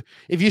it, but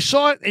if you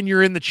saw it and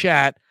you're in the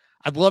chat,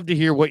 I'd love to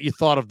hear what you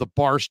thought of the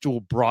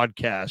Barstool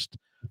broadcast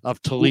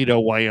of Toledo,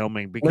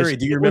 Wyoming. Because Larry,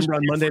 do you remember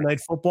on Monday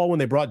Night Football when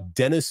they brought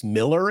Dennis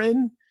Miller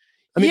in?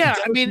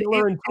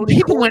 Miller and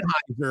people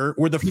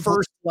were the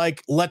first,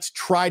 like, let's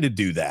try to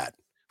do that.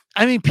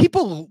 I mean,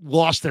 people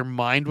lost their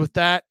mind with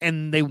that,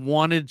 and they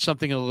wanted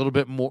something a little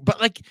bit more. But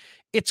like,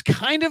 it's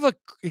kind of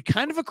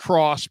a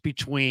cross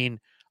between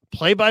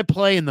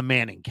play-by-play and the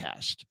Manning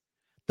Cast.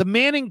 The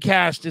Manning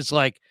Cast is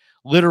like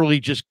literally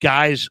just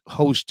guys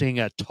hosting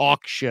a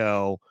talk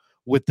show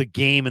with the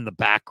game in the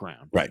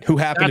background. Right. Who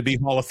happen to be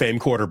Hall of Fame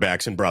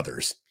quarterbacks and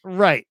brothers.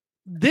 Right.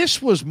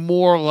 This was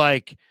more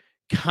like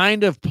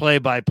kind of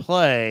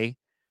play-by-play,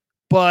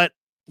 but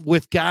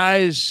with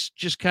guys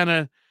kind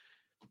of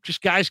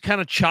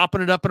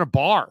chopping it up in a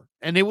bar.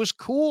 And it was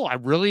cool. I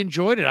really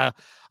enjoyed it.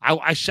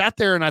 I sat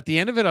there, and at the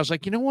end of it, I was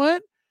like, you know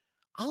what?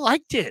 I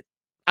liked it.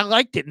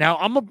 Now,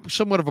 I'm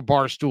somewhat of a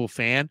Barstool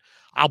fan.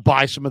 I'll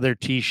buy some of their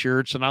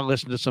T-shirts, and I'll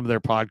listen to some of their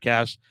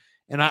podcasts,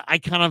 and I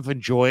kind of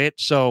enjoy it.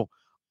 So,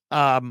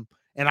 and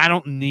I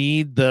don't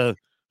need the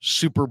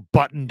super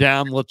buttoned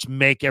down, let's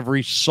make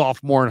every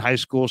sophomore in high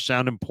school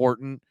sound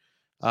important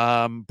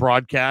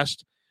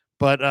broadcast.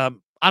 But I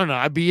don't know.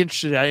 I'd be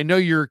interested. I know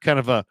you're kind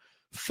of a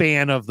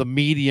fan of the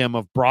medium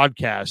of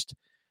broadcast.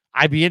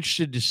 I'd be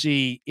interested to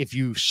see if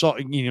you saw,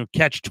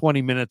 catch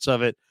 20 minutes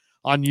of it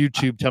on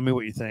YouTube. Tell me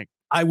what you think.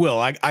 I will.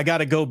 I got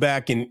to go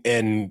back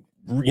and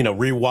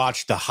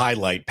rewatch the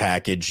highlight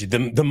package.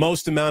 The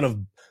most amount of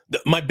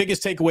my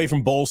biggest takeaway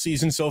from bowl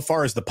season so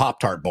far is the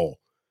Pop-Tart Bowl.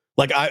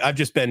 Like I've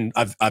been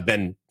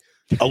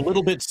a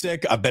little bit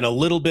sick. I've been a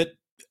little bit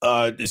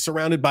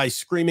surrounded by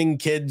screaming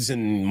kids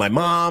and my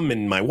mom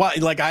and my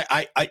wife. Like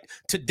I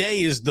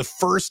today is the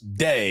first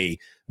day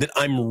that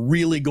I'm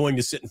really going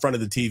to sit in front of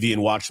the TV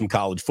and watch some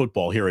college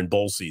football here in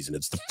bowl season.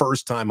 It's the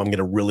first time I'm going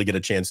to really get a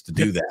chance to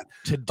do that.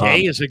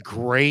 Today is a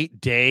great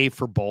day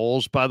for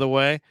bowls, by the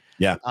way.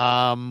 Yeah.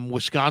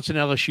 Wisconsin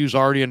LSU's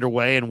already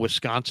underway, and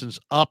Wisconsin's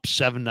up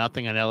 7-0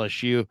 on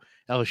LSU.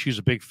 LSU's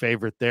a big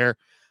favorite there.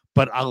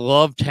 But I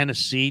love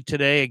Tennessee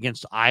today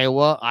against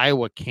Iowa.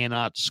 Iowa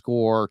cannot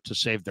score to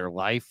save their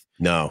life.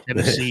 No.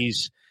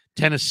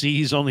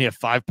 Tennessee's only a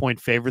 5-point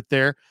favorite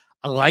there.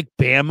 I like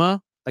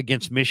Bama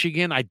against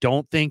Michigan. I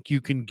don't think you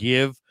can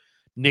give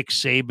Nick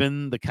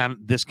Saban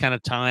this kind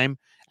of time.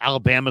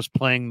 Alabama's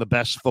playing the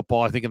best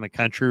football, I think, in the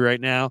country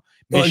right now.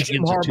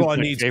 Michigan's Jim Harbaugh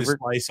needs to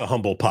slice a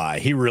humble pie.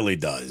 He really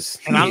does.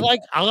 And I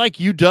like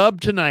UW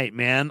tonight,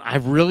 man. I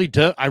really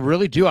do. I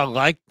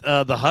like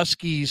the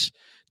Huskies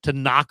to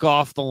knock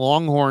off the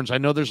Longhorns. I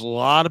know there's a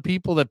lot of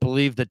people that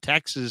believe that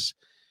Texas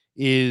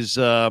is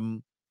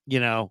going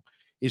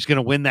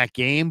to win that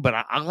game, but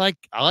I like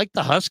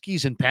the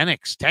Huskies and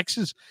Penix.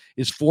 Texas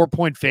is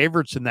 4-point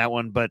favorites in that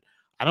one, but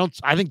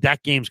I think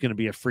that game's going to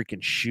be a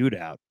freaking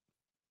shootout.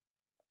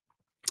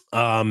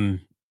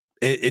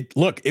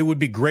 It would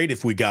be great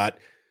if we got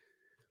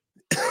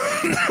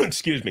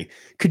excuse me.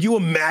 Could you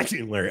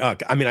imagine, Larry?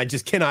 I mean, I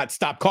just cannot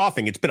stop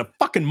coughing. It's been a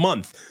fucking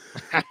month.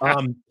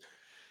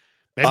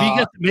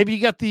 Maybe you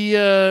got the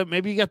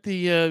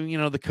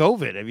the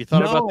COVID. Have you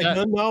thought about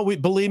that? No,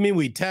 believe me,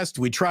 we test,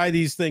 we try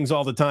these things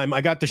all the time.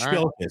 I got the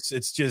Spilkus.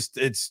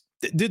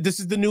 Right. This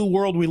is the new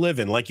world we live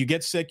in. Like, you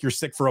get sick, you're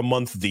sick for a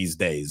month these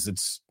days.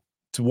 It's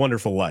a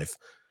wonderful life.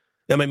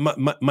 I mean,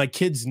 my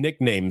kids'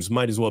 nicknames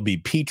might as well be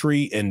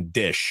Petrie and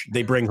Dish.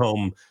 They bring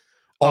home.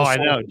 Oh, I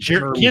know.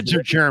 Kids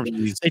are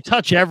germs. They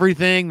touch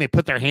everything. They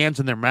put their hands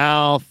in their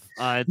mouth.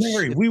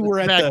 We were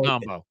at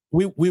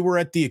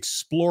the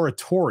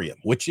Exploratorium,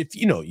 which, if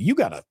you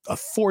got a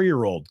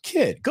 4-year-old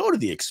kid, go to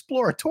the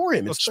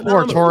Exploratorium.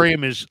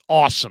 Exploratorium is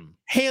awesome.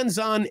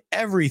 Hands-on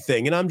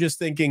everything. And I'm just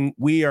thinking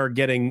we are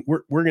getting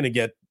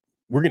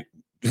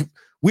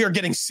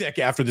sick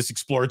after this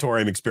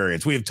Exploratorium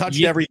experience. We have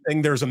touched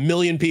everything. There's a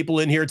million people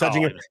in here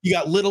touching it. You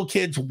got little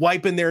kids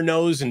wiping their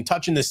nose and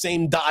touching the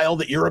same dial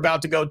that you're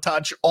about to go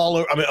touch all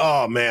over. I mean,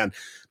 oh man.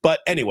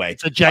 But anyway,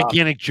 it's a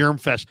gigantic germ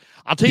fest.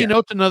 I'll tell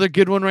you, another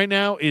good one right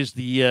now is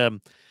the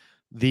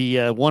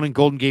one in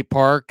Golden Gate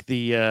Park,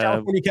 the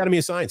California Academy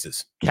of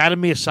Sciences.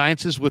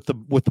 With the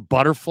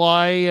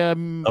butterfly,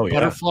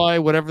 butterfly,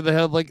 whatever the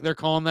hell they're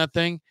calling that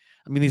thing.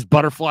 I mean, these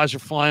butterflies are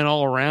flying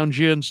all around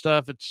you and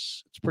stuff.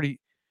 It's pretty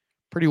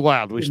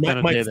wild. We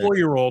spent my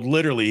 4-year-old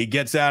literally, he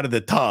gets out of the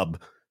tub,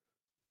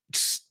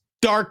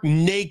 stark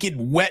naked,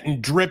 wet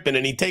and dripping,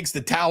 and he takes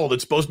the towel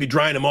that's supposed to be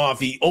drying him off.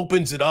 He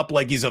opens it up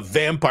like he's a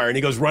vampire, and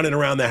he goes running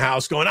around the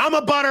house going, I'm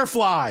a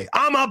butterfly.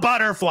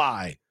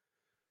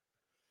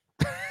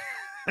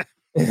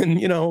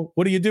 And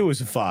what do you do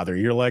as a father?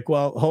 You're like,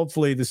 well,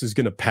 hopefully this is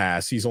going to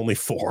pass. He's only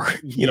 4.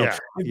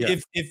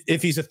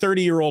 If he's a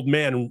 30-year-old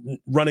man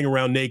running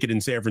around naked in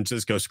San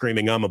Francisco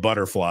screaming, I'm a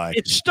butterfly.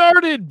 It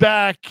started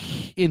back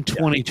in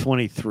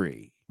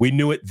 2023. We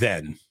knew it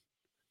then.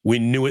 We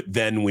know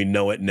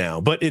it now.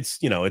 But it's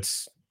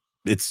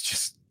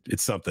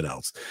something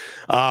else.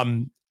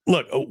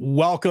 Look,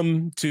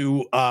 welcome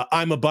to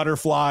I'm a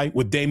Butterfly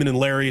with Damon and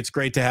Larry. It's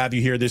great to have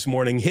you here this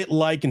morning. Hit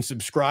like and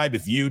subscribe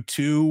if you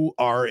too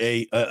are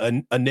a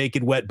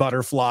naked, wet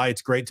butterfly.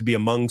 It's great to be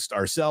amongst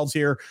ourselves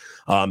here.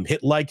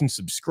 Hit like and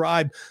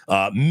subscribe.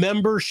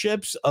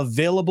 Memberships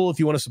available if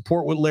you want to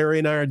support what Larry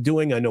and I are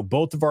doing. I know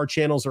both of our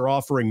channels are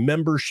offering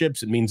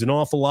memberships. It means an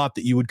awful lot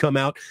that you would come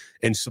out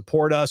and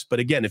support us. But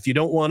again, if you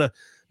don't want to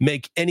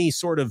make any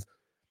sort of,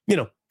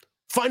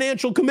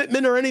 financial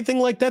commitment or anything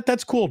like that,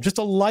 that's cool. Just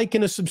a like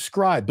and a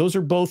subscribe. Those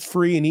are both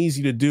free and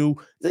easy to do.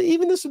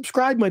 Even the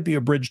subscribe might be a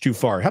bridge too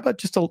far. How about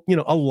just a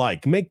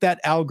like? Make that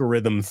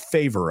algorithm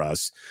favor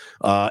us.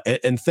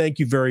 And thank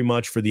you very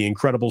much for the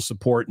incredible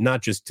support,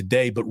 not just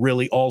today, but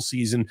really all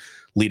season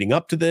leading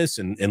up to this.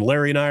 And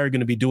Larry and I are going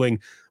to be doing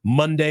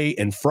Monday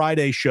and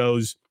Friday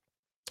shows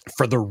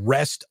for the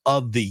rest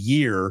of the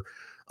year.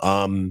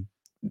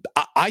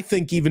 I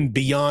think even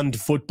beyond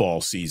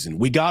football season,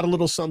 we got a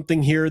little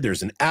something here.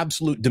 There's an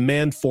absolute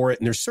demand for it,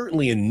 and there's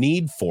certainly a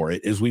need for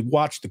it as we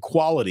watch the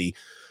quality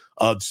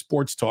of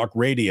sports talk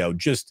radio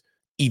just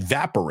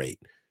evaporate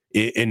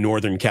in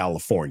Northern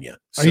California.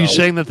 Are you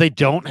saying that they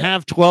don't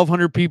have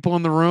 1,200 people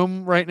in the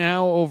room right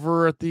now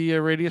over at the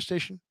radio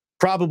station?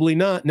 Probably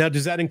not. Now,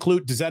 does that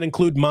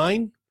include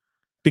mine?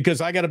 Because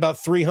I got about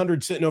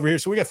 300 sitting over here.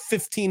 So we got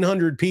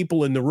 1,500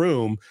 people in the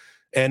room.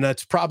 And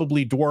that's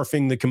probably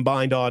dwarfing the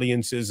combined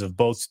audiences of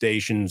both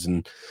stations.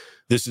 And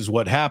this is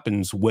what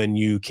happens when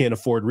you can't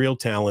afford real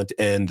talent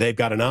and they've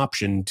got an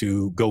option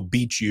to go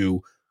beat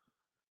you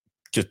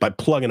just by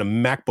plugging a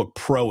MacBook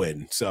Pro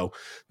in. So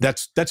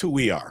that's who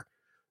we are.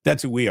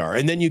 That's who we are.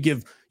 And then you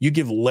give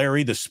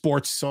Larry the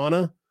sports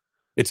sauna,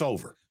 it's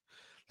over.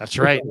 That's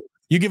right.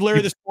 You give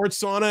Larry the sports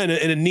sauna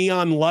and a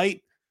neon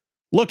light.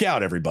 Look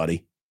out,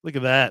 everybody. Look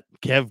at that.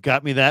 Kev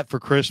got me that for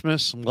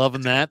Christmas. I'm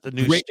loving that. The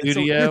new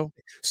studio.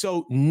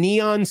 So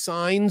neon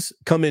signs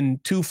come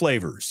in 2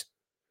 flavors.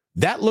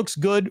 That looks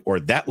good or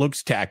that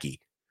looks tacky.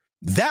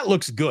 That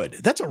looks good.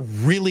 That's a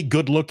really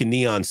good looking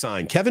neon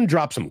sign. Kevin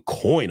dropped some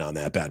coin on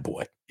that bad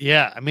boy.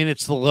 Yeah. I mean,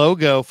 it's the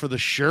logo for the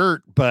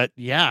shirt, but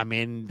yeah, I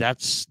mean,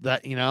 that's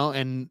that,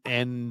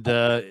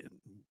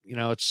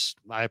 it's,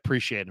 I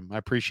appreciate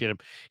him.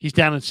 He's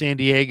down in San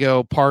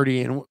Diego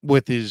partying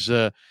with his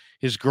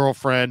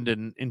girlfriend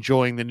and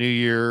enjoying the new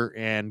year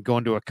and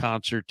going to a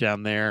concert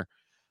down there.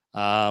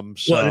 Well,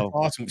 it's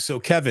awesome. So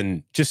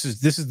Kevin, this is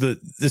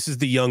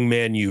the young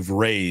man you've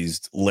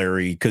raised,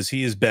 Larry, because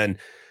he has been,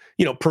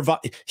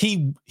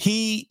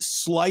 he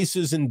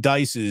slices and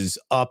dices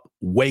up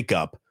Wake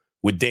Up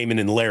with Damon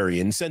and Larry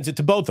and sends it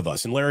to both of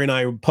us. And Larry and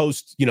I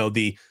post,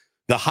 the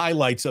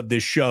highlights of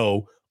this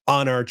show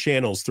on our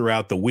channels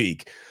throughout the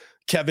week.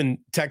 Kevin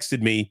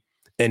texted me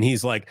and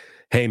he's like,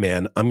 hey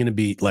man, I'm going to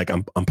be like,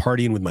 I'm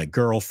partying with my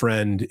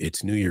girlfriend.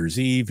 It's New Year's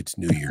Eve. It's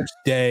New Year's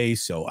Day.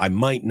 So I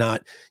might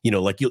not,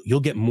 you'll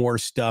get more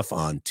stuff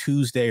on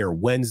Tuesday or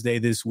Wednesday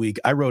this week.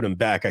 I wrote him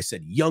back. I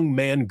said, young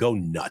man, go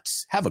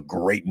nuts. Have a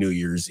great New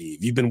Year's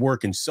Eve. You've been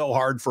working so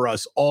hard for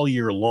us all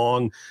year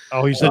long.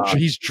 Oh,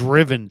 he's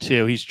driven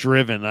too. He's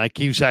driven. Like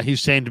he's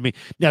saying to me,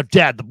 now,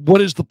 Dad,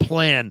 what is the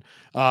plan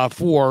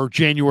for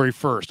January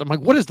 1st? I'm like,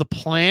 what is the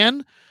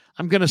plan?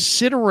 I'm going to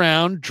sit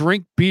around,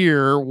 drink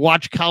beer,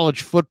 watch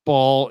college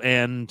football,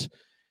 and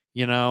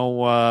that's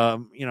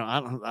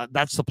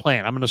the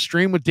plan. I'm going to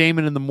stream with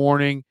Damon in the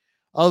morning.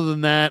 Other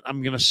than that,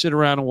 I'm going to sit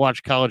around and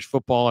watch college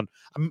football, and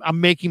I'm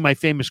making my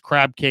famous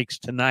crab cakes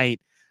tonight.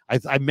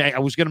 I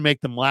was going to make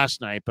them last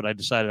night, but I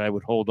decided I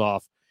would hold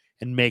off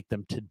and make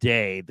them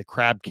today. The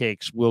crab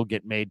cakes will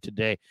get made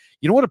today.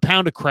 You know what a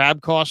pound of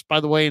crab costs, by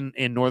the way,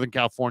 in Northern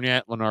California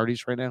at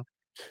Lenardi's right now?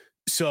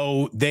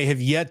 So they have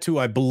yet to,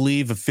 I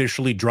believe,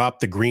 officially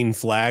drop the green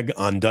flag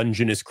on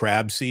Dungeness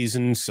crab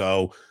season.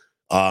 So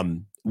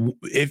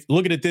if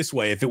look at it this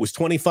way, if it was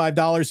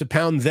 $25 a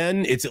pound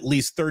then, it's at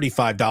least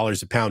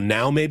 $35 a pound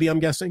now, maybe, I'm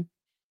guessing.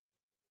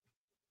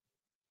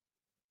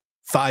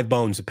 5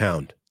 bones a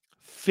pound.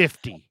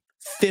 $50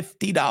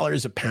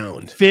 a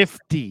pound.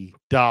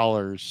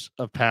 $50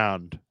 a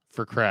pound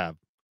for crab.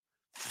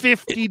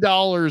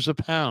 $50 a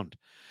pound.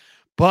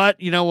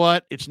 But you know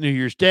what? It's New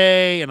Year's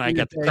Day, and I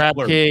got the crab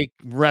cake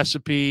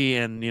recipe,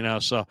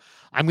 and so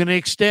I'm going to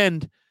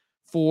extend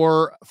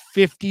for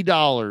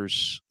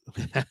 $50.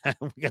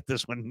 We got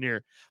this one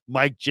near.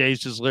 Mike J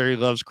says Larry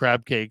loves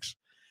crab cakes.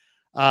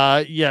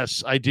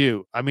 Yes, I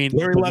do. I mean,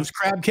 Larry loves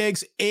crab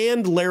cakes,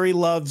 and Larry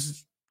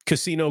loves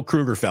Casino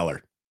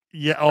Krugerfeller.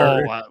 Yeah.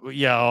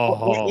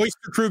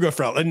 Oyster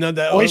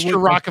Krugerfeller. Oyster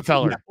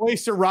Rockefeller. Yeah,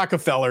 Oyster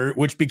Rockefeller,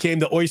 which became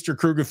the Oyster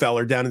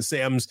Krugerfeller down in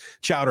Sam's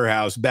Chowder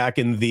House back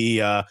in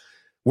the.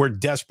 We're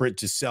desperate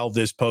to sell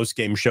this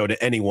post-game show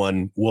to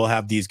anyone. We'll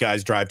have these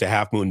guys drive to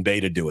Half Moon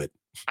Bay to do it.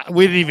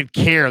 We didn't even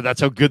care.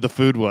 That's how good the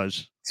food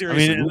was.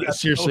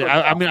 Seriously.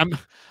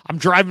 I'm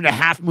driving to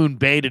Half Moon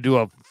Bay to do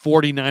a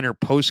 49er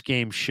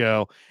post-game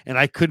show, and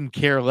I couldn't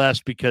care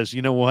less because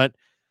you know what?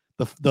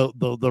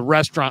 The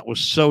restaurant was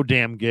so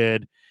damn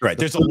good. Right.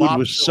 There's a lot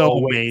was so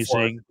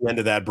amazing. At the end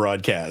of that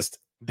broadcast.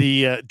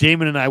 The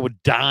Damon and I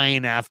would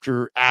dine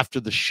after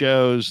the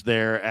shows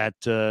there at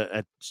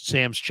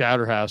Sam's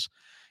Chowder House.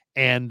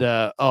 And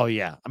I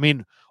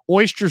mean,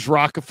 Oysters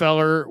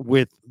Rockefeller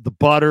with the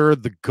butter,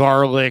 the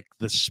garlic,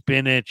 the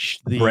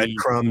spinach, the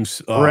breadcrumbs,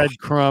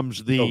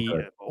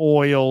 the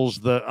oils,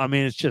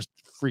 it's just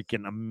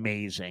freaking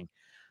amazing.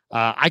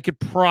 I could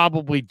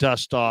probably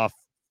dust off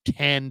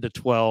 10 to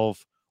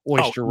 12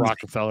 Oyster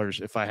Rockefellers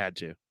if I had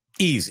to.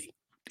 Easy.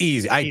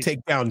 I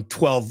take down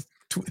 12.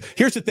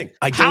 Here's the thing.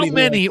 How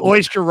many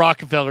Oyster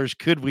Rockefellers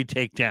could we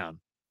take down?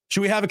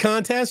 Should we have a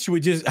contest? Should we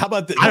just, how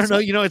about this? I don't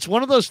know. It's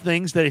one of those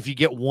things that if you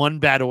get one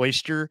bad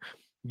oyster,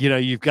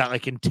 you've got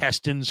like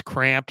intestines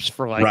cramps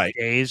for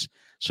days.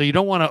 So you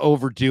don't want to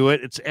overdo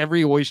it. It's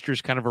every oyster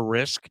is kind of a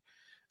risk.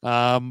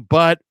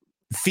 But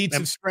feats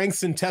of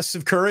strength and tests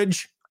of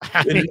courage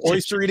in an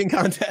oyster eating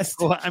contest.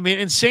 Well,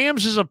 and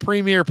Sam's is a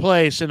premier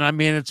place. And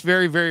it's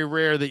very, very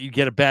rare that you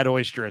get a bad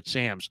oyster at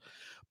Sam's.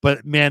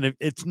 But man,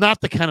 it's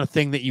not the kind of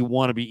thing that you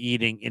want to be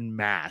eating in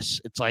mass.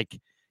 It's like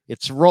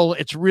it's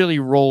really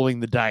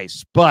rolling the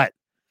dice. But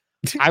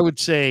I would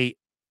say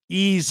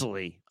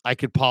easily I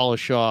could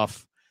polish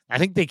off. I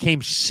think they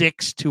came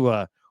 6 to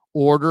a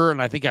order,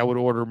 and I think I would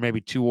order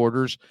maybe 2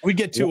 orders. We'd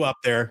get 2 up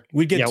there.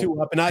 We'd get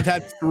 2 up, and I've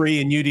had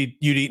 3, and you'd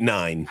eat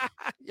 9.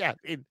 Yeah,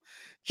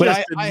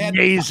 but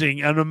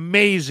an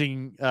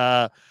amazing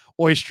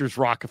Oysters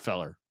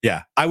Rockefeller.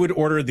 Yeah, I would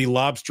order the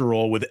lobster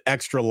roll with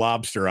extra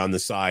lobster on the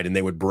side, and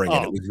they would bring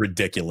it. It was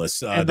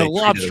ridiculous. And the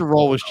lobster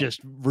roll was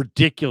just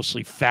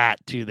ridiculously fat,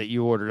 too, that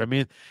you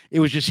ordered. It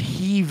was just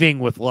heaving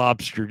with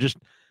lobster, just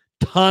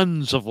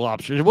tons of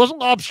lobster. It wasn't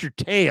lobster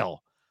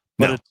tail,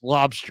 but it's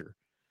lobster.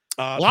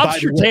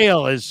 Lobster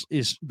tail is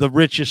the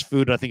richest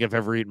food I think I've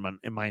ever eaten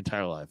in my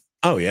entire life.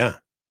 Oh, yeah.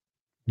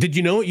 Did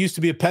you know it used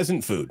to be a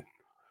peasant food?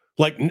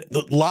 Like,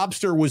 the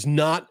lobster was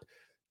not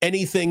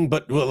anything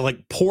but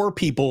poor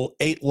people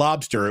ate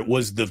lobster. It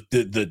was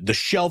the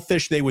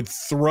shellfish they would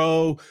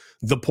throw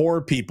the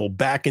poor people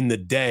back in the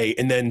day,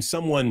 and then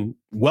someone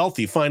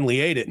wealthy finally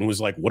ate it and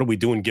was like, what are we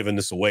doing giving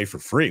this away for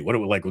free? What are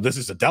we well, this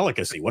is a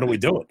delicacy. What are we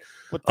doing?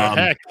 What the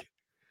heck?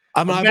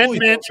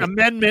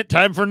 Amendment,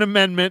 time for an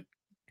amendment.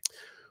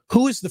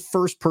 Who is the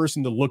first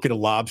person to look at a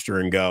lobster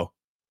and go,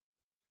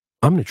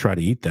 I'm going to try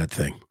to eat that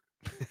thing?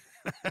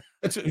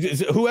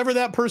 Whoever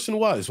that person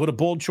was, what a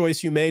bold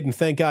choice you made, and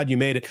thank God you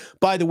made it.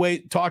 By the way,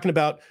 talking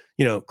about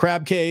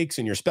crab cakes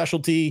and your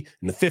specialty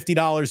and the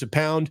 $50 a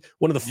pound,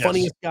 one of the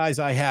funniest guys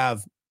I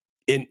have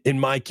in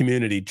my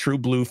community, True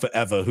Blue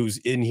Forever, who's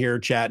in here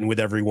chatting with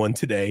everyone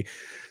today,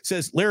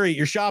 says, Larry,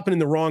 you're shopping in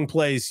the wrong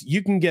place.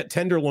 You can get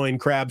tenderloin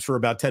crabs for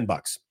about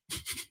 $10.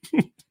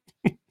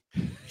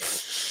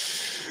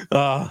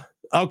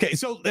 Okay,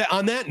 so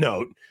on that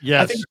note,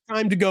 I think it's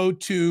time to go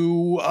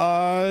to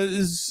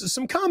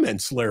some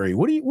comments, Larry.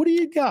 What do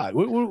you got?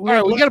 All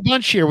right, we got a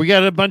bunch here. We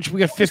got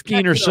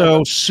 15 or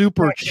so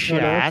super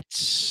chats.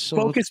 So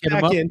focus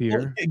back in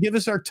here. Give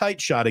us our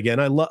tight shot again.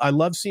 I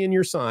love seeing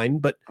your sign,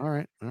 but all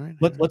right.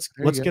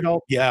 Let's get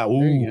all. Yeah,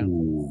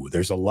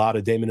 there's a lot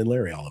of Damon and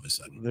Larry all of a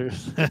sudden.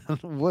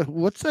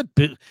 What's that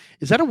bit?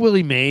 Is that a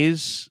Willie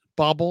Mays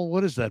bobble?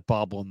 What is that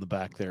bobble in the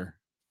back there?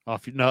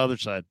 Other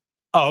side.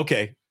 Oh,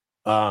 okay.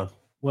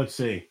 Let's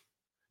see.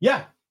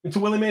 Yeah, it's a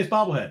Willie Mays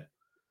bobblehead.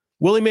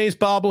 Willie Mays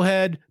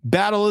bobblehead,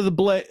 Battle of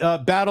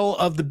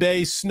the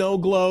Bay snow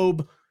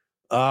globe,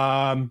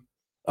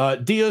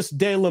 Dios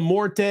de la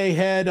Muerte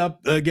head up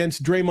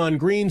against Draymond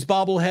Green's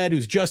bobblehead,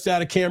 who's just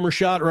out of camera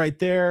shot right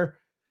there.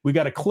 We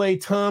got a Klay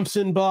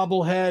Thompson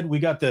bobblehead. We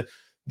got the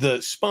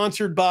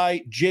sponsored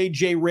by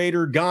JJ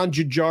Raider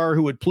ganja jar,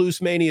 who at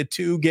Plus Mania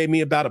 2 gave me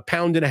about 1.5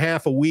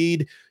 pounds of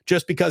weed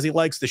just because he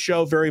likes the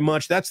show very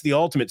much. That's the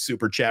ultimate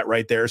super chat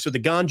right there. So the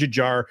ganja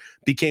jar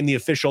became the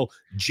official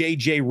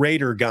JJ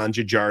Raider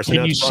ganja jar. So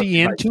can you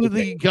see into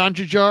the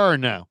ganja jar or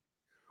no?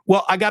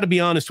 Well, I got to be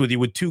honest with you.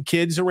 With 2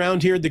 kids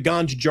around here, the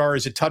ganja jar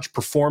is a touch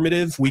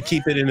performative. We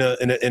keep it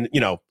in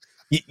you know,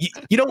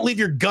 you don't leave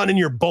your gun and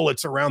your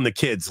bullets around the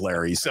kids,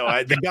 Larry. So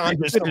the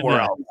ganja is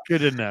somewhere else.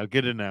 Good to know.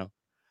 Good to know.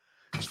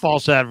 It's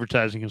false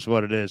advertising is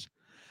what it is.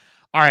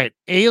 All right.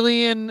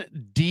 Alien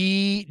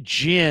D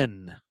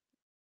Gin.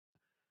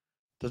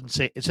 Doesn't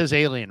say, it says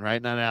Alien,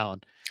 right? Not Alan.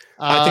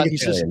 I think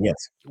it's Alien,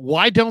 yes.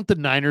 Why don't the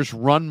Niners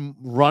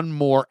run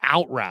more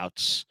out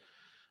routes?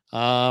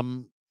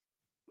 It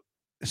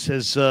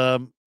says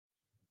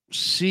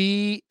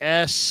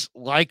CS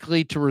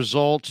likely to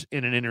result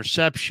in an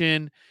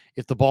interception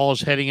if the ball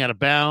is heading out of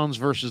bounds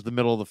versus the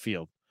middle of the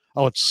field.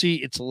 Oh,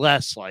 it's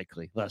less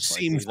likely.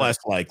 Seems less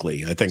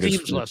likely. I think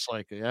seems less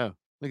likely. Yeah.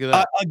 Look at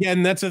that.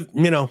 Again, that's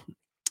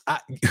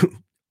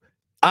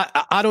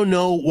I don't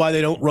know why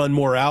they don't run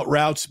more out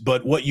routes,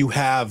 but what you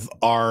have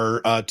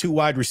are 2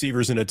 wide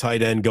receivers and a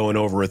tight end going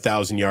over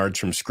 1,000 yards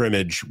from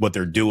scrimmage. What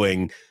they're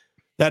doing,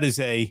 that is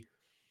I'm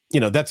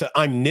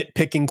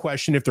nitpicking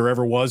question if there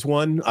ever was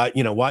one.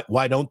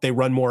 Why don't they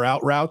run more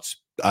out routes?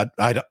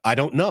 I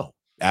don't know.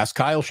 Ask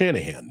Kyle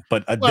Shanahan,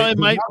 but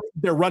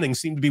their running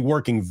seemed to be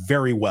working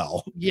very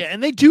well. Yeah,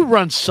 and they do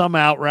run some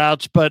out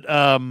routes, but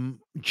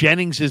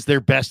Jennings is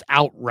their best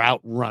out route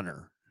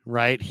runner,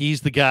 right?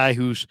 He's the guy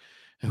who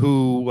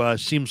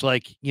seems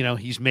like,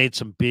 he's made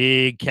some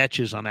big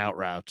catches on out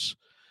routes.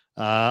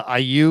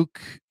 Ayuk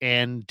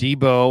and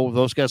Debo,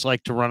 those guys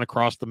like to run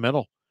across the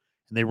middle,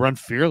 and they run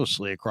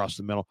fearlessly across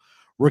the middle.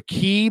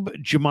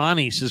 Rakib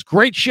Jamani says,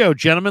 great show,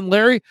 gentlemen.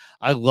 Larry,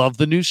 I love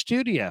the new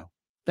studio.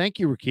 Thank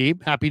you,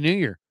 Rakib. Happy New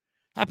Year.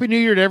 Happy New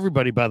Year to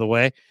everybody, by the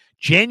way.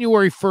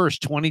 January 1st,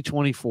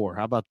 2024.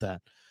 How about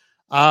that?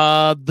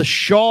 The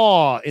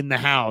Shaw in the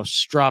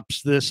house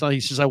drops this.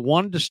 He says, I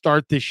wanted to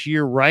start this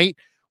year right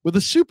with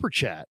a super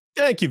chat.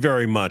 Thank you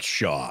very much,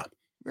 Shaw.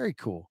 Very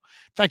cool.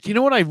 In fact, you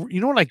know what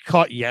I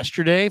caught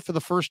yesterday for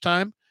the first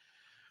time?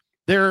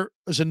 There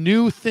is a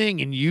new thing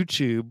in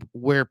YouTube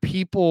where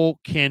people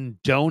can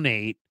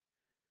donate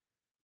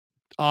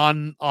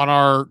to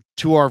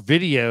our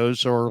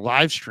videos or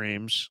live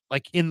streams,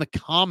 like in the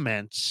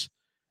comments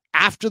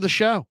after the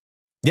show.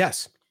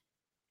 Yes.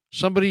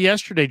 Somebody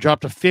yesterday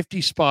dropped a 50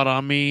 spot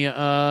on me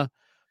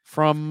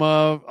from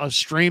a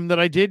stream that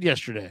I did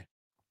yesterday.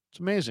 It's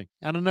amazing.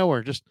 Out of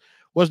nowhere. Just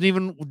wasn't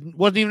even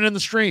in the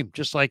stream.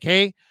 Just like,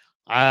 hey,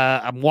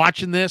 I'm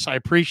watching this. I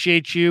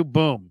appreciate you.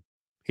 Boom.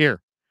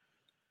 Here.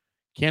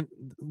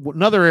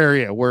 Another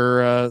area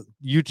where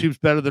YouTube's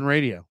better than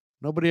radio.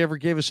 Nobody ever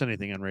gave us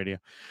anything on radio.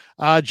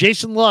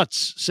 Jason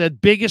Lutz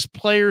said, biggest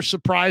player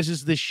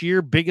surprises this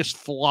year, biggest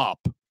flop.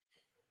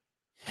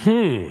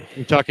 You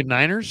talking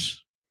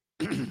Niners?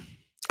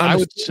 I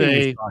would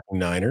say talking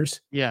Niners.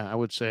 Yeah, I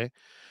would say.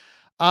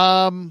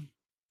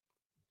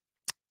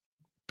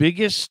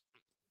 Biggest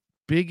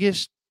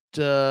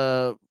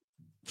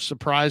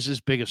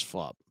surprises, biggest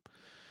flop.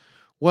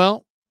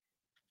 Well,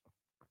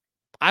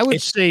 I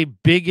would say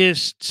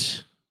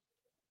biggest.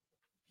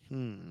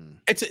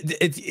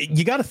 It's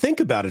you got to think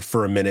about it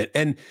for a minute,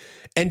 and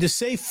to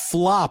say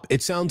flop,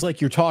 it sounds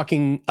like you're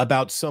talking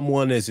about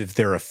someone as if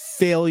they're a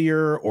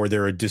failure or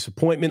they're a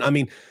disappointment. I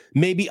mean,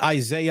 maybe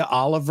Isaiah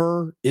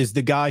Oliver is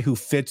the guy who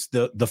fits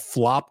the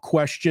flop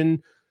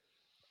question.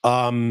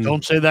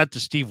 Don't say that to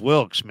Steve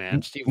Wilkes,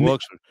 man. Steve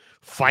Wilkes would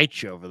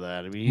fight you over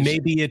that. I mean,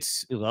 he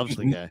loves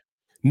the guy.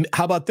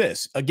 How about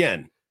this?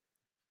 Again,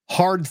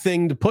 hard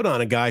thing to put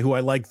on a guy who I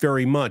like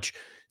very much.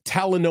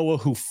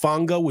 Talanoa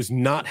Hufanga was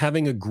not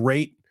having a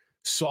great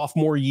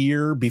sophomore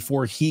year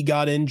before he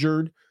got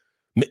injured.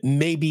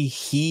 Maybe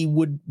he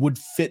would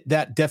fit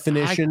that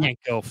definition. I can't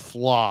go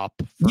flop.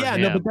 Yeah,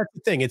 no, but that's the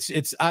thing.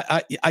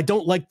 I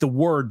don't like the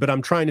word, but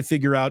I'm trying to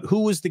figure out who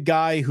was the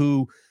guy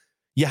who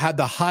you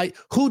had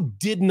who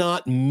did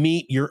not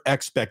meet your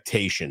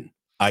expectation,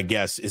 I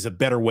guess is a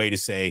better way to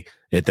say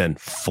it than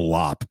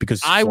flop.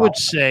 Because I would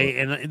say,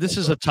 and this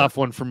is a tough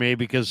one for me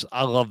because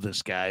I love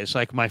this guy. It's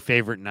like my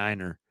favorite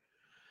Niner.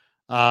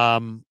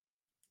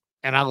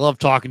 And I love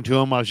talking to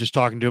him. I was just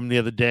talking to him the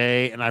other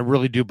day, and I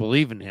really do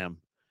believe in him.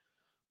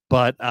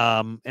 But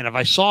and if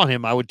I saw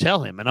him, I would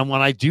tell him. And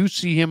when I do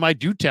see him, I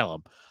do tell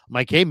him. I'm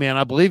like, hey, man,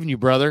 I believe in you,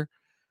 brother.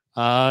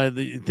 I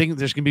think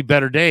there's going to be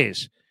better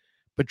days.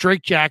 But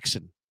Drake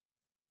Jackson,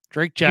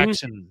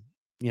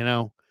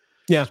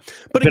 yeah,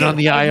 but been on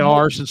the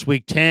IR since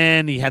week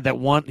 10. He had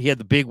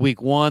the big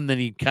week 1. Then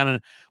he kind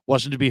of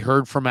wasn't to be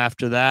heard from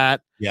after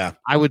that. Yeah,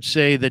 I would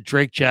say that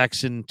Drake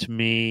Jackson to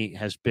me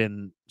has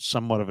been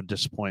somewhat of a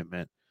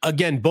disappointment.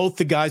 again, both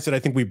the guys that I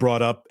think we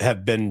brought up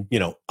have been,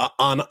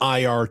 on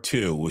IR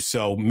too.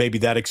 So maybe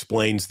that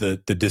explains the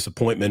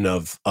disappointment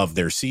of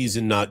their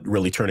season not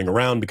really turning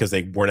around because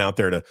they weren't out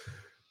there to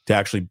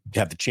actually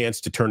have the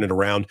chance to turn it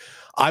around.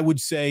 I would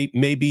say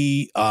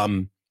maybe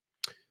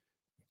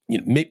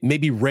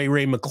maybe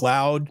Ray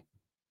McCloud,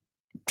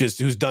 just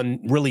who's done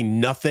really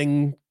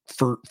nothing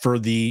for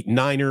the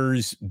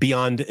Niners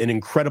beyond an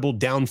incredible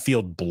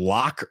downfield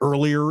block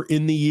earlier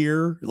in the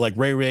year. Like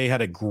Ray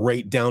had a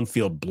great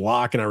downfield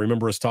block, and I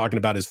remember us talking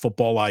about his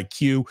football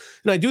IQ,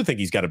 and I do think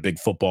he's got a big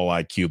football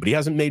IQ, but he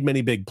hasn't made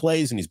many big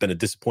plays, and he's been a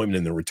disappointment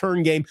in the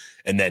return game,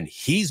 and then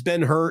he's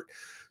been hurt.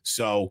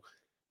 So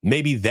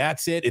maybe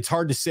that's it. It's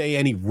hard to say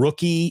any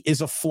rookie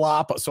is a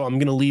flop, so I'm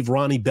going to leave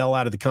Ronnie Bell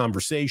out of the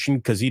conversation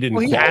because he didn't.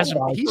 Well, he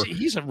hasn't.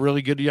 He's a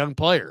really good young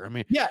player. I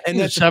mean, yeah, and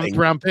that's a 7th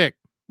round pick.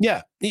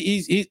 Yeah,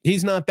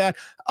 he's not bad.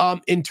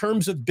 In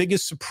terms of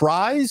biggest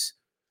surprise,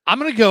 I'm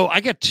going to go.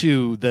 I got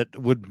two that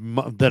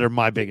are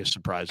my biggest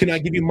surprises. Can I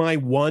give you my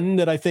one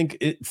that I think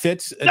it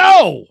fits?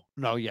 No.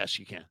 Yes,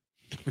 you can.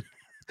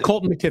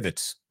 Colton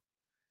McKivitz.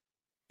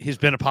 He's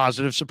been a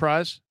positive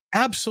surprise.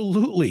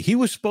 Absolutely. He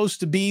was supposed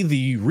to be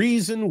the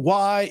reason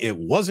why it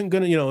wasn't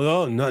going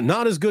to,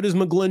 not as good as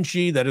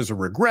McGlinchey. That is a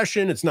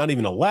regression. It's not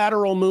even a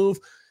lateral move.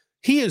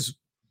 He is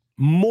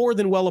more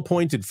than well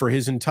appointed for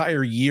his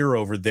entire year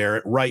over there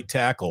at right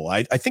tackle.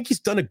 I think he's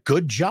done a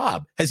good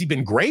job. Has he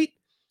been great?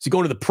 Is he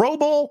going to the Pro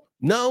Bowl?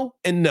 No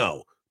and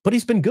no. But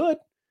he's been good.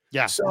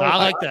 Yeah, so I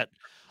like that.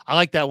 I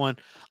like that one.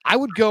 I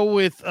would go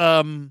with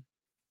kind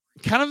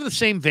of the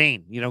same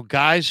vein,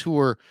 guys who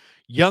are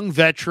young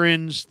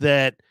veterans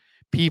that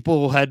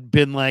people had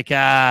been like,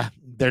 they're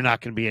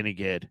not going to be any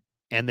good.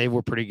 And they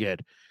were pretty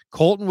good.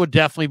 Colton would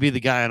definitely be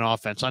the guy on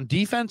offense. On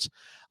defense,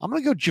 I'm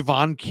going to go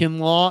Javon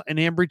Kinlaw and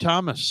Ambry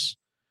Thomas.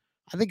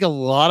 I think a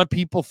lot of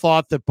people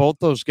thought that both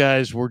those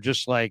guys were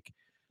just like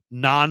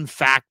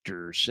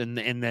non-factors and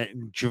that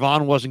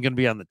Javon wasn't going to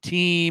be on the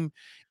team.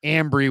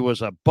 Ambry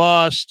was a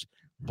bust,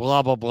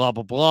 blah, blah, blah,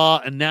 blah,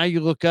 blah. And now you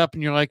look up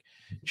and you're like,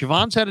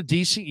 Javon's had a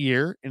decent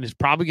year and is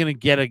probably going to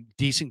get a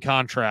decent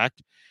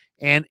contract.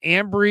 And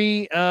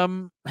Ambry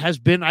has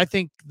been, I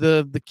think,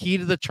 the key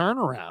to the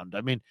turnaround.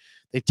 I mean,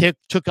 they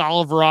took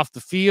Oliver off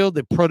the field.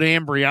 They put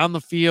Ambry on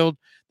the field.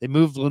 They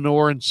moved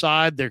Lenore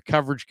inside. Their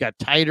coverage got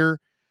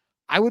tighter.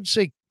 I would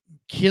say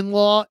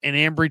Kinlaw and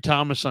Ambry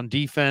Thomas on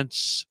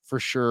defense for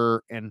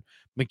sure, and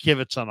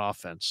McKivitz on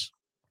offense.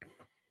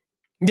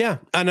 Yeah,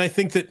 and I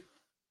think that,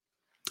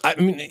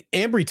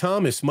 Ambry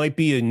Thomas might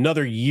be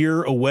another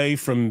year away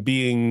from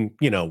being,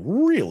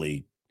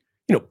 really,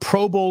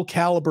 Pro Bowl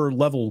caliber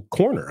level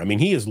corner. I mean,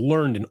 he has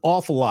learned an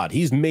awful lot.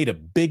 He's made a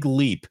big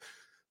leap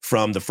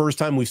from the first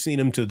time we've seen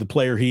him to the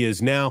player he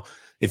is now.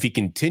 If he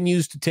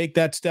continues to take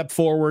that step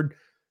forward,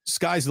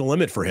 sky's the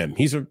limit for him.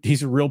 He's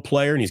a real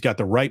player, and he's got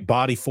the right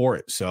body for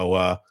it. So,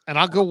 and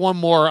I'll go one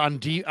more on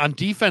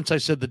defense. I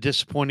said the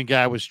disappointing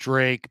guy was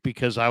Drake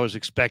because I was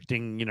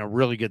expecting,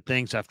 really good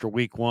things after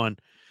week one.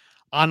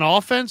 On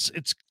offense,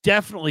 it's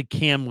definitely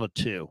Cam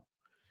Latu.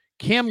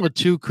 Cam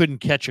Latu couldn't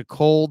catch a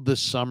cold this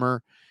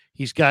summer.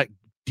 He's got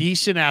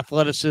decent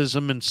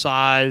athleticism and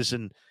size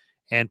and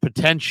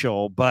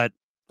potential, but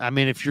I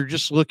mean, if you're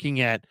just looking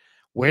at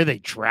where they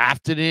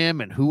drafted him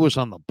and who was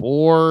on the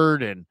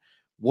board and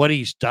what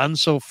he's done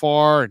so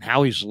far and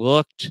how he's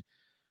looked,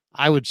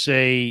 I would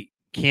say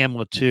Cam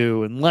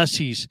Latu, unless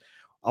he's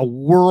a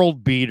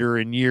world beater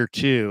in year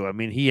two. I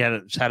mean, he had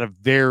a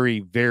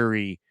very,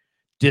 very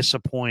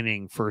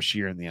disappointing first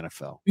year in the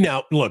NFL.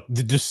 Now, look,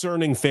 the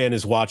discerning fan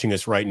is watching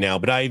us right now,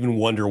 but I even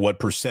wonder what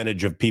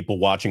percentage of people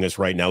watching us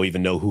right now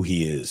even know who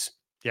he is.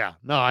 Yeah,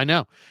 no, I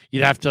know.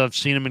 You'd have to have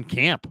seen him in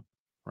camp,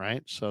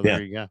 right? So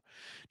there you go.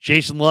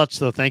 Jason Lutz,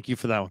 though, thank you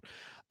for that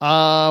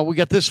one. We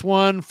got this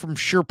one from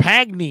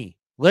Sherpagny.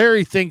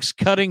 Larry thinks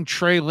cutting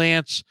Trey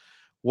Lance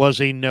was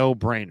a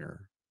no-brainer.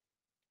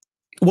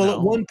 Well,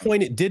 at one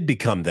point it did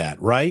become that,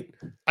 right?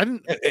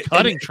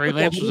 Cutting Trey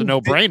Lance was a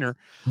no-brainer.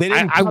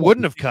 I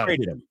wouldn't have cut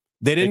him.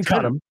 They didn't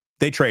cut him.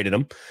 They traded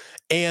him.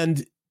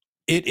 And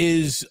it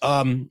is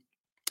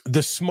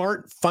the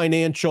smart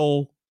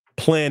financial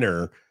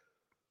planner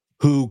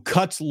who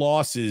cuts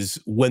losses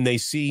when they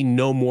see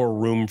no more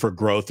room for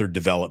growth or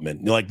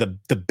development. Like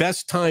the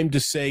best time to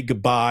say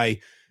goodbye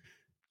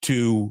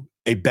to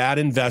a bad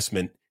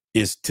investment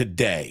is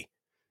today.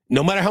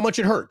 No matter how much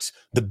it hurts,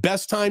 the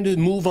best time to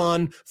move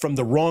on from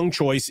the wrong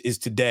choice is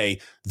today.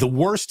 The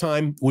worst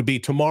time would be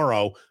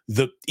tomorrow.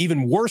 The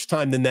even worse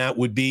time than that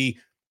would be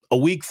a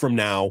week from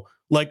now.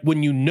 Like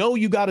when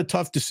you got a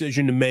tough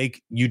decision to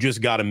make, you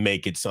just got to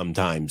make it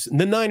sometimes.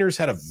 And the Niners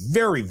had a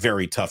very,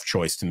 very tough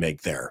choice to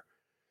make there.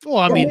 Well,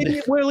 I mean, maybe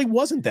it really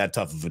wasn't that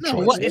tough of a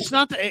choice. Well, it's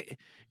not that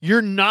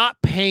you're not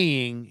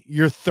paying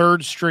your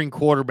third string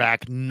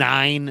quarterback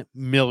 $9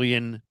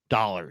 million.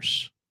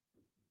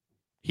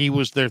 He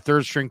was their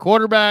third string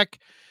quarterback.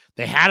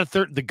 They had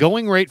the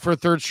going rate for a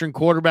third string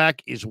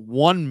quarterback is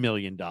 $1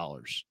 million.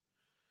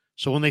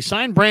 So when they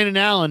signed Brandon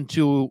Allen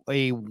to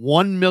a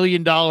 $1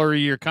 million a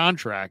year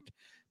contract,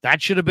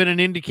 that should have been an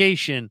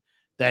indication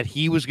that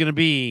he was going to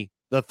be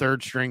the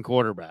third string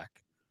quarterback.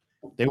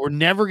 They were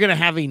never going to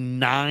have a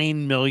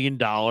 $9 million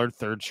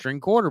third string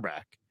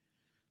quarterback.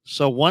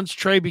 So once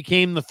Trey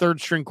became the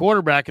third string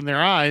quarterback in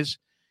their eyes,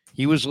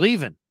 he was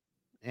leaving.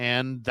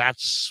 And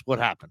that's what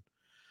happened.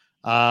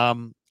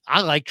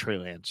 I like Trey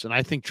Lance, and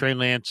I think Trey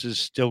Lance is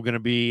still going to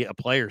be a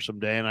player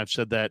someday. And I've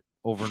said that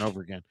over and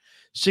over again.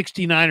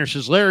 69er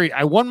says, Larry,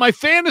 I won my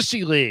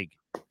fantasy league.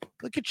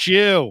 Look at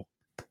you.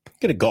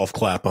 Get a golf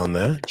clap on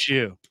that. Look at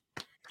you.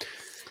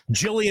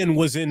 Jillian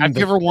was in. I've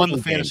never won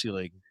the fantasy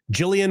league.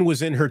 Jillian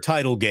was in her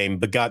title game,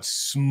 but got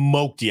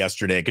smoked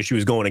yesterday because she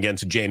was going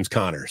against James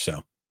Conner.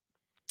 So,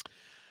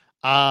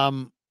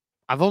 I've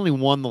only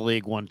won the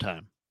league one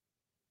time.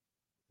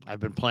 I've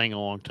been playing a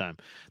long time.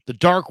 The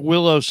Dark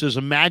Willow says,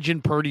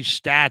 imagine Purdy's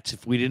stats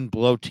if we didn't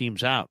blow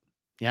teams out.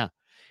 Yeah.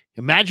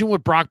 Imagine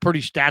what Brock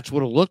Purdy's stats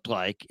would have looked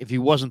like if he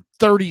wasn't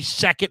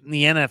 32nd in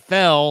the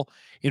NFL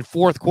in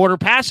fourth quarter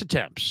pass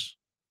attempts.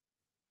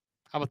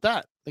 How about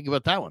that? Think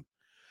about that one.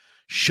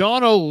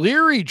 Sean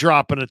O'Leary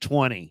dropping a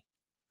 20.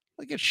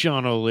 Look at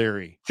Sean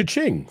O'Leary.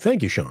 Cha-ching.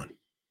 Thank you, Sean.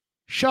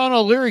 Sean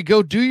O'Leary,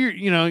 go do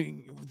your,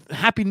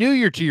 Happy New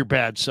Year to your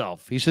bad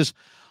self. He says,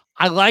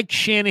 I like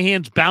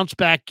Shanahan's bounce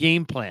back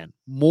game plan.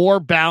 More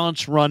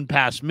balanced run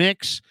pass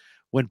mix.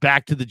 Went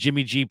back to the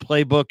Jimmy G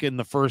playbook in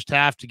the first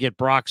half to get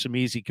Brock some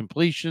easy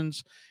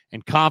completions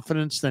and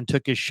confidence, then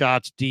took his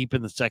shots deep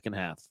in the second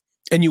half.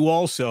 And you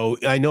also,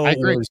 I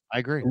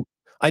agree.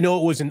 I know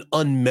it was an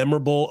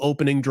unmemorable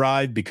opening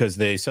drive because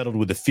they settled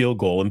with a field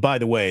goal. And by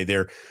the way,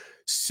 they're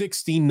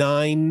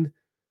 69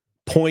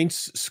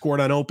 points scored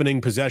on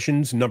opening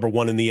possessions, number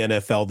one in the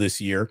NFL this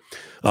year.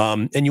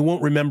 And you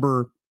won't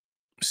remember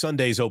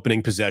Sunday's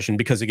opening possession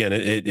because, again,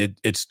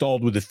 it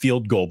stalled with a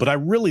field goal. But I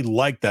really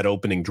liked that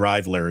opening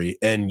drive, Larry.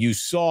 And you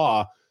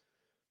saw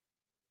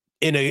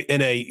in a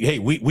hey,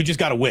 we just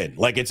got to win.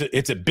 Like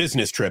it's a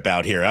business trip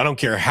out here. I don't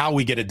care how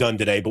we get it done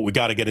today, but we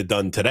got to get it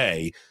done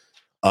today.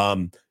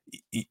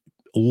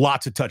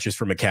 Lots of touches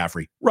from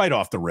McCaffrey right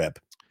off the rip.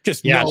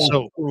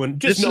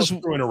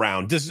 Screwing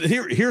around.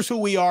 Here's who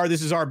we are.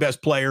 This is our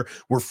best player.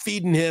 We're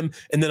feeding him.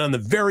 And then on the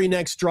very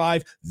next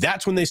drive,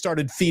 that's when they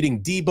started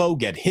feeding Debo,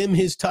 get him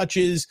his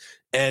touches.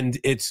 And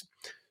it's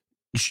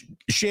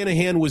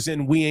Shanahan was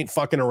in we ain't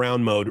fucking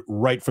around mode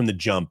right from the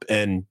jump.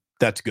 And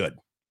that's good.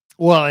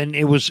 Well, and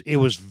it was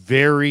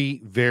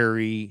very,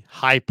 very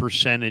high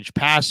percentage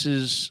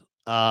passes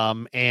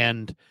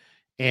and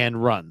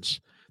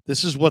runs.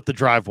 This is what the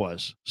drive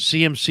was.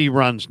 CMC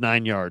runs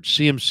 9 yards.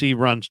 CMC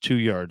runs 2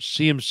 yards.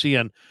 CMC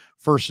on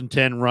 1st and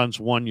 10 runs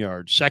 1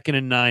 yard. 2nd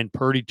and 9,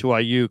 Purdy to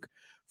Ayuk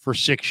for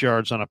 6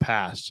 yards on a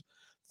pass.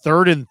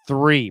 3rd and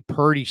 3,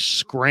 Purdy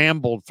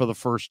scrambled for the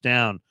first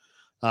down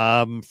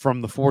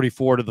from the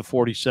 44 to the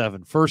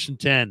 47. 1st and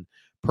 10,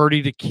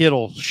 Purdy to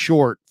Kittle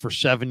short for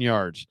 7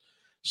 yards.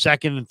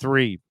 2nd and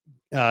 3,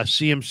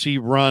 CMC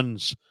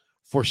runs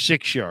for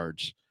 6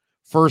 yards.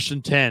 1st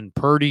and 10,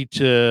 Purdy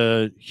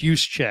to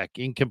Juszczyk,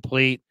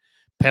 incomplete,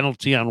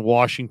 penalty on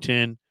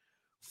Washington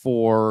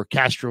for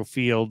Castro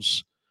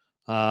Fields.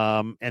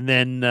 And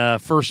then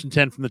 1st and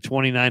 10 from the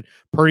 29,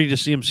 Purdy to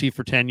CMC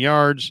for 10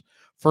 yards.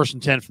 1st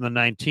and 10 from the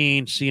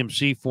 19,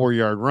 CMC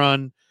 4-yard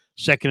run.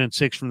 2nd and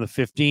 6 from the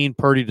 15,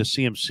 Purdy to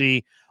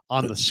CMC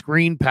on the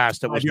screen pass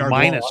that was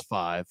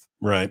 -5.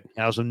 Right.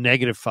 That was a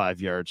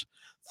 -5 yards.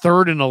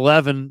 3rd and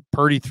 11,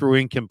 Purdy threw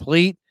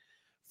incomplete.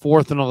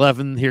 4th and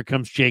 11, here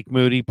comes Jake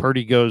Moody.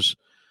 Purdy goes,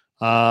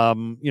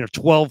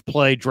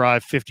 12-play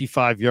drive,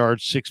 55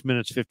 yards, 6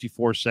 minutes,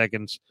 54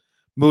 seconds.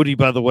 Moody,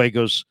 by the way,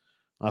 goes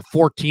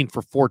 14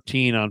 for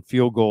 14 on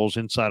field goals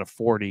inside of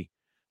 40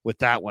 with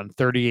that one.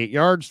 38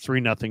 yards,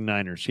 3-0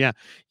 Niners. Yeah,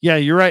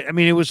 you're right. I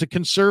mean, it was a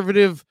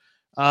conservative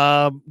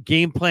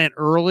game plan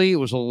early. It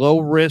was a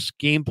low-risk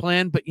game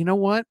plan. But you know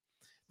what?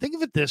 Think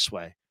of it this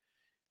way.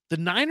 The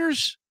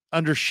Niners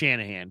under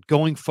Shanahan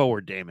going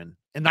forward, Damon,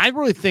 and I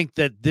really think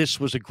that this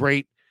was a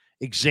great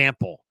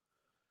example.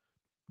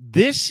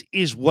 This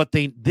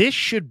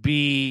should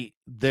be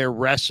their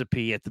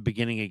recipe at the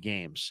beginning of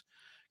games.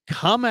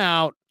 Come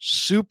out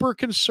super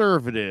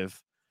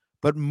conservative,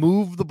 but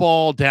move the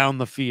ball down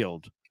the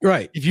field.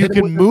 Right. If you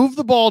can move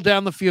the ball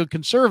down the field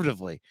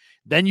conservatively,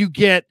 then you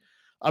get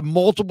a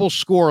multiple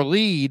score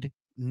lead.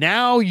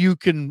 Now you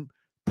can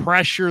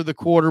pressure the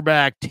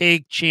quarterback,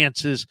 take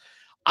chances.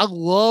 I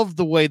love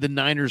the way the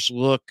Niners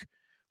look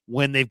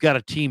when they've got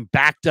a team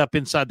backed up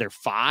inside their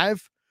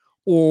 5,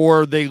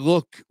 or they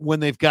look when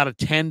they've got a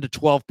 10 to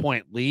 12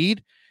 point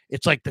lead.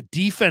 It's like the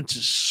defense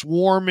is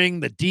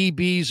swarming, the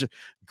DBs,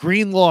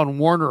 Greenlaw and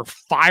Warner are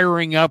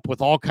firing up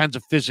with all kinds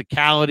of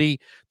physicality.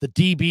 The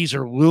DBs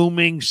are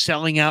looming,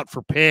 selling out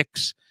for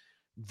picks.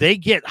 They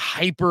get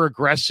hyper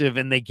aggressive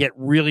and they get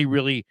really,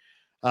 really,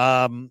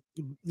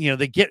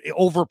 they get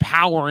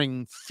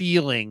overpowering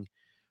feeling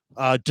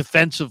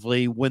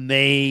defensively when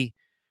they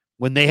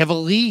have a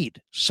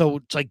lead. So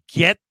it's like,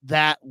 get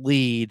that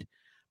lead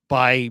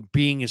by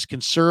being as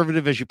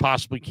conservative as you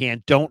possibly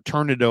can. Don't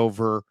turn it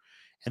over,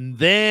 and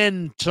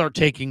then start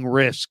taking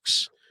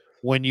risks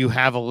when you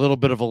have a little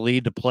bit of a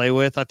lead to play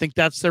with. I think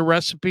that's their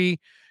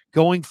recipe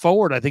going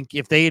forward. I think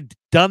if they had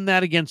done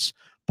that against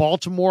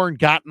Baltimore and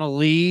gotten a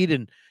lead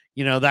and,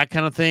 that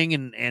kind of thing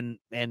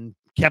and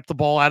kept the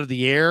ball out of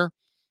the air,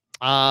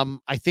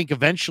 I think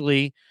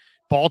eventually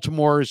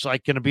Baltimore is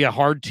like going to be a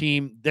hard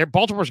team.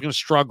 Baltimore's going to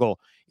struggle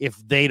if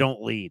they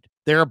don't lead.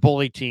 They're a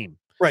bully team.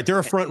 Right. They're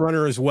a front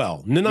runner as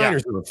well. The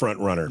Niners are a front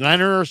runner.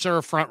 Niners are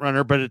a front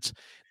runner, but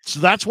so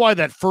that's why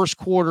that first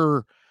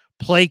quarter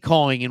play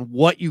calling and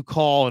what you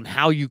call and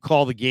how you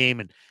call the game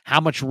and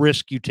how much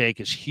risk you take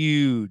is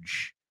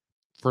huge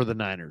for the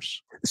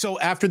Niners. So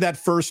after that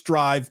first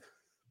drive,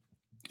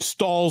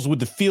 stalls with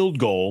the field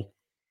goal.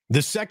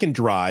 The second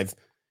drive,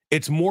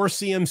 it's more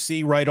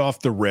CMC right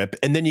off the rip.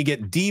 And then you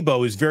get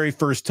Debo, his very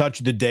first touch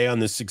of the day on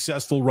the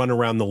successful run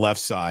around the left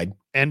side.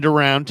 End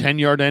around,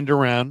 10-yard end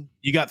around.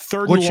 You got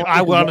third which and long.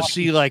 I want to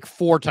see like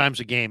 4 times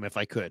a game if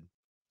I could.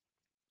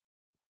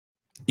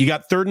 You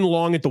got 3rd and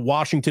long at the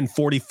Washington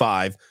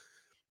 45.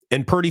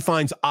 And Purdy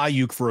finds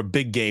Ayuk for a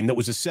big game. That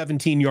was a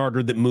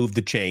 17-yarder that moved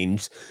the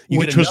chains.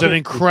 Which was an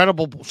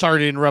incredible, sorry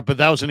to interrupt, but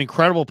that was an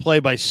incredible play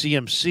by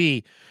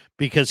CMC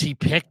because he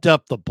picked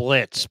up the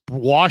blitz.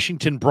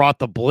 Washington brought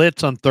the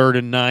blitz on 3rd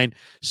and 9.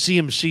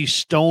 CMC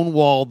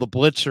stonewalled the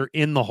blitzer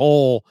in the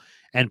hole,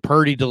 and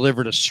Purdy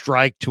delivered a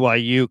strike to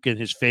Ayuk in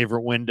his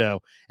favorite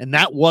window. And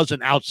that was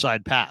an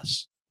outside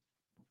pass.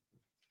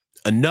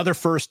 Another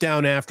first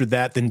down after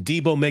that. Then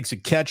Debo makes a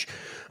catch,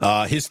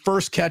 his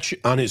first catch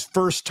on his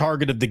first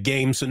target of the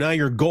game. So now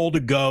you're goal to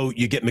go.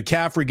 You get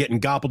McCaffrey getting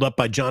gobbled up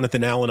by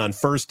Jonathan Allen on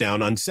first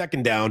down. On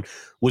second down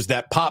was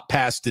that pop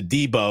pass to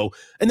Debo.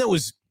 And that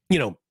was,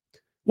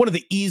 one of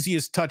the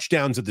easiest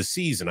touchdowns of the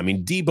season. I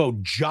mean,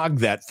 Debo jogged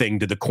that thing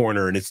to the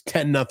corner, and it's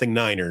 10-0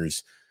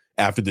 Niners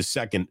after the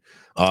second.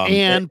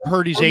 And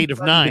Purdy's 8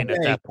 of 9 at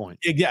that point.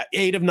 Yeah,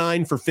 8 of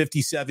 9 for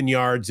 57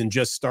 yards and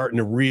just starting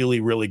to really,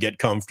 really get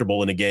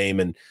comfortable in a game.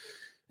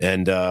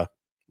 And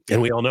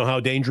we all know how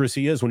dangerous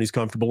he is when he's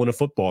comfortable in a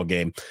football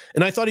game.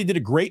 And I thought he did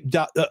a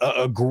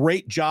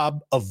great job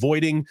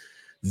avoiding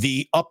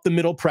the up the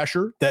middle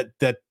pressure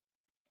that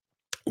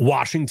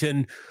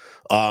Washington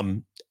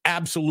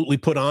absolutely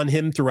put on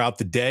him throughout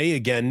the day.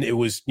 Again, it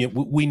was,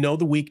 we know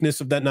the weakness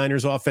of that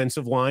Niners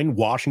offensive line.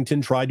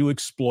 Washington tried to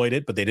exploit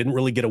it, but they didn't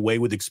really get away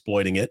with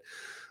exploiting it.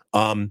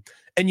 And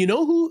you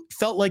know who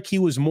felt like he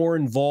was more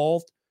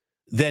involved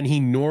than he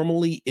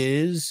normally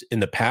is in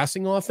the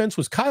passing offense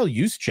was Kyle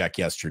Juszczyk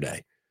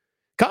yesterday.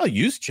 Kyle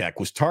Juszczyk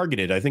was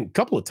targeted, I think, a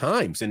couple of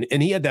times, and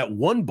he had that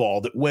one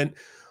ball that went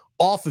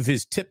off of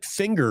his tipped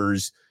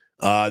fingers.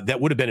 That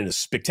would have been a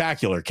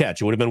spectacular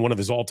catch. It would have been one of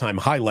his all-time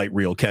highlight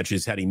reel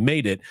catches had he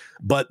made it.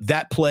 But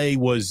that play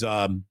was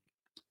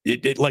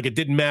it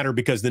didn't matter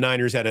because the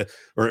Niners had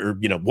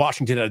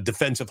Washington had a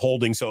defensive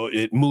holding, so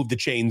it moved the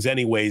chains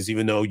anyways,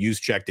 even though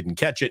Juszczyk didn't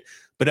catch it.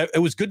 But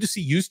it was good to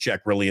see Juszczyk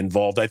really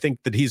involved. I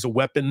think that he's a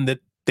weapon that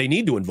they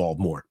need to involve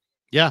more.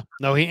 Yeah,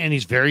 no,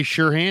 he's very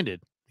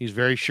sure-handed. He's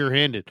very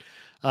sure-handed.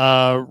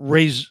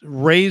 Ray's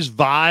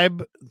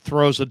Vibe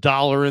throws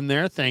 $1 in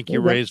there. Thank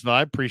you, Ray's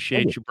Vibe.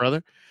 Appreciate you,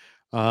 brother.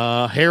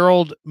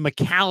 Harold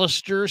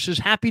McAllister says,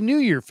 Happy New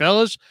Year,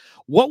 fellas.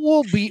 What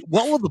will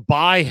the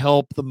bye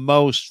help the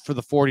most for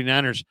the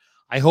 49ers?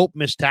 I hope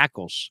missed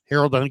tackles.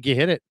 Harold, I think you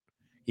hit it.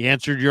 You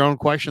answered your own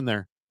question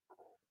there.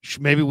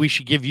 Maybe we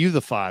should give you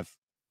the 5.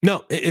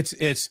 No,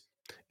 it's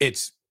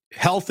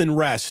health and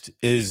rest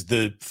is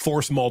the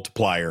force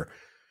multiplier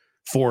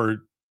for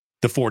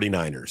the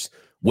 49ers.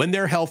 When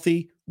they're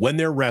healthy, when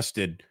they're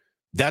rested,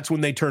 that's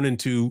when they turn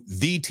into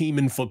the team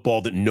in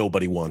football that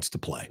nobody wants to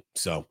play.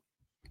 So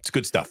it's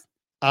good stuff.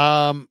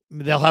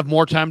 They'll have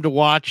more time to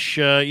watch,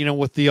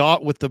 with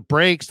the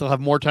breaks, they'll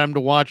have more time to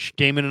watch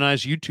Damon and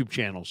I's YouTube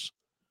channels.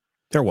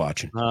 They're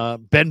watching.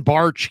 Ben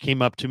Barch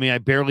came up to me. I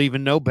barely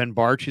even know Ben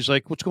Barch. He's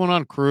like, what's going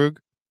on,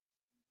 Krug?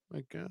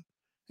 Like,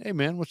 hey,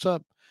 man, what's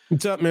up?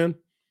 What's up, man?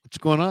 What's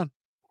going on?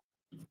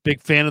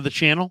 Big fan of the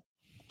channel.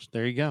 So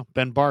there you go.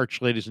 Ben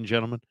Barch, ladies and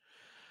gentlemen.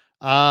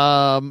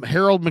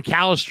 Harold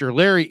McAllister.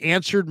 Larry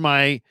answered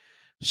my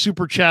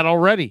super chat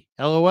already.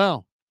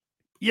 LOL.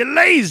 You're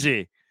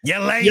lazy. You're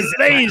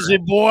lazy,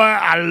 boy.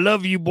 I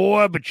love you,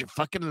 boy, but you're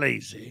fucking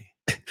lazy.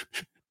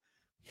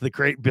 The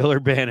great Bill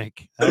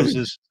Urbanek. That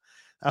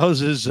was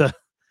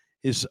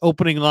his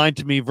opening line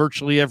to me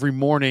virtually every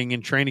morning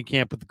in training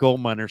camp with the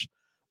Gold Miners.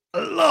 I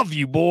love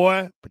you,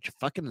 boy, but you're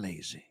fucking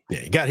lazy.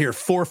 Yeah, you got here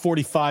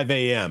 4:45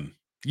 a.m.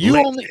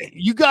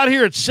 You got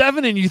here at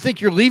 7 and you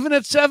think you're leaving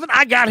at 7?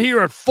 I got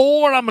here at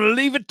 4 and I'm going to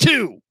leave at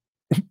 2.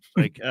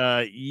 Like,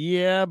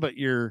 yeah, but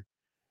your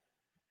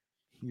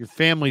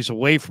family's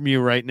away from you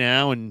right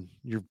now, and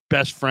your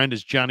best friend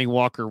is Johnny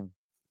Walker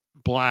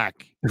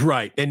Black.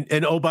 Right.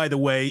 And oh, by the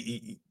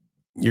way,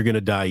 you're going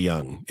to die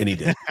young. And he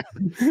did.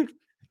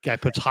 Guy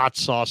puts hot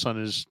sauce on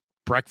his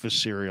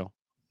breakfast cereal.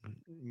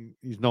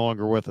 He's no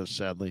longer with us,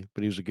 sadly,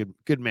 but he was a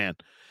good man.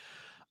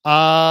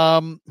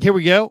 Here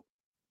we go.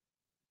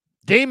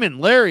 Damon,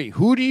 Larry,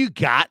 who do you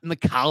got in the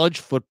college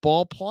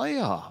football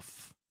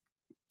playoff?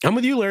 I'm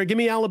with you, Larry. Give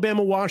me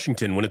Alabama,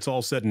 Washington when it's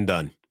all said and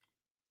done.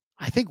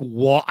 I think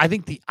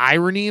the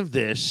irony of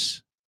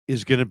this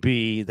is going to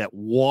be that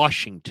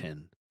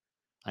Washington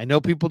I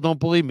know people don't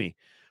believe me,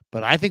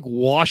 but I think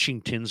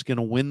Washington's going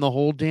to win the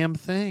whole damn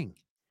thing.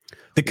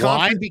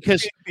 Why?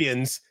 Because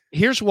champions.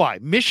 Here's why.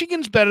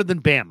 Michigan's better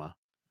than Bama,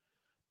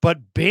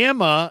 but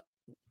Bama,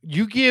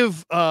 you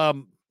give,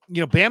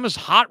 Bama's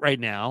hot right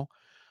now.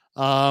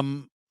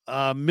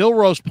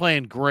 Milrose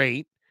playing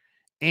great,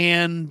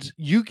 and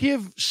you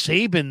give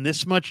Saban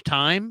this much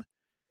time,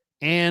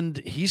 and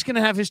he's going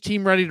to have his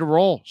team ready to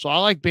roll. So I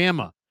like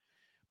Bama,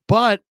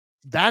 but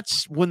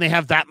that's when they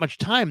have that much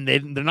time. They're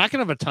not going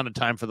to have a ton of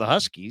time for the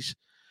Huskies.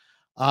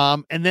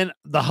 And then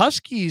the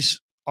Huskies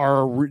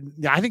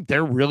I think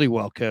they're really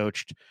well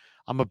coached.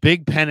 I'm a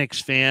big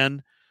Penix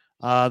fan.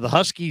 The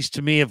Huskies,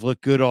 to me, have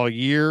looked good all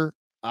year.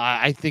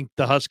 I think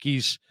the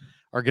Huskies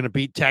are going to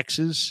beat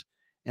Texas.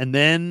 And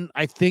then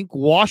I think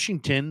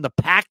Washington, the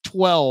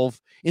Pac-12,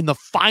 in the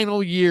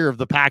final year of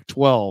the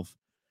Pac-12,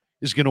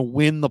 is going to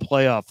win the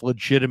playoff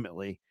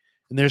legitimately.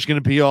 And there's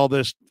going to be all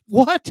this,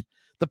 what?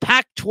 The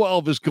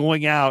Pac-12 is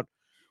going out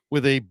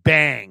with a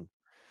bang,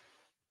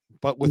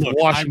 but with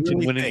Washington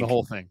winning the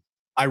whole thing.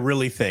 I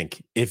really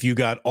think if you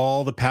got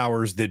all the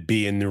powers that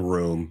be in the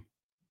room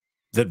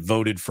that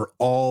voted for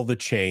all the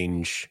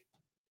change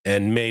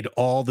and made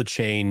all the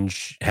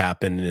change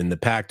happen and the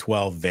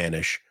Pac-12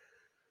 vanish,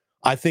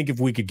 I think if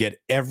we could get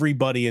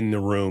everybody in the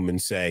room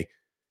and say,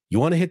 you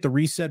want to hit the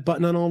reset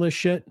button on all this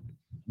shit,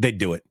 they'd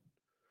do it.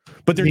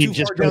 But they're too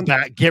just go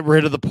back, get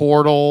rid of the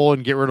portal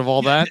and get rid of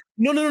all that.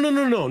 No.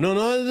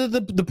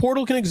 The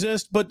portal can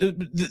exist, but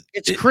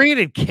it's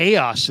created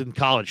chaos in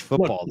college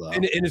football, though,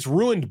 and it's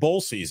ruined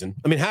bowl season.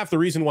 I mean, half the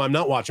reason why I'm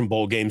not watching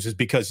bowl games is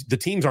because the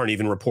teams aren't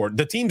even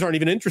The teams aren't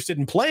even interested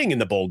in playing in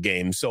the bowl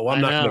games, so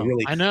I'm not going to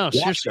really. I know.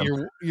 Seriously,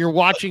 you're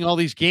watching all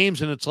these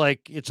games, and it's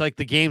like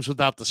the games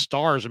without the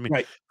stars. I mean,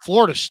 right.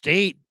 Florida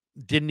State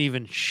didn't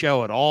even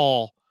show at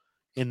all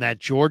in that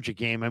Georgia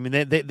game. I mean,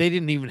 they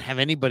didn't even have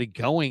anybody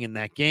going in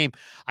that game.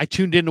 I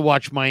tuned in to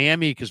watch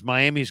Miami because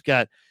Miami's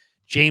got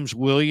James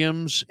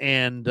Williams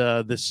and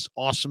this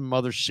awesome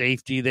other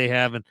safety they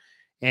have,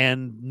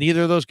 and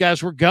neither of those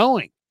guys were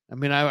going. I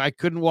mean, I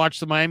couldn't watch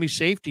the Miami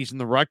safeties in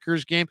the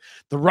Rutgers game.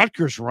 The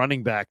Rutgers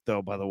running back,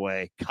 though, by the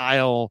way,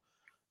 Kyle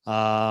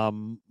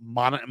Monangai,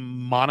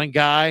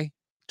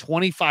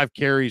 25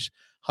 carries,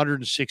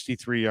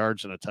 163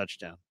 yards and a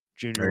touchdown.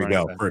 There you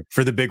go.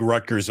 For the big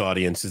Rutgers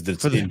audiences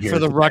that's in here. For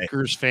the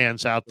Rutgers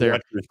fans out there.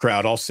 Rutgers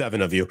crowd, all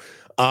 7 of you.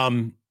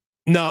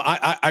 No,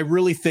 I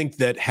really think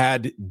that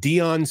had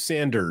Deion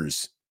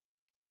Sanders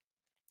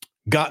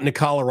gotten to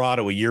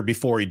Colorado a year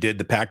before he did,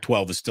 the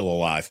Pac-12 is still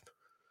alive.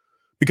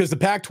 Because the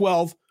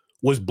Pac-12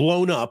 was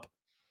blown up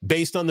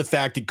based on the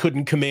fact it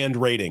couldn't command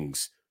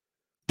ratings.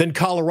 Then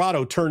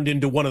Colorado turned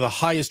into one of the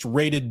highest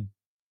rated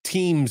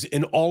teams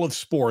in all of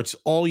sports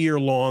all year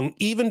long,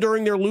 even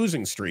during their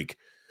losing streak.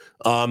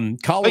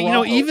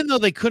 Colorado, but, even though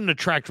they couldn't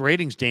attract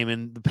ratings,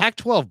 Damon, the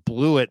Pac-12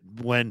 blew it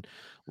when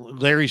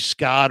Larry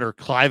Scott or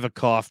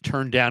Kliavkoff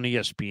turned down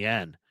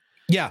ESPN.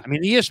 Yeah. I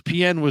mean,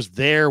 ESPN was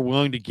there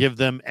willing to give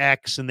them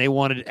X, and they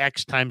wanted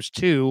X times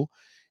 2,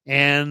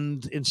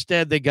 and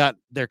instead they got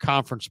their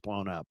conference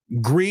blown up.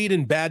 Greed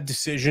and bad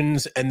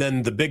decisions, and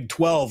then the Big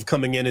 12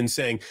 coming in and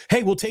saying,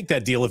 hey, we'll take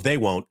that deal if they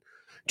won't.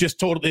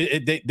 Just totally,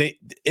 they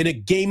in a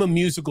game of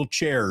musical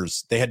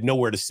chairs, they had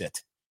nowhere to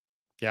sit.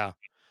 Yeah.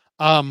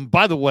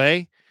 By the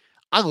way,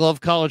 I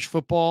love college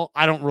football.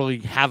 I don't really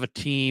have a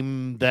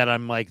team that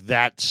I'm like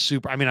that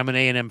super. I mean, I'm an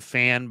A&M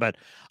fan, but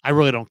I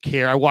really don't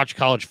care. I watch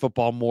college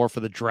football more for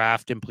the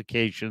draft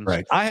implications.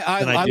 Right.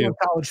 I love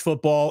college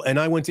football, and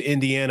I went to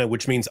Indiana,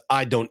 which means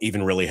I don't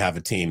even really have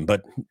a team.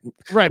 But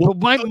right.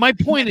 But my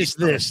point is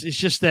this: it's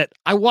just that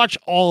I watch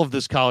all of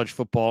this college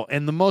football,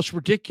 and the most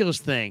ridiculous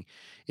thing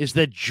is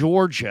that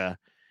Georgia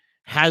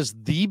has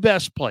the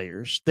best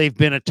players. They've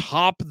been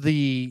atop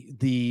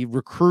the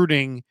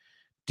recruiting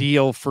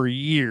deal for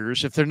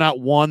years. If they're not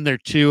 1, they're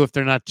 2. If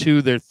they're not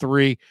 2, they're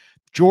 3.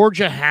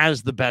 Georgia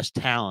has the best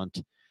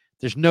talent.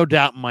 There's no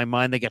doubt in my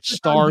mind. They got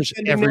stars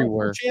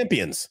everywhere.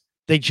 Champions.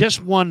 They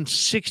just won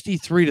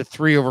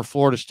 63-3 over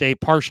Florida State,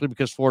 partially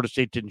because Florida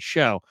State didn't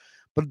show.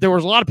 But there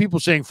was a lot of people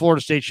saying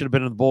Florida State should have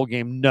been in the bowl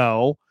game.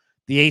 No,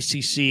 the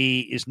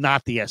ACC is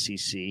not the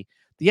SEC.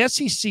 The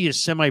SEC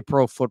is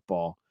semi-pro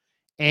football.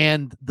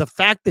 And the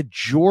fact that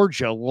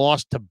Georgia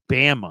lost to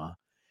Bama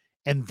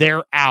and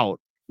they're out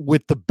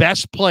with the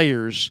best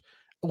players,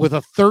 with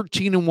a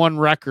 13-1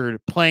 record,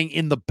 playing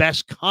in the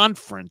best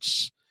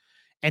conference,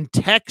 and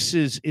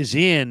Texas is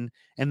in,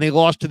 and they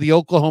lost to the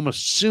Oklahoma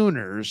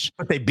Sooners.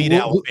 But they beat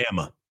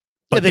Alabama.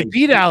 They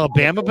beat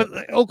Alabama, but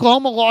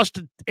Oklahoma lost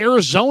to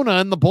Arizona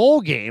in the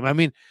bowl game. I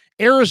mean,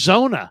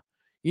 Arizona,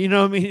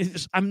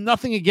 I'm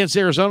nothing against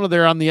Arizona.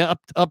 They're on the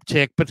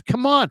uptick, but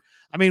come on.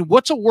 I mean,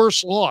 what's a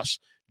worse loss?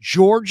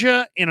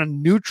 Georgia in a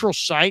neutral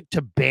site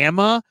to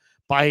Bama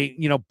by,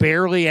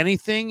 barely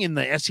anything in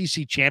the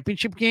SEC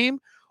championship game,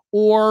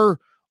 or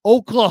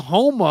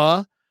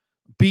Oklahoma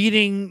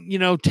beating,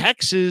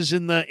 Texas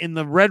in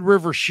the Red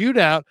River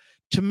shootout.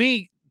 To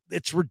me,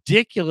 it's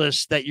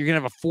ridiculous that you're going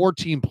to have a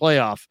 4-team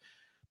playoff.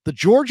 The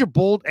Georgia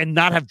Bowl and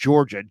not have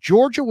Georgia.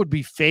 Georgia would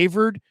be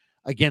favored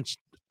against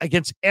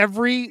against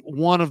every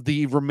one of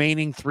the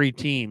remaining 3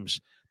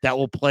 teams that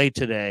will play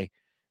today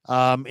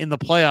in the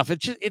playoff.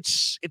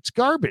 It's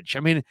garbage. I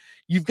mean,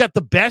 you've got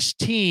the best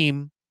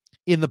team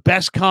in the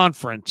best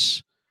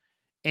conference,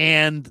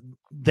 and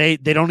they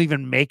don't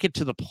even make it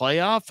to the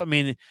playoff. I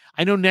mean,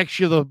 I know next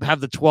year they'll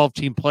have the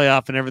 12-team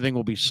playoff and everything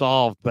will be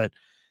solved, but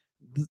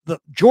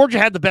Georgia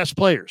had the best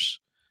players.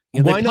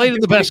 They played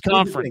in the best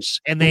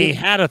conference, and they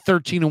had a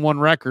 13-1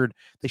 record.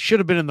 They should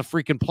have been in the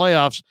freaking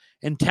playoffs,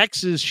 and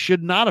Texas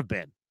should not have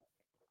been.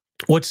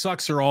 What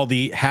sucks are all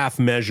the half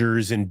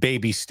measures and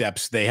baby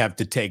steps they have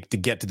to take to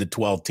get to the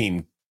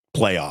 12-team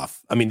playoff.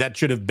 I mean, that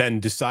should have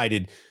been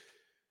decided.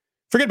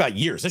 Forget about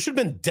years. That should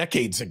have been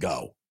decades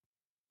ago.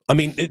 I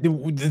mean,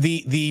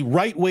 the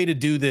right way to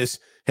do this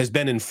has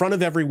been in front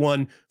of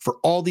everyone for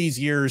all these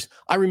years.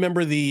 I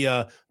remember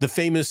the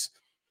famous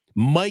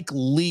Mike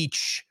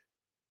Leach,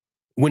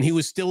 when he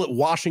was still at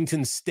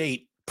Washington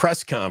State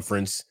press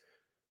conference,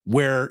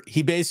 where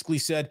he basically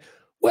said,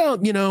 well,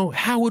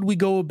 how would we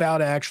go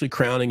about actually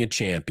crowning a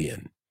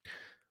champion?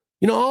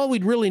 All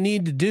we'd really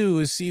need to do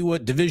is see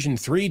what Division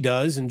III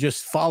does and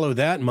just follow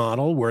that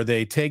model where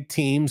they take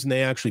teams and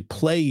they actually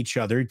play each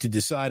other to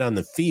decide on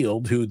the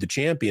field who the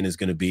champion is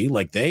going to be.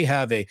 Like they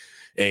have a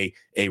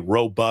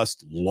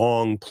robust,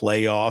 long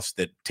playoffs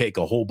that take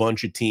a whole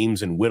bunch of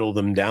teams and whittle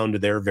them down to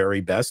their very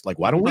best. Like,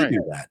 why don't we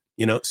do that?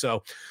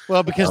 So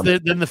well, because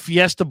then the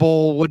Fiesta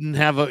Bowl wouldn't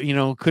have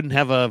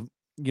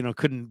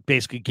couldn't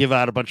basically give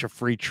out a bunch of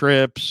free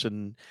trips,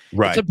 and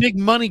it's a big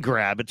money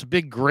grab. It's a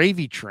big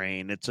gravy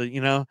train. It's it's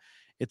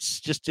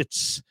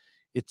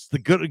the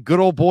good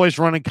old boys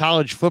running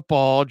college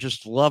football,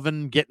 just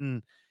loving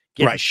getting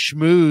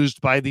schmoozed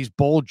by these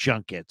bowl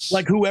junkets.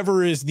 Like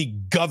whoever is the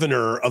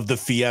governor of the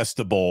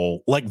Fiesta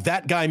Bowl, like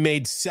that guy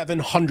made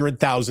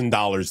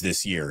 $700,000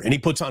 this year, and he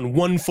puts on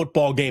one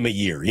football game a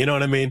year. You know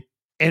what I mean?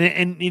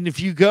 And if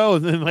you go,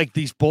 then like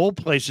these bowl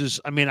places,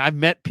 I mean, I've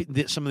met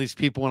some of these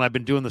people when I've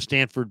been doing the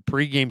Stanford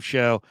pregame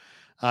show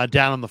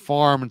down on the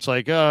farm. It's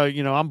like,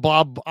 I'm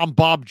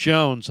Bob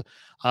Jones.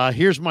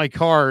 Here's my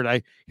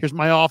card. Here's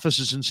my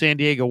offices in San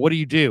Diego. What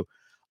do?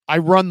 I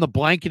run the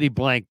blankety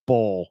blank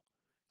bowl.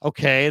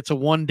 Okay, it's a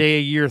 1 day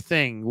a year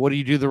thing. What do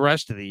you do the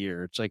rest of the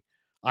year? It's like,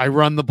 I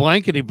run the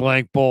blankety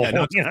blank bowl. Yeah,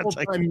 no, it's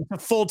a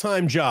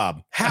full-time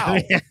job. How?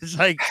 It's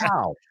like,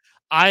 how?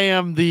 I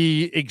have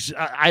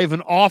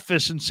an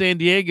office in San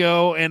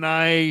Diego and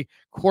I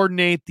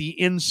coordinate the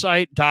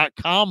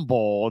Insight.com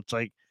bowl. It's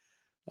like,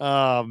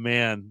 oh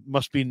man,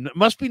 must be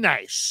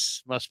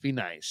nice. Must be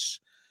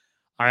nice.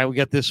 All right. We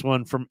got this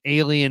one from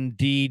Alien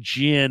D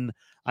Gin.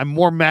 I'm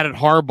more mad at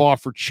Harbaugh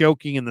for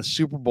choking in the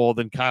Super Bowl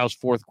than Kyle's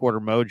fourth quarter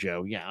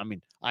mojo. Yeah. I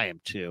mean, I am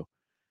too.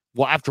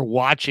 Well, after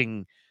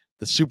watching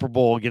the Super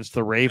Bowl against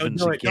the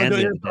Ravens again.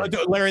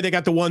 Larry, they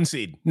got the 1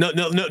 seed. No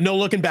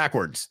looking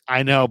backwards.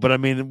 I know, but I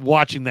mean,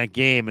 watching that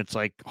game, it's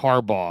like,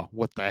 Harbaugh,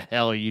 what the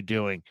hell are you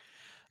doing?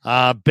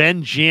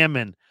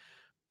 Benjamin,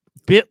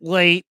 bit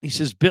late. He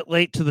says, bit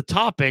late to the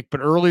topic,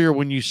 but earlier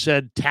when you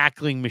said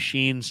tackling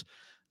machines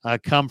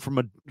come from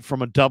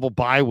a double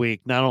bye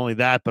week, not only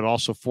that, but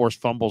also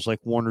forced fumbles like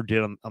Warner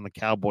did on the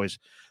Cowboys,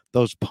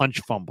 those punch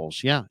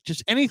fumbles. Yeah,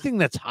 just anything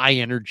that's high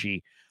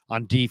energy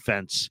on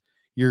defense,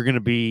 you're going to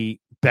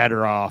be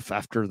better off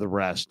after the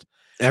rest.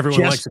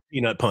 Everyone likes a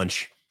peanut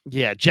punch.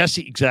 Yeah,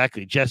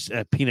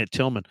 Peanut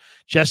Tillman.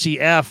 Jesse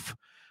F.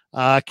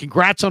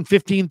 Congrats on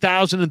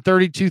 15,000 and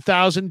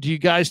 32,000. Do you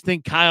guys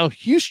think Kyle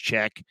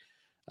Juszczyk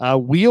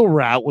wheel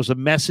route was a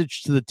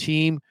message to the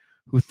team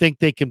who think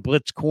they can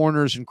blitz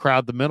corners and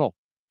crowd the middle?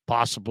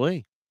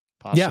 Possibly.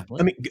 Yeah,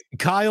 I mean,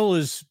 Kyle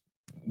is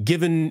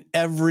given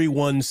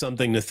everyone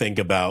something to think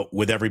about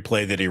with every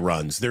play that he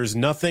runs. There's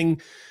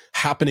nothing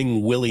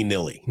happening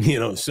willy-nilly,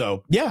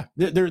 so yeah,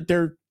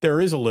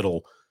 there is a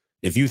little,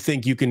 if you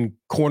think you can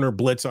corner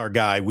blitz our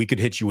guy, we could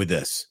hit you with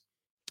this.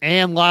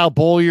 And Lyle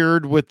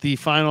Bolliard with the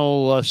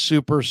final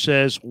super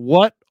says,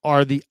 what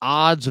are the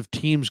odds of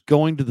teams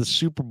going to the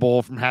Super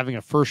Bowl from having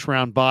a first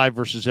round bye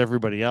versus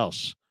everybody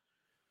else?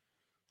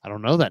 I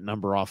don't know that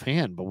number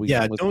offhand, but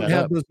don't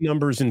have those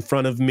numbers in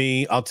front of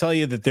me. I'll tell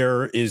you that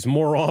there is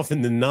more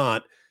often than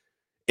not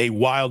a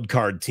wild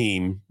card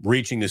team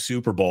reaching the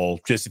Super Bowl.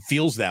 Just it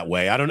feels that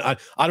way. I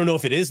don't know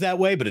if it is that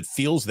way, but it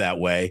feels that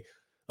way.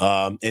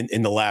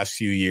 In the last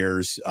few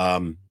years,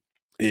 being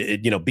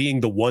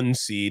the 1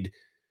 seed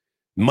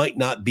might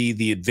not be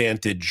the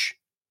advantage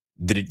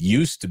that it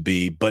used to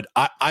be, but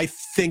I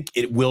think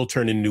it will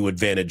turn into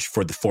advantage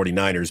for the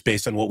 49ers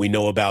based on what we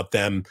know about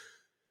them.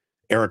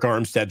 Eric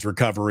Armstead's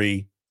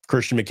recovery,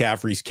 Christian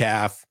McCaffrey's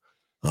calf.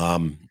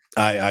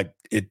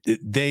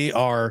 They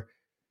are,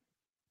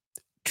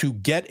 to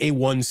get a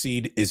 1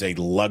 seed is a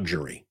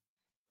luxury.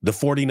 The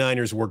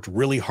 49ers worked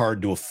really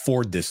hard to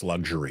afford this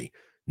luxury.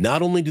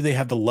 Not only do they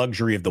have the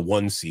luxury of the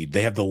 1 seed,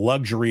 they have the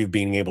luxury of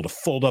being able to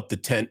fold up the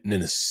tent and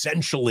then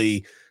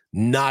essentially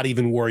not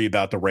even worry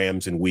about the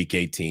Rams in week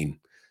 18.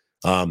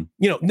 Now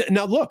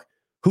look,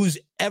 who's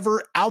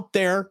ever out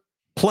there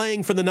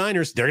playing for the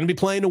Niners, they're going to be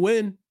playing to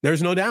win.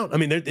 There's no doubt. I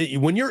mean,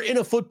 when you're in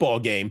a football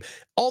game,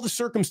 all the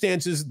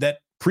circumstances that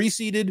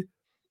preceded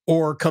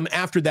or come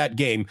after that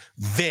game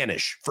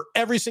vanish for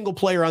every single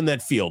player on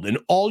that field. And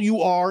all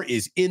you are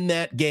is in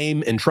that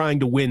game and trying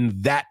to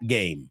win that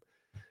game.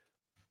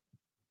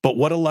 But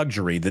what a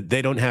luxury that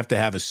they don't have to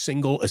have a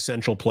single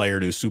essential player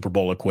to a Super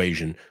Bowl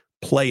equation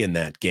play in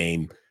that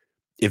game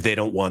if they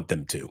don't want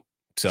them to.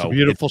 So it's a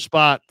beautiful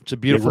spot. It's a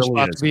beautiful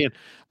spot to be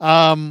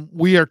in.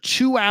 We are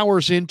 2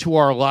 hours into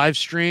our live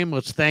stream.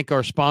 Let's thank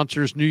our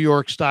sponsors: New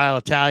York Style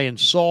Italian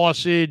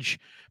Sausage,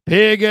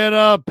 Pig and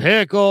a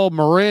Pickle,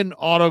 Marin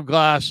Auto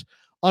Glass,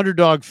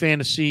 Underdog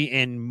Fantasy,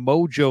 and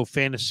Mojo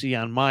Fantasy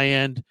on my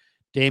end.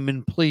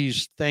 Damon,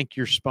 please thank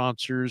your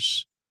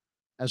sponsors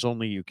as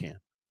only you can.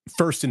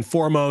 First and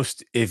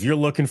foremost, if you're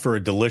looking for a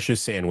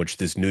delicious sandwich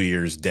this New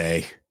Year's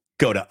Day,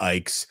 go to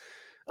Ike's.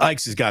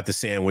 Ike's has got the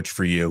sandwich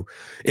for you.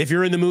 If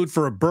you're in the mood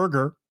for a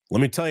burger, let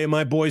me tell you,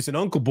 my boys and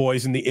Uncle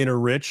Boys in the Inner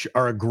Rich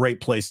are a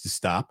great place to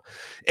stop.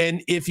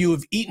 And if you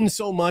have eaten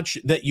so much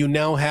that you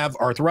now have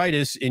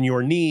arthritis in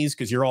your knees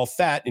because you're all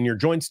fat and your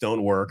joints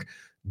don't work,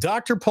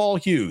 Dr. Paul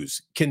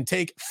Hughes can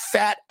take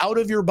fat out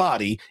of your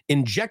body,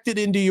 inject it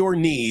into your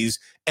knees,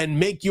 and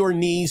make your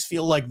knees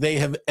feel like they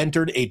have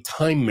entered a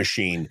time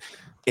machine.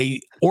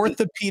 A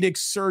orthopedic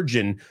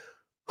surgeon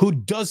who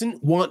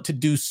doesn't want to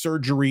do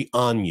surgery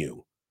on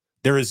you.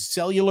 There is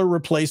cellular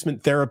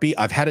replacement therapy.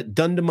 I've had it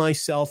done to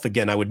myself.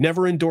 Again, I would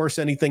never endorse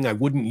anything I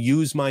wouldn't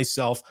use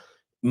myself.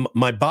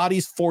 My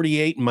body's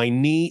 48 and my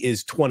knee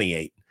is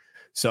 28.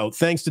 So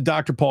thanks to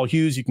Dr. Paul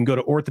Hughes, you can go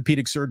to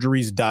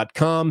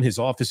orthopedicsurgeries.com. His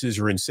offices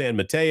are in San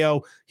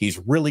Mateo. He's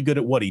really good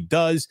at what he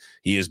does.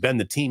 He has been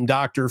the team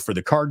doctor for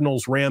the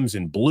Cardinals, Rams,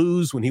 and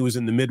Blues when he was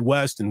in the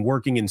Midwest and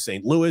working in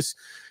St. Louis.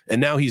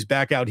 And now he's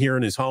back out here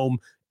in his home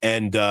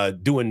and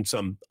doing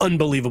some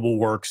unbelievable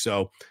work.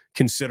 So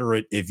consider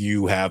it if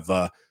you have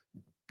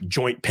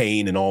joint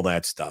pain and all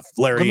that stuff.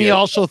 Larry, let me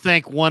also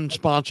thank one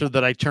sponsor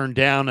that I turned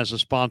down as a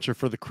sponsor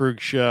for the Krug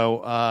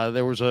Show.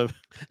 There was a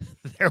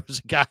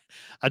guy,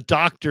 a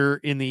doctor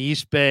in the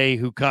East Bay,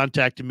 who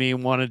contacted me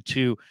and wanted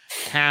to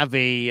have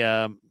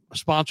a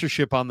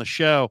sponsorship on the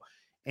show,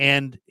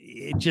 and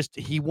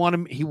he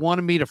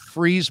wanted me to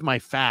freeze my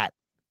fat.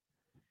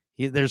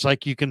 There's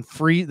like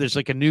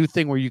a new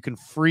thing where you can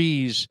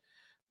freeze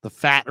the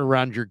fat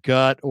around your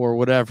gut or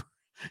whatever,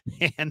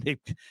 and it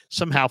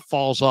somehow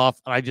falls off.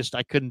 I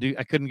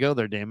couldn't go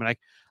there, Damon.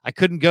 I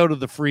couldn't go to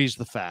the freeze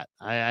the fat.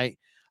 I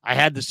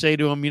had to say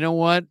to him, you know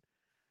what?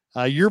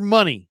 Your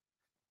money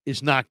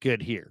is not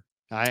good here.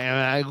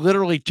 I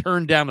literally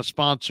turned down a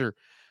sponsor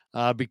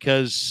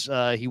because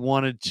he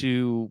wanted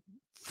to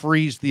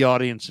freeze the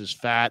audience's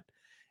fat,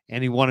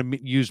 and he wanted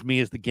to use me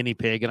as the guinea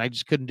pig, and I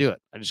just couldn't do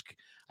it.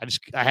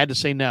 I had to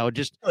say no.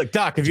 Look,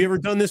 Doc, have you ever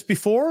done this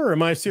before, or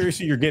am I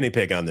seriously your guinea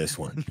pig on this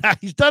one?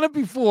 He's done it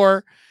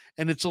before,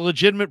 and it's a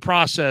legitimate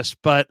process,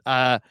 but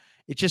I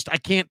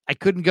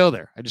couldn't go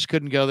there. I just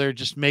couldn't go there. It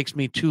just makes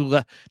me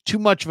too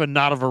much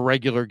of a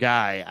regular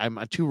guy. I'm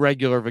too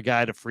regular of a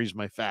guy to freeze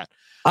my fat.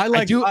 I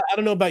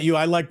don't know about you.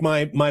 I like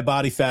my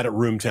body fat at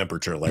room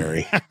temperature,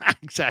 Larry.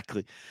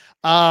 Exactly.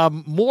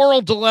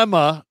 Moral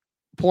dilemma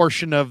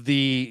portion of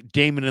the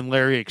Damon and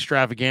Larry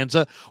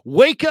extravaganza.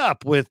 Wake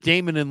up with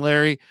Damon and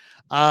Larry.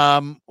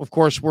 Of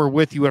course, we're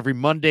with you every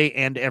Monday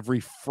and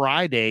every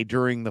Friday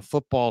during the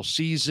football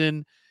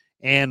season.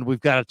 And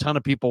we've got a ton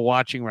of people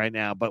watching right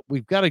now, but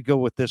we've got to go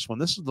with this one.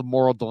 This is the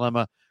moral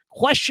dilemma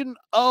question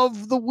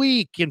of the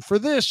week. And for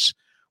this,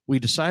 we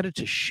decided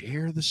to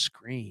share the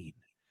screen.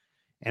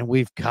 And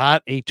we've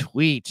got a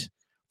tweet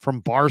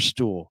from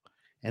Barstool.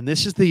 And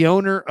this is the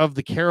owner of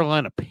the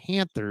Carolina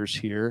Panthers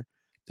here.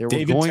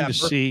 We're going to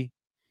see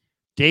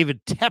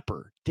David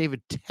Tepper,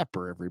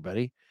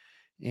 everybody.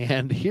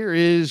 And here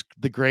is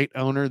the great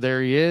owner.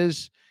 There he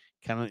is.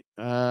 Kind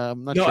of,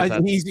 I'm not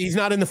sure. He's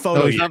not in the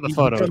photo. No, he's not in the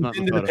photo. He's not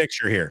into the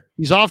picture here.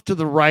 He's off to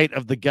the right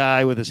of the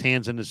guy with his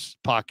hands in his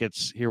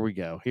pockets. Here we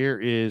go. Here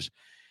is,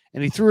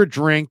 and he threw a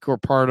drink or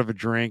part of a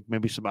drink,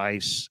 maybe some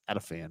ice at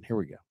a fan. Here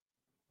we go.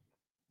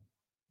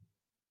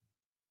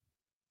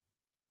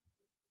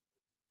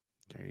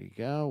 There you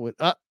go.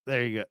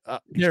 There you go.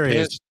 There he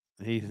is.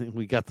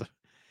 We got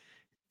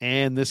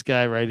and this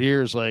guy right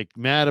here is like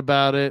mad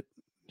about it.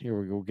 Here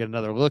we go. We'll get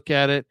another look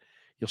at it.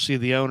 You'll see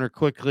the owner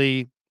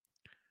quickly.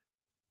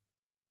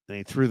 Then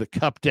he threw the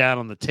cup down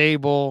on the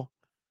table.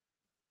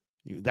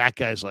 That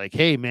guy's like,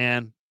 hey,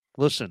 man,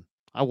 listen,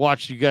 I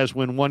watched you guys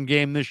win one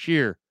game this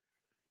year.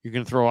 You're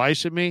going to throw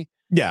ice at me?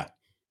 Yeah.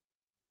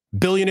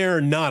 Billionaire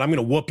or not, I'm going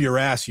to whoop your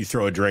ass. You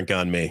throw a drink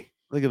on me.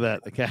 Look at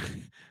that. Okay.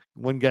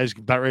 One guy's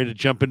about ready to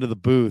jump into the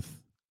booth.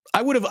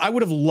 I would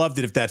have loved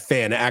it if that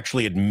fan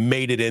actually had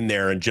made it in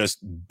there and just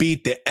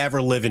beat the ever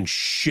living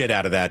shit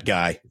out of that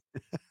guy.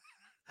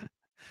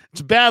 It's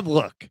a bad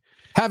look.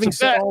 Having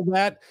said all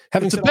that,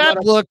 it's a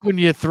bad look when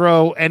you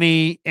throw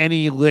any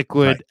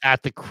liquid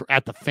at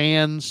the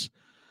fans.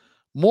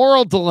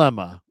 Moral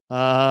dilemma.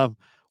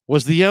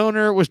 Was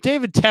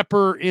David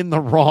Tepper in the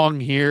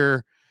wrong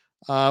here?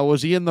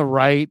 Was he in the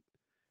right?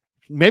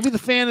 Maybe the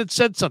fan had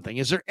said something.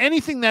 Is there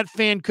anything that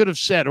fan could have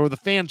said or the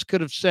fans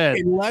could have said?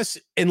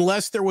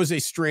 Unless there was a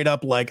straight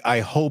up, like, I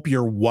hope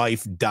your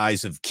wife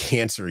dies of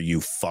cancer, you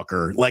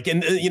fucker. Like,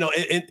 and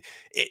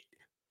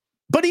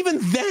but even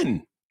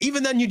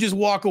then you just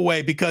walk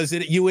away because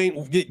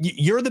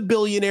you're the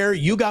billionaire.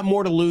 You got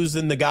more to lose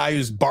than the guy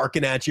who's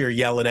barking at you or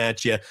yelling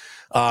at you.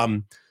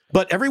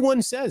 But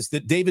everyone says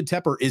that David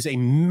Tepper is a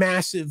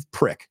massive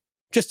prick,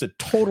 just a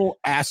total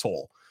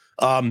asshole.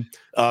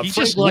 He's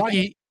just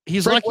lucky.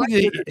 He's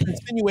lucky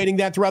insinuating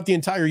that throughout the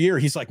entire year.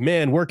 He's like,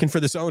 man, working for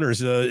this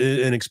owner's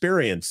an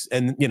experience.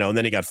 And, and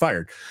then he got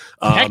fired.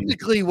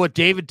 Technically, what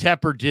David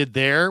Tepper did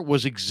there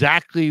was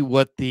exactly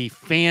what the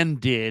fan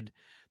did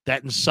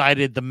that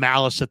incited the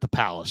malice at the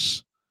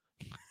palace.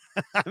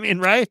 I mean,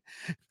 right?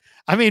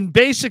 I mean,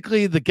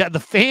 basically,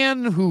 the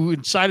fan who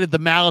incited the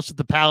malice at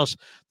the palace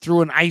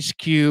threw an ice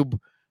cube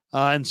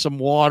and some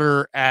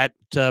water at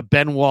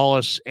Ben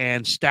Wallace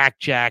and Stack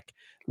Jack.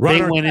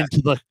 They went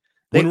into the...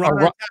 When Ron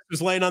Artest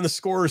was laying on the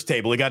scorer's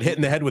table, he got hit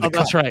in the head with a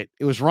cup. That's right.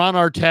 It was Ron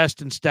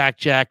Artest and Stack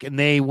Jack, and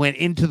they went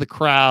into the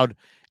crowd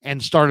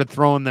and started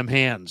throwing them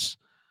hands.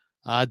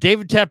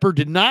 David Tepper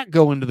did not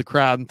go into the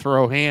crowd and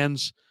throw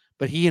hands,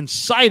 but he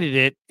incited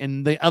it,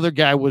 and the other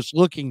guy was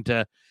looking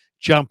to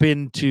jump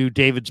into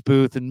David's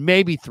booth and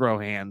maybe throw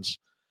hands.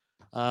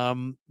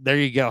 There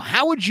you go.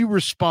 How would you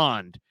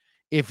respond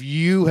if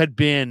you had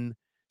been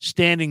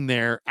standing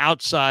there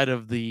outside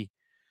of David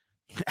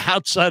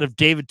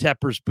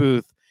Tepper's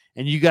booth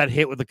and you got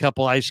hit with a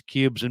couple ice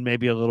cubes and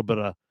maybe a little bit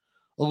of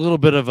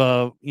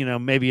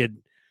maybe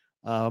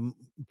a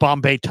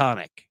Bombay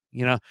tonic?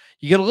 You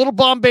get a little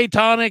Bombay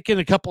tonic and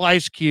a couple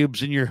ice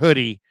cubes in your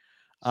hoodie,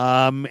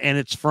 and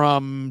it's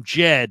from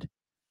Jed,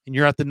 and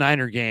you're at the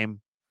Niner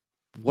game.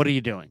 What are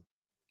you doing?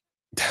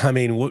 I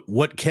mean,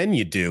 what can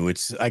you do?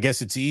 I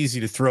guess it's easy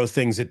to throw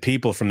things at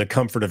people from the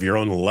comfort of your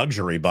own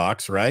luxury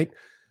box, right?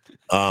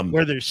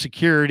 Where there's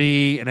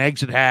security, an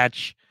exit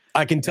hatch.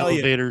 I can tell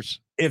elevators.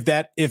 You,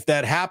 if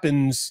that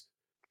happens,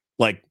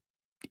 like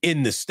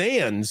in the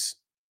stands,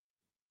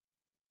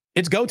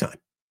 it's go time.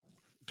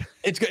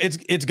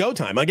 It's go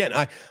time again.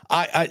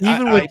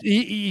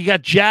 You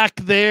got Jack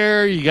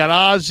there, you got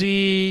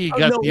Ozzy, you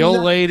got the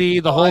old lady,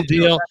 the whole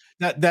deal.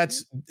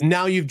 That's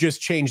now you've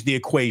just changed the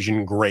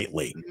equation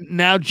greatly.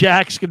 Now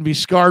Jack's gonna be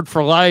scarred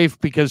for life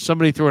because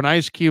somebody threw an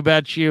ice cube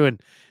at you,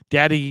 and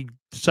Daddy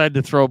decided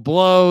to throw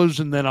blows,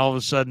 and then all of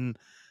a sudden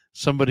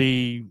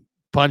somebody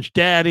punched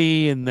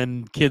Daddy, and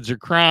then kids are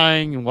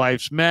crying, and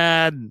wife's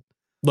mad.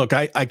 Look,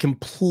 I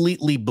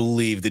completely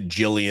believe that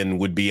Jillian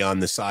would be on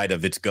the side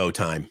of it's go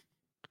time.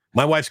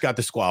 My wife's got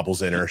the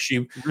squabbles in her.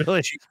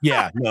 Really?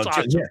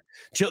 Awesome.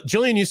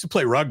 Jillian used to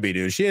play rugby,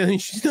 dude.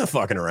 She's not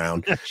fucking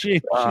around.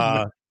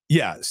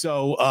 Yeah.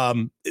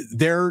 So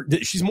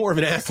she's more of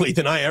an athlete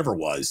than I ever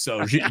was.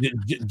 So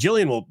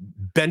Jillian will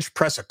bench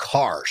press a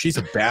car. She's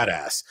a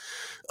badass.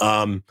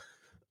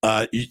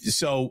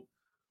 So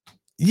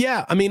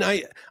yeah, I mean,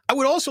 I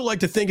would also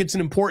like to think it's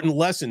an important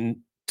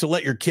lesson to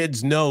let your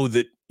kids know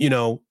that,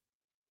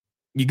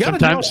 you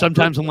got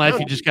sometimes in life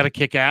you just got to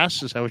kick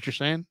ass. Is that what you're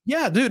saying?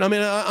 Yeah, dude. I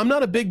mean, I'm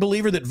not a big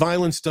believer that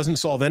violence doesn't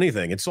solve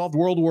anything. It solved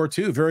World War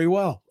II very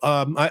well.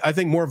 I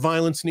think more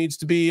violence needs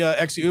to be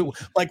executed.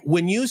 Like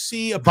when you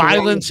see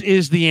violence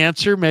is the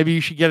answer. Maybe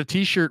you should get a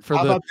T-shirt for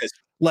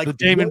the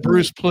Damon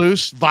Bruce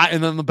Plus,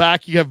 and on the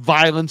back you have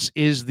 "Violence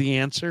is the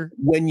answer."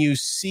 When you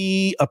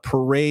see a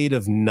parade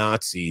of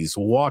Nazis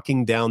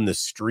walking down the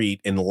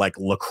street in like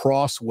La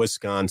Crosse,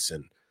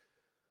 Wisconsin,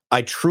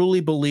 I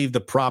truly believe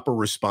the proper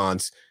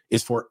response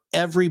is for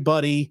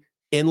everybody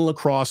in La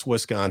Crosse,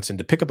 Wisconsin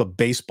to pick up a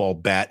baseball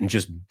bat and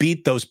just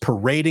beat those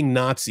parading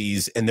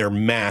Nazis and their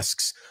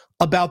masks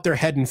about their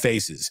head and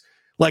faces.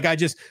 Like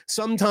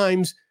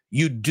sometimes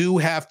you do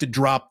have to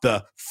drop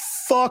the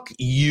fuck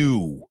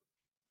you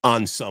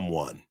on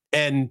someone.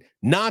 And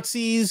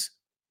Nazis,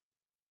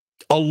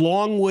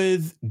 along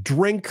with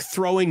drink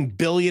throwing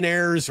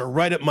billionaires, are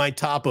right at my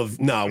top of,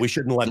 no, we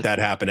shouldn't let that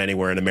happen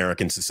anywhere in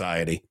American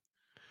society.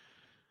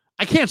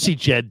 I can't see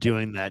Jed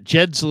doing that.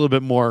 Jed's a little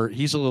bit more,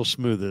 he's a little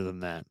smoother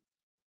than that.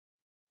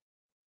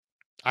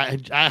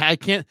 I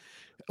can't.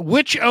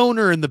 Which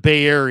owner in the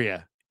Bay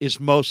Area is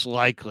most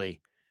likely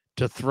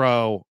to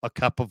throw a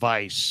cup of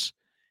ice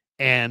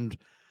and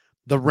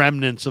the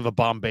remnants of a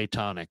Bombay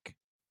tonic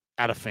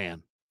at a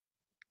fan?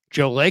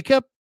 Joe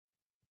Lacob,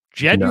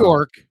 Jed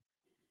York,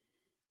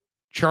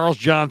 Charles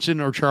Johnson,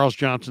 or Charles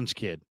Johnson's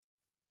kid?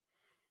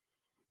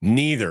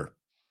 Neither.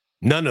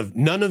 None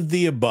of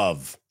the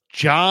above.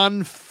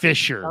 John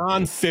Fisher.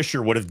 John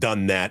Fisher would have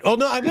done that. Oh,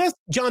 no, I guess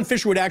John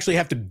Fisher would actually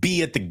have to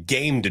be at the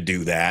game to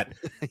do that.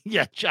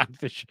 Yeah, John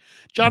Fisher.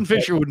 John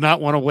Fisher would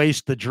not want to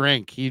waste the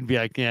drink. He'd be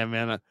like, yeah,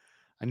 man,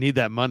 I need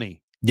that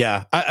money.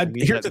 Yeah.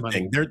 Here's the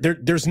thing.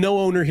 There's no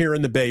owner here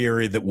in the Bay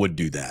Area that would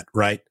do that,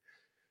 right?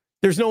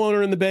 There's no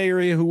owner in the Bay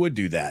Area who would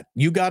do that.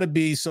 You got to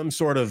be some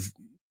sort of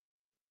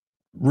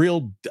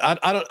real,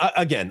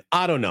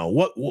 I don't know.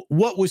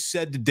 What was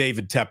said to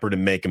David Tepper to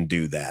make him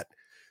do that?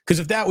 Because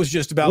if that was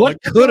just about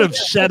what could have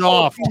set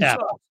off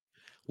Tep,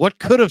 what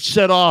could have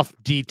set off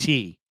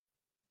DT?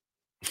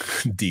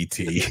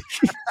 DT.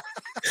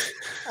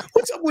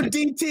 What's up with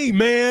DT,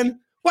 man?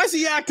 Why is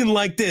he acting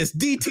like this?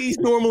 DT's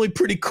normally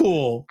pretty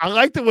cool. I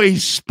like the way he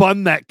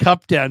spun that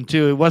cup down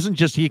too. It wasn't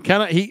just it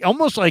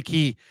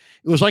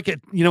was like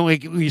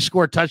like when you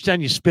score a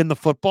touchdown, you spin the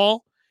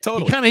football.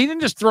 Totally. He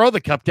didn't just throw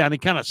the cup down, he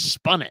kind of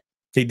spun it.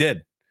 He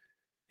did.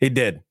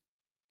 Now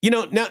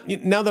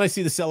that I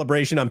see the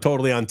celebration, I'm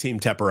totally on Team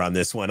Tepper on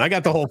this one. I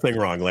got the whole thing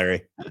wrong,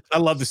 Larry. I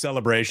love the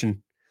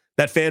celebration.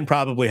 That fan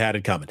probably had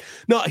it coming.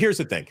 No, here's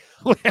the thing.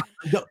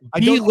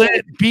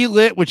 Be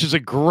lit, which is a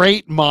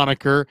great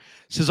moniker,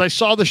 says, I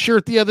saw the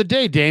shirt the other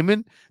day,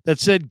 Damon, that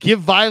said, give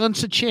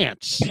violence a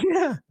chance.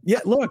 Yeah.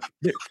 Look,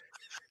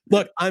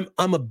 I'm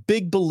a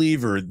big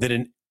believer that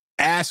an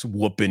ass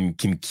whooping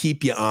can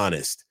keep you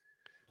honest.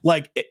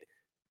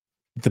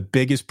 The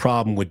biggest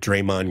problem with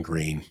Draymond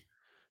Green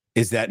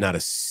is that not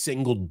a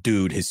single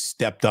dude has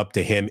stepped up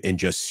to him and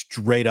just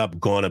straight up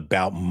gone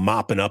about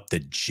mopping up the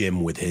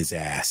gym with his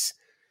ass.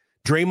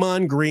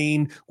 Draymond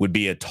Green would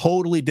be a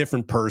totally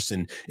different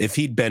person if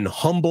he'd been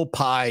humble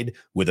pied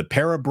with a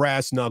pair of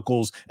brass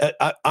knuckles.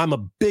 I'm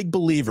a big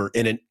believer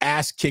in an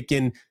ass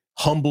kicking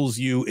humbles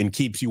you and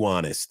keeps you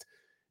honest.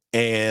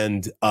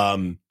 And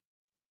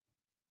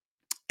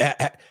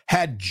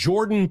had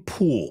Jordan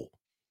Poole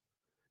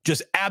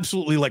just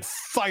absolutely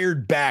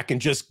fired back and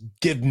just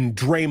given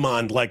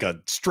Draymond like a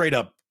straight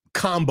up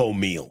combo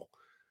meal.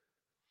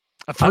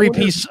 A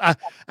 3-piece,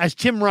 as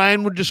Tim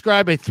Ryan would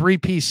describe, a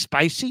 3-piece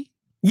spicy.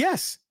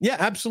 Yes. Yeah,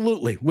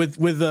 absolutely. With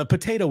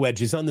potato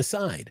wedges on the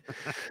side.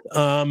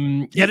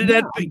 Get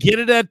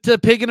it at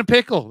Pig in a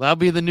Pickle. That'll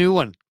be the new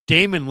one.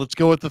 Damon, let's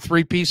go with the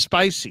 3-piece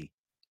spicy.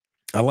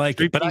 I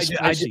like it. But I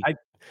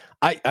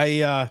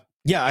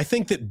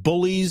think that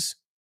bullies,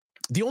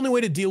 the only way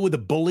to deal with a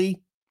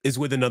bully is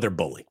with another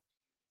bully.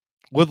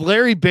 Would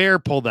Larry Bear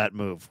pull that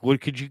move?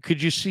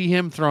 Could you see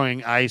him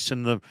throwing ice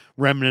and the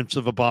remnants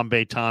of a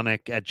Bombay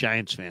tonic at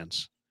Giants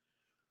fans?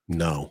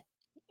 No.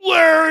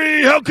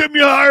 Larry, how come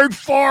you hired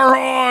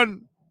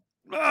Farhan?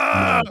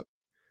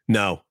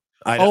 No.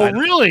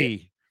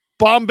 Really?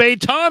 Bombay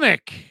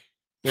tonic.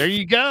 There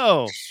you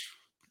go.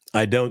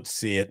 I don't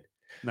see it.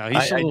 No,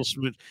 he's a little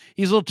smooth.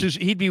 He's a little too.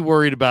 He'd be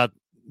worried about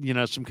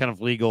some kind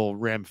of legal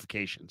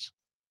ramifications.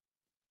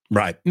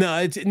 Right.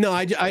 I don't see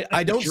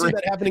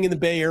that happening in the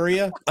Bay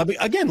Area. I mean,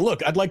 again,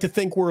 look, I'd like to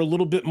think we're a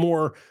little bit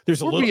more. We're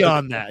little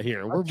beyond that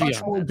here. We're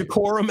beyond more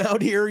decorum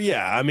out here.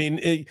 Yeah. I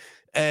mean,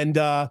 and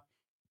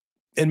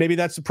maybe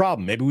that's the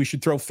problem. Maybe we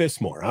should throw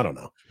fists more. I don't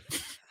know.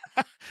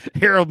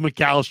 Harold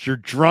McAllister,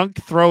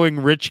 drink throwing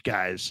rich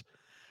guys.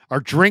 It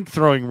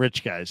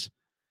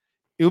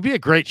would be a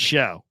great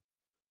show.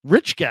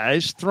 Rich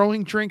guys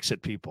throwing drinks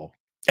at people.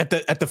 At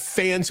the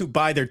fans who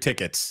buy their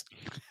tickets.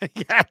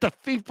 At the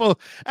people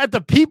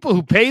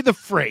who pay the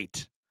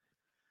freight.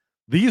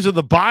 These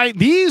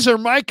are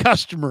my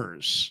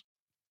customers.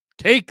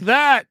 Take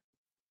that,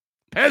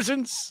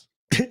 peasants.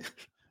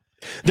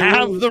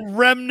 Have the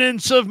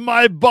remnants of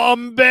my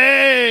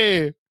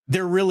Bombay.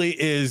 There really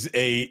is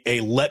a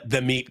let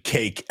them eat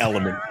cake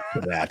element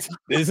to that,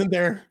 isn't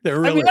there?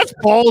 That's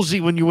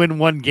ballsy when you win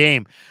one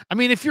game. I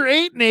mean, if you're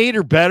 8-8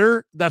 or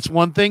better, that's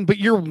one thing. But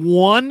you're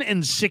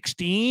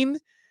 1-16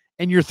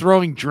 and you're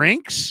throwing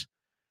drinks.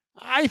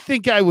 I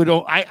think I would.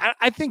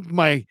 I think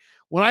I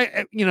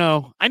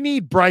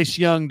need Bryce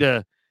Young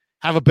to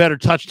have a better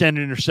touchdown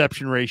to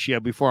interception ratio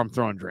before I'm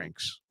throwing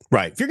drinks.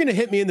 Right. If you're going to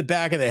hit me in the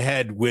back of the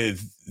head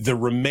with the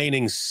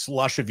remaining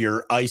slush of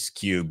your ice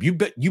cube, you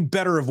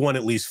better have won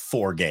at least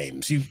 4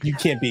 games. You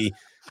can't be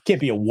a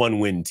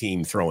 1-win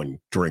team throwing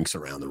drinks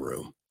around the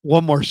room.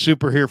 One more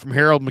super here from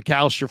Harold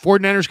McAllister.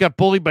 49ers got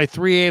bullied by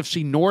 3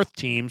 AFC North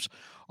teams.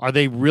 Are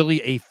they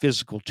really a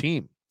physical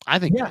team? I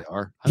think they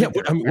are.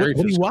 What are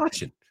you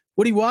watching?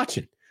 What are you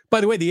watching? By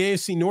the way, the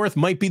AFC North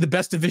might be the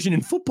best division in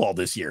football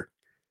this year.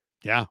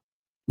 Yeah.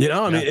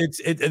 I mean,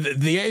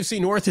 the AFC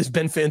North has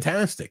been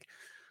fantastic.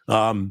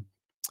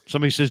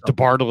 Somebody says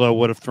DeBartolo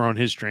would have thrown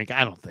his drink.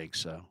 I don't think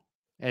so.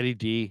 Eddie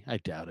D, I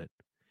doubt it.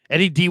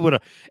 Eddie D would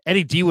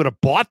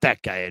have bought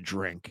that guy a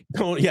drink.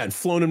 Oh yeah, and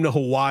flown him to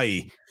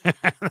Hawaii.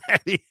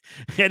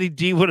 Eddie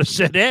D would have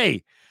said,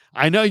 "Hey,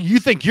 I know you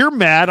think you're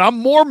mad. I'm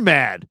more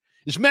mad.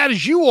 As mad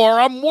as you are,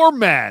 I'm more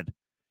mad."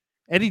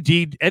 Eddie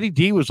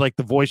D was like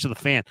the voice of the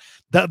fan.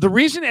 The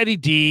reason Eddie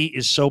D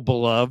is so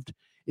beloved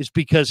is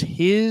because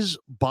his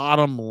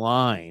bottom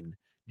line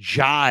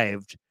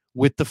jived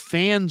with the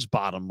fans'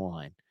 bottom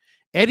line.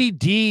 Eddie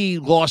D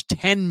lost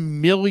 $10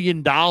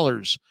 million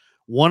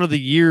one of the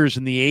years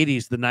in the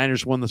 80s the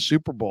Niners won the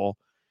Super Bowl.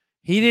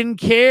 He didn't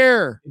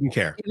care. He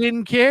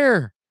didn't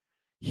care.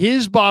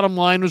 His bottom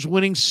line was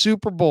winning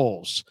Super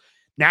Bowls.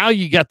 Now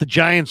you got the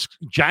giant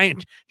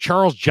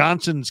Charles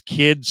Johnson's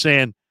kid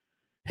saying,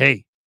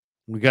 hey,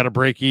 we got to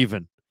break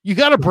even. You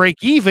got to break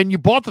even. You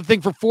bought the thing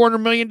for $400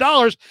 million.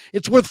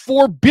 It's worth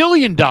 $4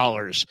 billion.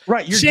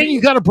 Right. You're saying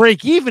you got to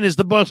break even is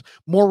the most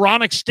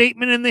moronic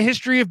statement in the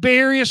history of Bay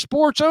Area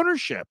sports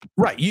ownership.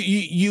 Right.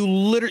 You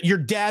literally, your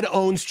dad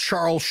owns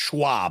Charles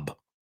Schwab.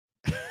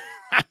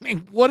 I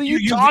mean, what are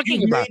you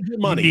talking about? Made your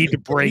money. You need to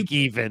break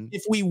even.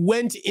 If we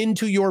went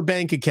into your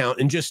bank account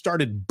and just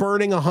started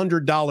burning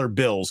 $100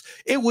 bills,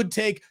 it would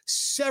take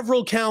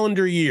several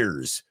calendar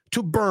years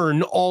to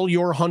burn all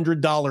your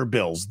 $100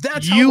 bills.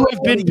 That's how you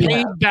have been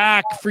paid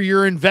back for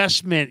your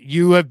investment.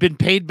 You have been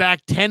paid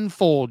back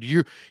tenfold.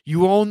 You're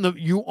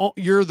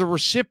the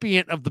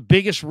recipient of the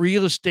biggest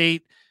real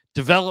estate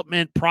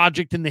development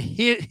project in the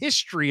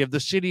history of the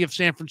city of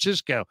San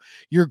Francisco.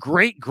 Your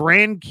great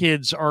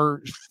grandkids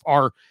are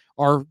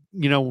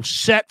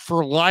set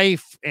for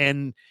life,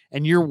 and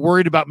you're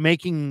worried about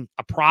making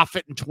a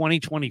profit in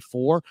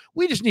 2024.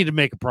 We just need to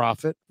make a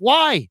profit.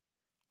 Why?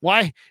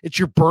 It's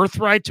your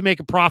birthright to make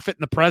a profit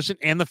in the present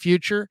and the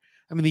future.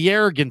 I mean, the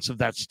arrogance of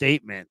that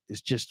statement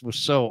was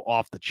so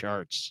off the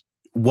charts.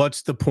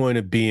 What's the point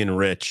of being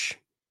rich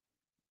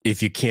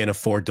if you can't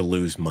afford to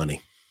lose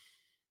money?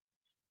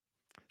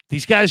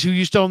 These guys who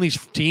used to own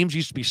these teams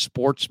used to be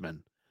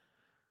sportsmen.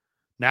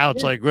 Now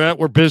it's like, well,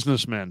 we're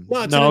businessmen.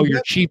 No,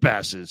 you're cheap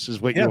asses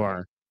is what you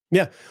are.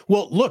 Yeah.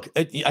 Well, look,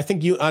 I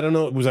think I don't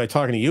know, was I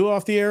talking to you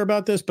off the air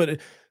about this, but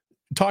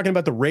talking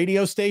about the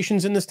radio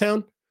stations in this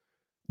town?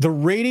 The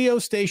radio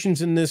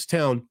stations in this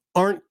town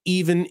aren't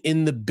even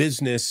in the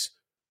business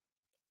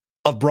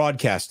of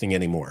broadcasting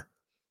anymore.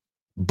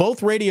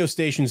 Both radio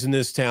stations in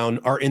this town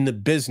are in the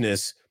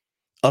business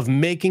of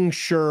making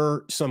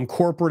sure some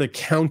corporate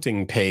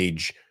accounting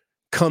page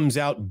comes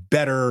out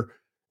better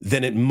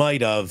than it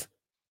might have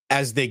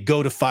as they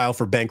go to file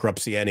for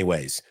bankruptcy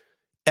anyways.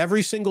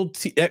 Every single,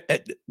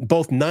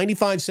 both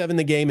 95.7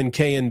 The Game and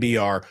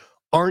KNBR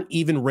aren't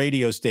even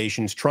radio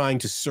stations trying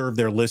to serve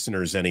their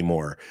listeners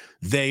anymore.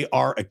 They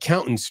are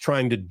accountants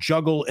trying to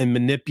juggle and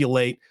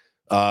manipulate,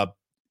 the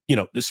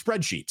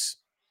spreadsheets.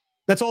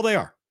 That's all they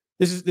are.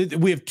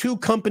 We have two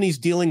companies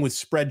dealing with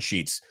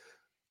spreadsheets.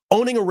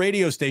 Owning a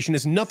radio station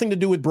has nothing to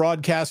do with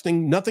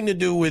broadcasting, nothing to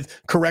do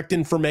with correct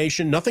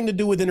information, nothing to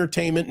do with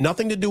entertainment,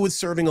 nothing to do with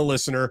serving a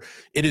listener.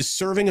 It is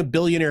serving a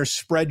billionaire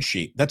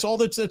spreadsheet. That's all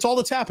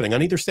that's happening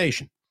on either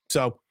station.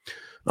 So,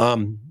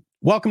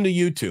 welcome to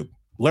YouTube.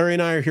 Larry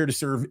and I are here to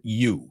serve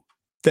you.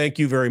 Thank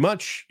you very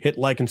much. Hit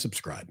like and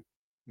subscribe.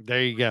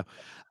 There you go.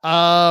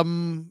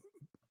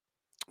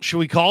 Should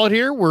we call it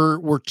here?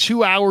 We're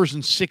 2 hours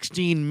and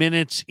 16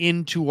 minutes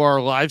into our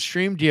live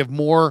stream. Do you have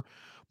more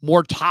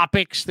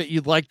topics that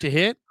you'd like to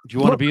hit? Do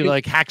you want to be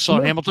like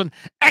Hacksaw Hamilton?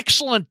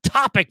 Excellent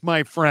topic,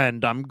 my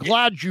friend. I'm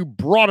glad you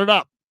brought it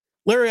up.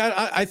 Larry,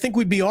 I think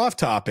we'd be off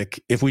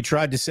topic if we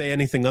tried to say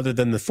anything other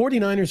than the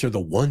 49ers are the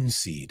 1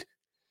 seed.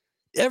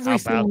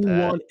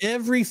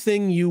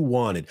 Everything you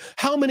wanted.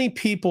 How many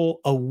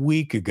people a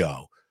week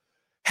ago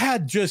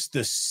had just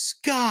the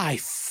sky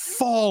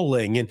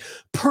falling and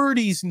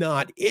Purdy's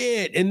not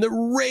it and the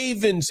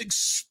Ravens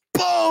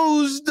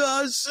exposed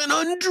us and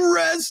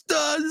undressed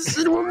us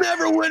and we'll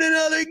never win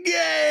another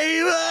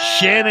game?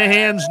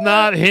 Shanahan's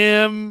not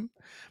him.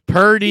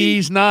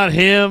 Purdy's not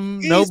him.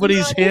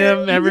 Nobody's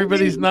him.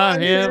 Everybody's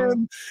not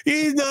him.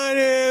 He's not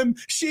him.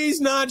 She's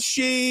not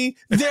she.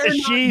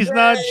 She's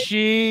not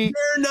she.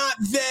 They're not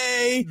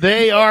they.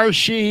 They are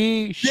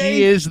she.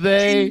 She is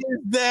they. She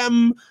is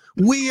them.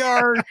 We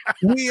are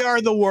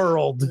the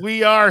world.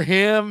 We are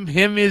him.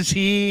 Him is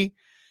he.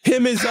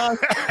 Him is us.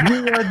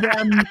 We are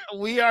them.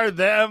 We are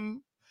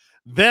them.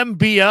 Them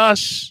be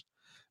us.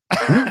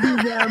 We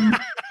be them.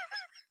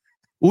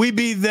 We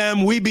be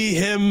them. We be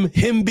him.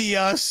 Him be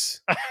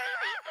us.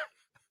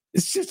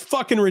 It's just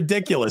fucking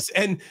ridiculous.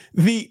 And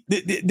these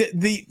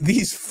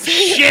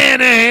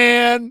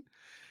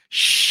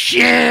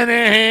Shanahan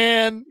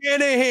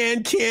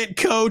can't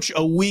coach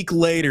a week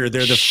later.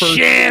 They're the first.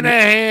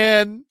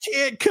 Shanahan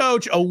can't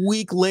coach a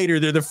week later.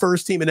 They're the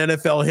first team in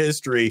NFL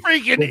history.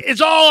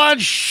 It's all on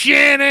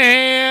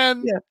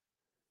Shanahan. Yeah.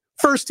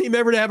 First team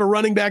ever to have a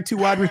running back, 2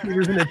 wide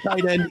receivers, and a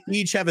tight end,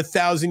 each have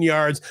 1,000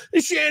 yards.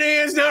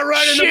 Shanahan's not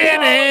running the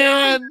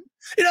ball.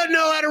 He doesn't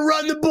know how to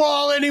run the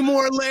ball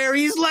anymore,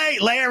 Larry. He's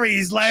late.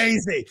 Larry's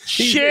lazy.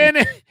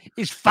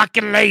 He's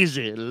fucking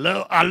lazy.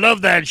 I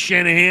love that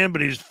Shanahan,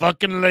 but he's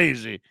fucking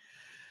lazy.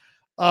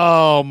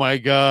 Oh, my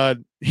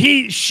God.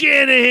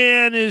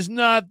 Shanahan is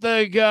not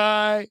the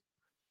guy.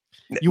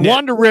 You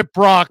wanted to rip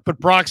Brock, but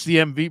Brock's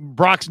nearly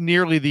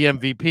the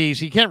MVP,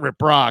 so you can't rip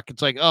Brock.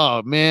 It's like,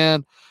 oh,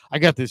 man, I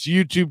got this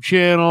YouTube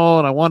channel,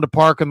 and I wanted to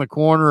park in the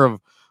corner of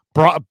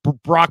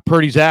Brock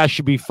Purdy's ass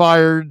should be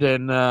fired,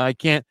 and I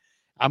can't.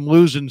 I'm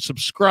losing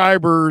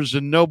subscribers,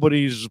 and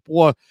nobody's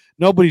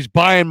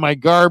buying my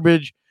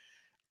garbage.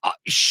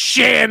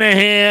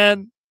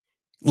 Shanahan.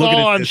 Look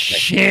at it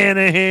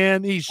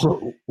Shanahan. He's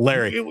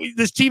Larry.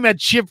 This team had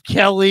Chip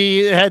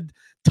Kelly, it had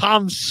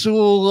Tom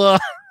Sula.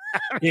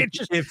 They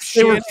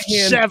were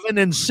 7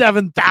 and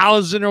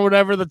 7,000 or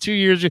whatever the 2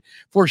 years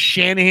before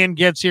Shanahan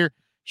gets here.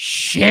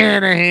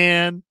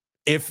 Shanahan.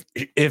 If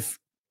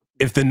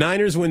the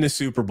Niners win the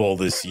Super Bowl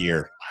this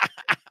year,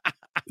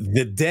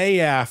 the day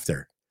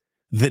after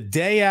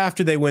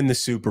they win the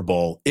Super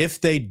Bowl,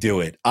 if they do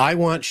it, I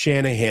want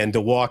Shanahan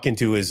to walk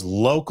into his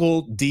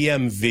local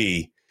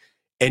DMV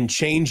and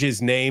change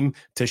his name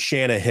to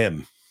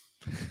Shanahan.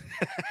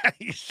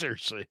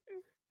 Seriously.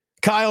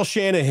 Kyle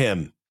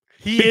Shanahan.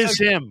 He is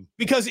him.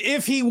 Because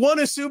if he won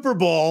a Super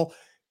Bowl,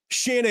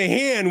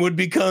 Shanahan would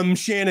become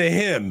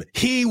Shanahan.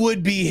 He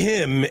would be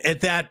him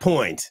at that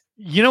point.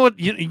 You know what?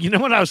 You know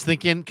what I was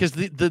thinking? Because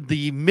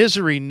the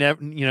misery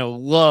never,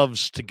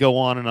 loves to go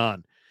on and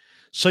on.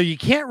 So you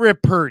can't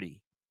rip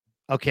Purdy.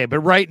 Okay,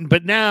 but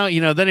now,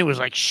 then it was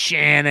like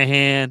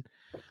Shanahan.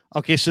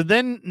 Okay, so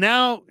then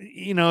now,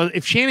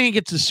 if Shanahan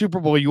gets the Super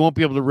Bowl, you won't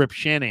be able to rip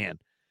Shanahan.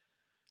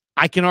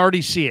 I can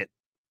already see it.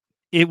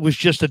 It was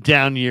just a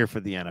down year for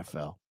the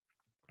NFL.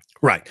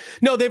 Right.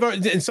 No, they've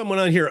already, and someone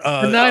on here.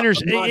 The Niners,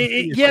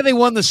 they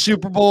won the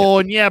Super Bowl,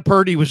 and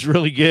Purdy was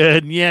really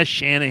good, and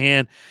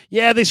Shanahan.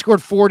 Yeah, they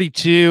scored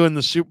 42 in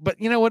the Super, but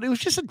you know what? It was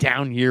just a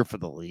down year for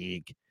the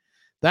league.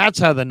 That's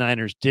how the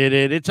Niners did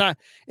it. It's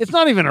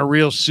not even a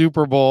real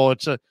Super Bowl.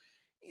 It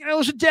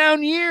was a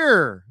down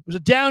year. It was a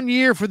down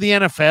year for the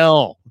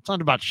NFL. It's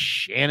not about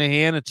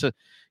Shanahan.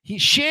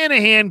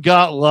 Shanahan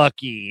got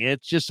lucky.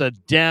 It's just a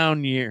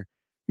down year.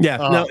 Yeah.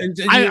 No,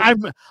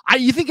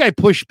 you think I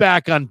push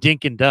back on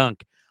Dink and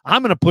Dunk?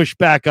 I'm going to push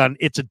back on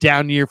it's a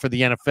down year for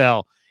the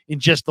NFL in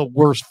just the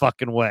worst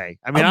fucking way.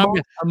 I mean, I'm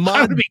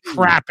going to be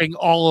crapping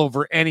all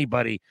over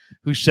anybody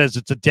who says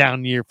it's a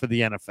down year for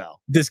the NFL.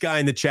 This guy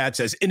in the chat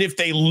says, and if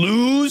they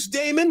lose,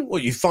 Damon,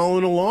 well, you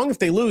following along? If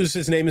they lose,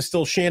 his name is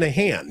still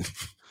Shanahan.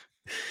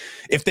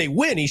 If they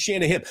win, he's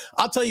Shanahan.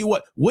 I'll tell you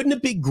what, wouldn't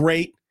it be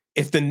great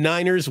if the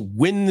Niners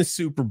win the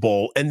Super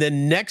Bowl and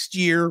then next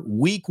year,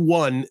 week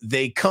 1,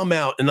 they come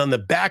out and on the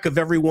back of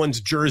everyone's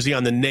jersey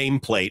on the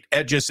nameplate,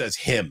 it just says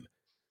him.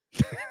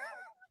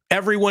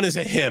 Everyone is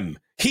a him.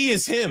 He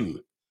is him.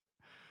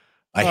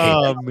 I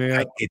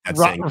hate that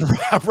saying.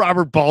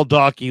 Robert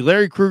Baldacci.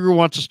 Larry Krueger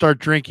wants to start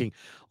drinking.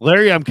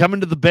 Larry, I'm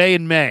coming to the Bay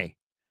in May.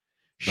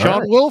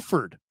 Sean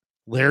Wilford.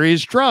 Larry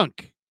is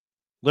drunk.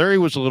 Larry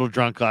was a little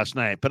drunk last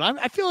night, but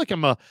I feel like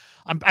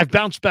I've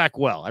bounced back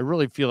well. I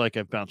really feel like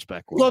I've bounced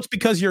back well. Well, it's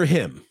because you're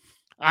him.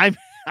 I'm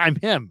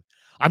him.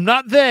 I'm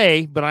not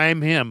they, but I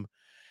am him.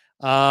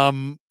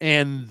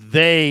 And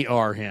they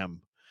are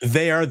him.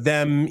 They are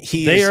them.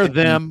 They are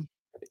them.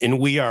 And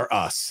we are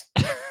us.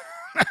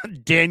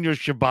 Daniel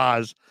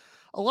Shabazz.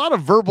 A lot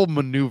of verbal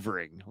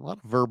maneuvering.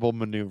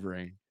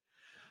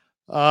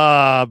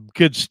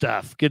 Good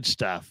stuff. Good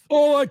stuff.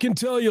 All I can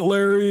tell you,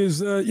 Larry, is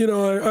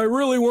that, I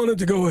really wanted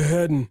to go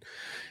ahead and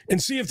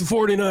see if the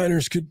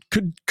 49ers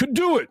could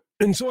do it.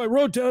 And so I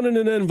wrote down in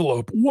an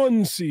envelope,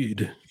 1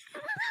 seed.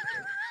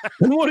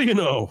 And what do you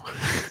know?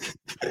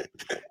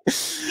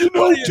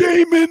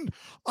 Damon,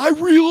 I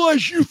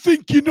realize you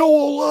think you know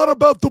a lot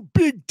about the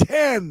Big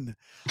Ten.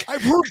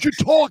 I've heard you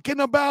talking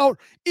about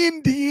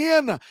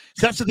Indiana.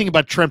 So that's the thing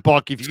about Trent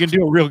Baalke. If you're going to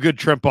do a real good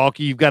Trent Baalke,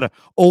 you've got to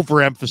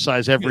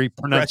overemphasize every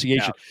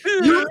pronunciation.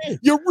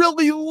 You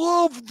really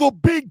love the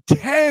Big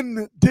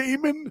Ten,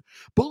 Damon.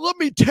 But let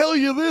me tell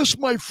you this,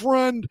 my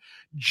friend.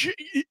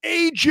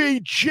 A.J.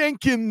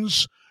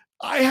 Jenkins,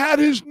 I had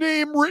his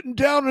name written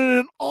down in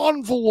an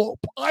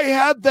envelope. I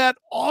had that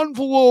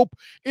envelope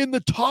in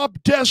the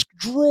top desk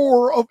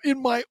drawer in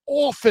my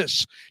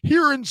office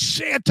here in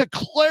Santa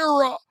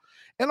Clara.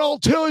 And I'll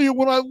tell you,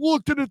 when I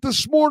looked at it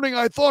this morning,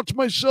 I thought to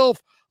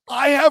myself,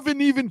 I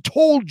haven't even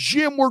told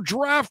Jim we're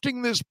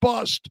drafting this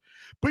bust.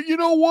 But you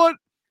know what?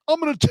 I'm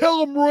going to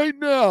tell him right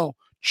now.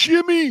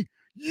 Jimmy,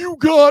 you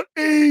got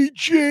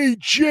A.J.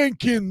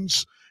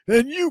 Jenkins.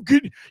 And you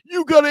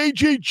got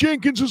A.J.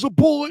 Jenkins as a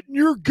bullet in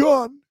your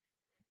gun.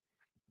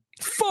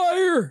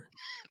 Fire!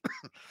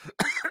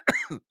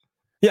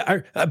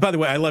 Yeah. By the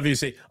way, I love you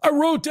say, I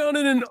wrote down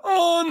in an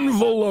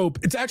envelope.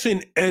 It's actually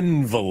an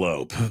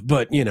envelope,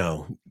 but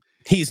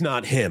he's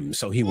not him,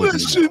 so he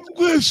wouldn't.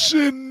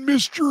 Listen,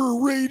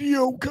 Mr.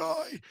 Radio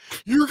Guy.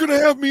 You're going to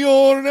have me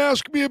on and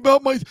ask me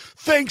about my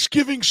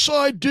Thanksgiving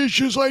side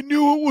dishes. I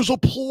knew it was a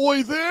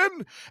ploy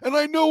then, and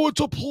I know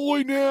it's a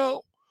ploy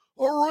now.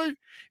 All right?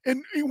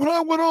 And when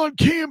I went on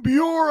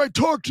KMBR, I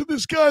talked to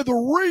this guy, the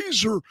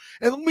Razor.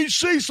 And let me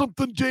say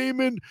something,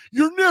 Damon.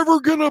 You're never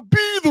going to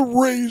be the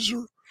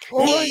Razor.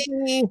 All right.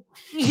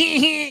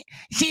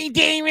 See,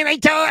 Damon, I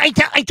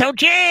told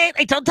Jet,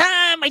 I told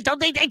Tom, I told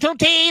Tate, I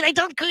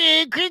told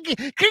Craig.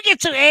 Craig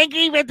gets so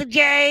angry about the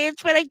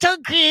Giants, but I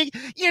told Craig,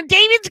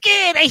 Damon's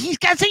good. He's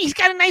got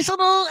a nice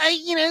little,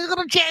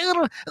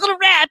 little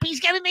rap. He's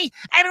got a nice,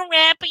 I don't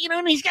rap, but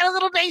and he's got a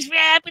little nice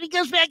rap, and he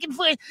goes back and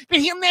forth. But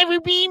he'll never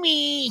be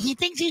me. He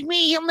thinks he's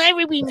me. He'll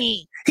never be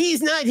me.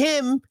 He's not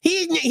him.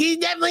 He's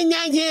definitely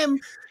not him.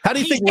 How do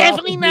you think?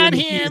 Definitely not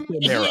him.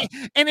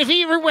 And if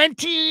he ever went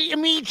to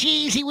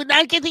Amici's, he would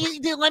not get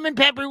the lemon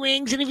pepper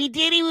wings. And if he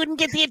did, he wouldn't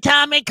get the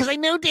atomic. Because I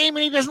know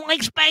Damon, he doesn't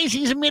like spice.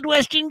 He's a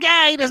Midwestern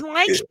guy. He doesn't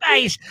like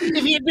spice.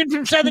 If he had been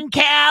from Southern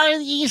Cal or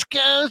the East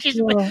Coast,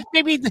 or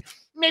maybe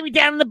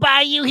down in the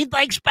bayou, he'd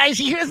like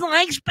spicy. He doesn't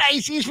like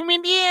spicy. He's from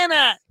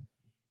Indiana.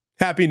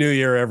 Happy New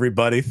Year,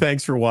 everybody.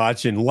 Thanks for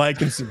watching.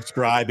 Like and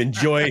subscribe.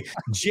 Enjoy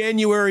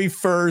January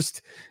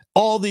 1st,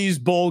 all these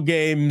bowl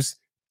games,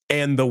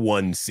 and the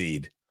 1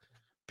 seed.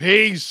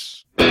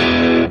 Peace.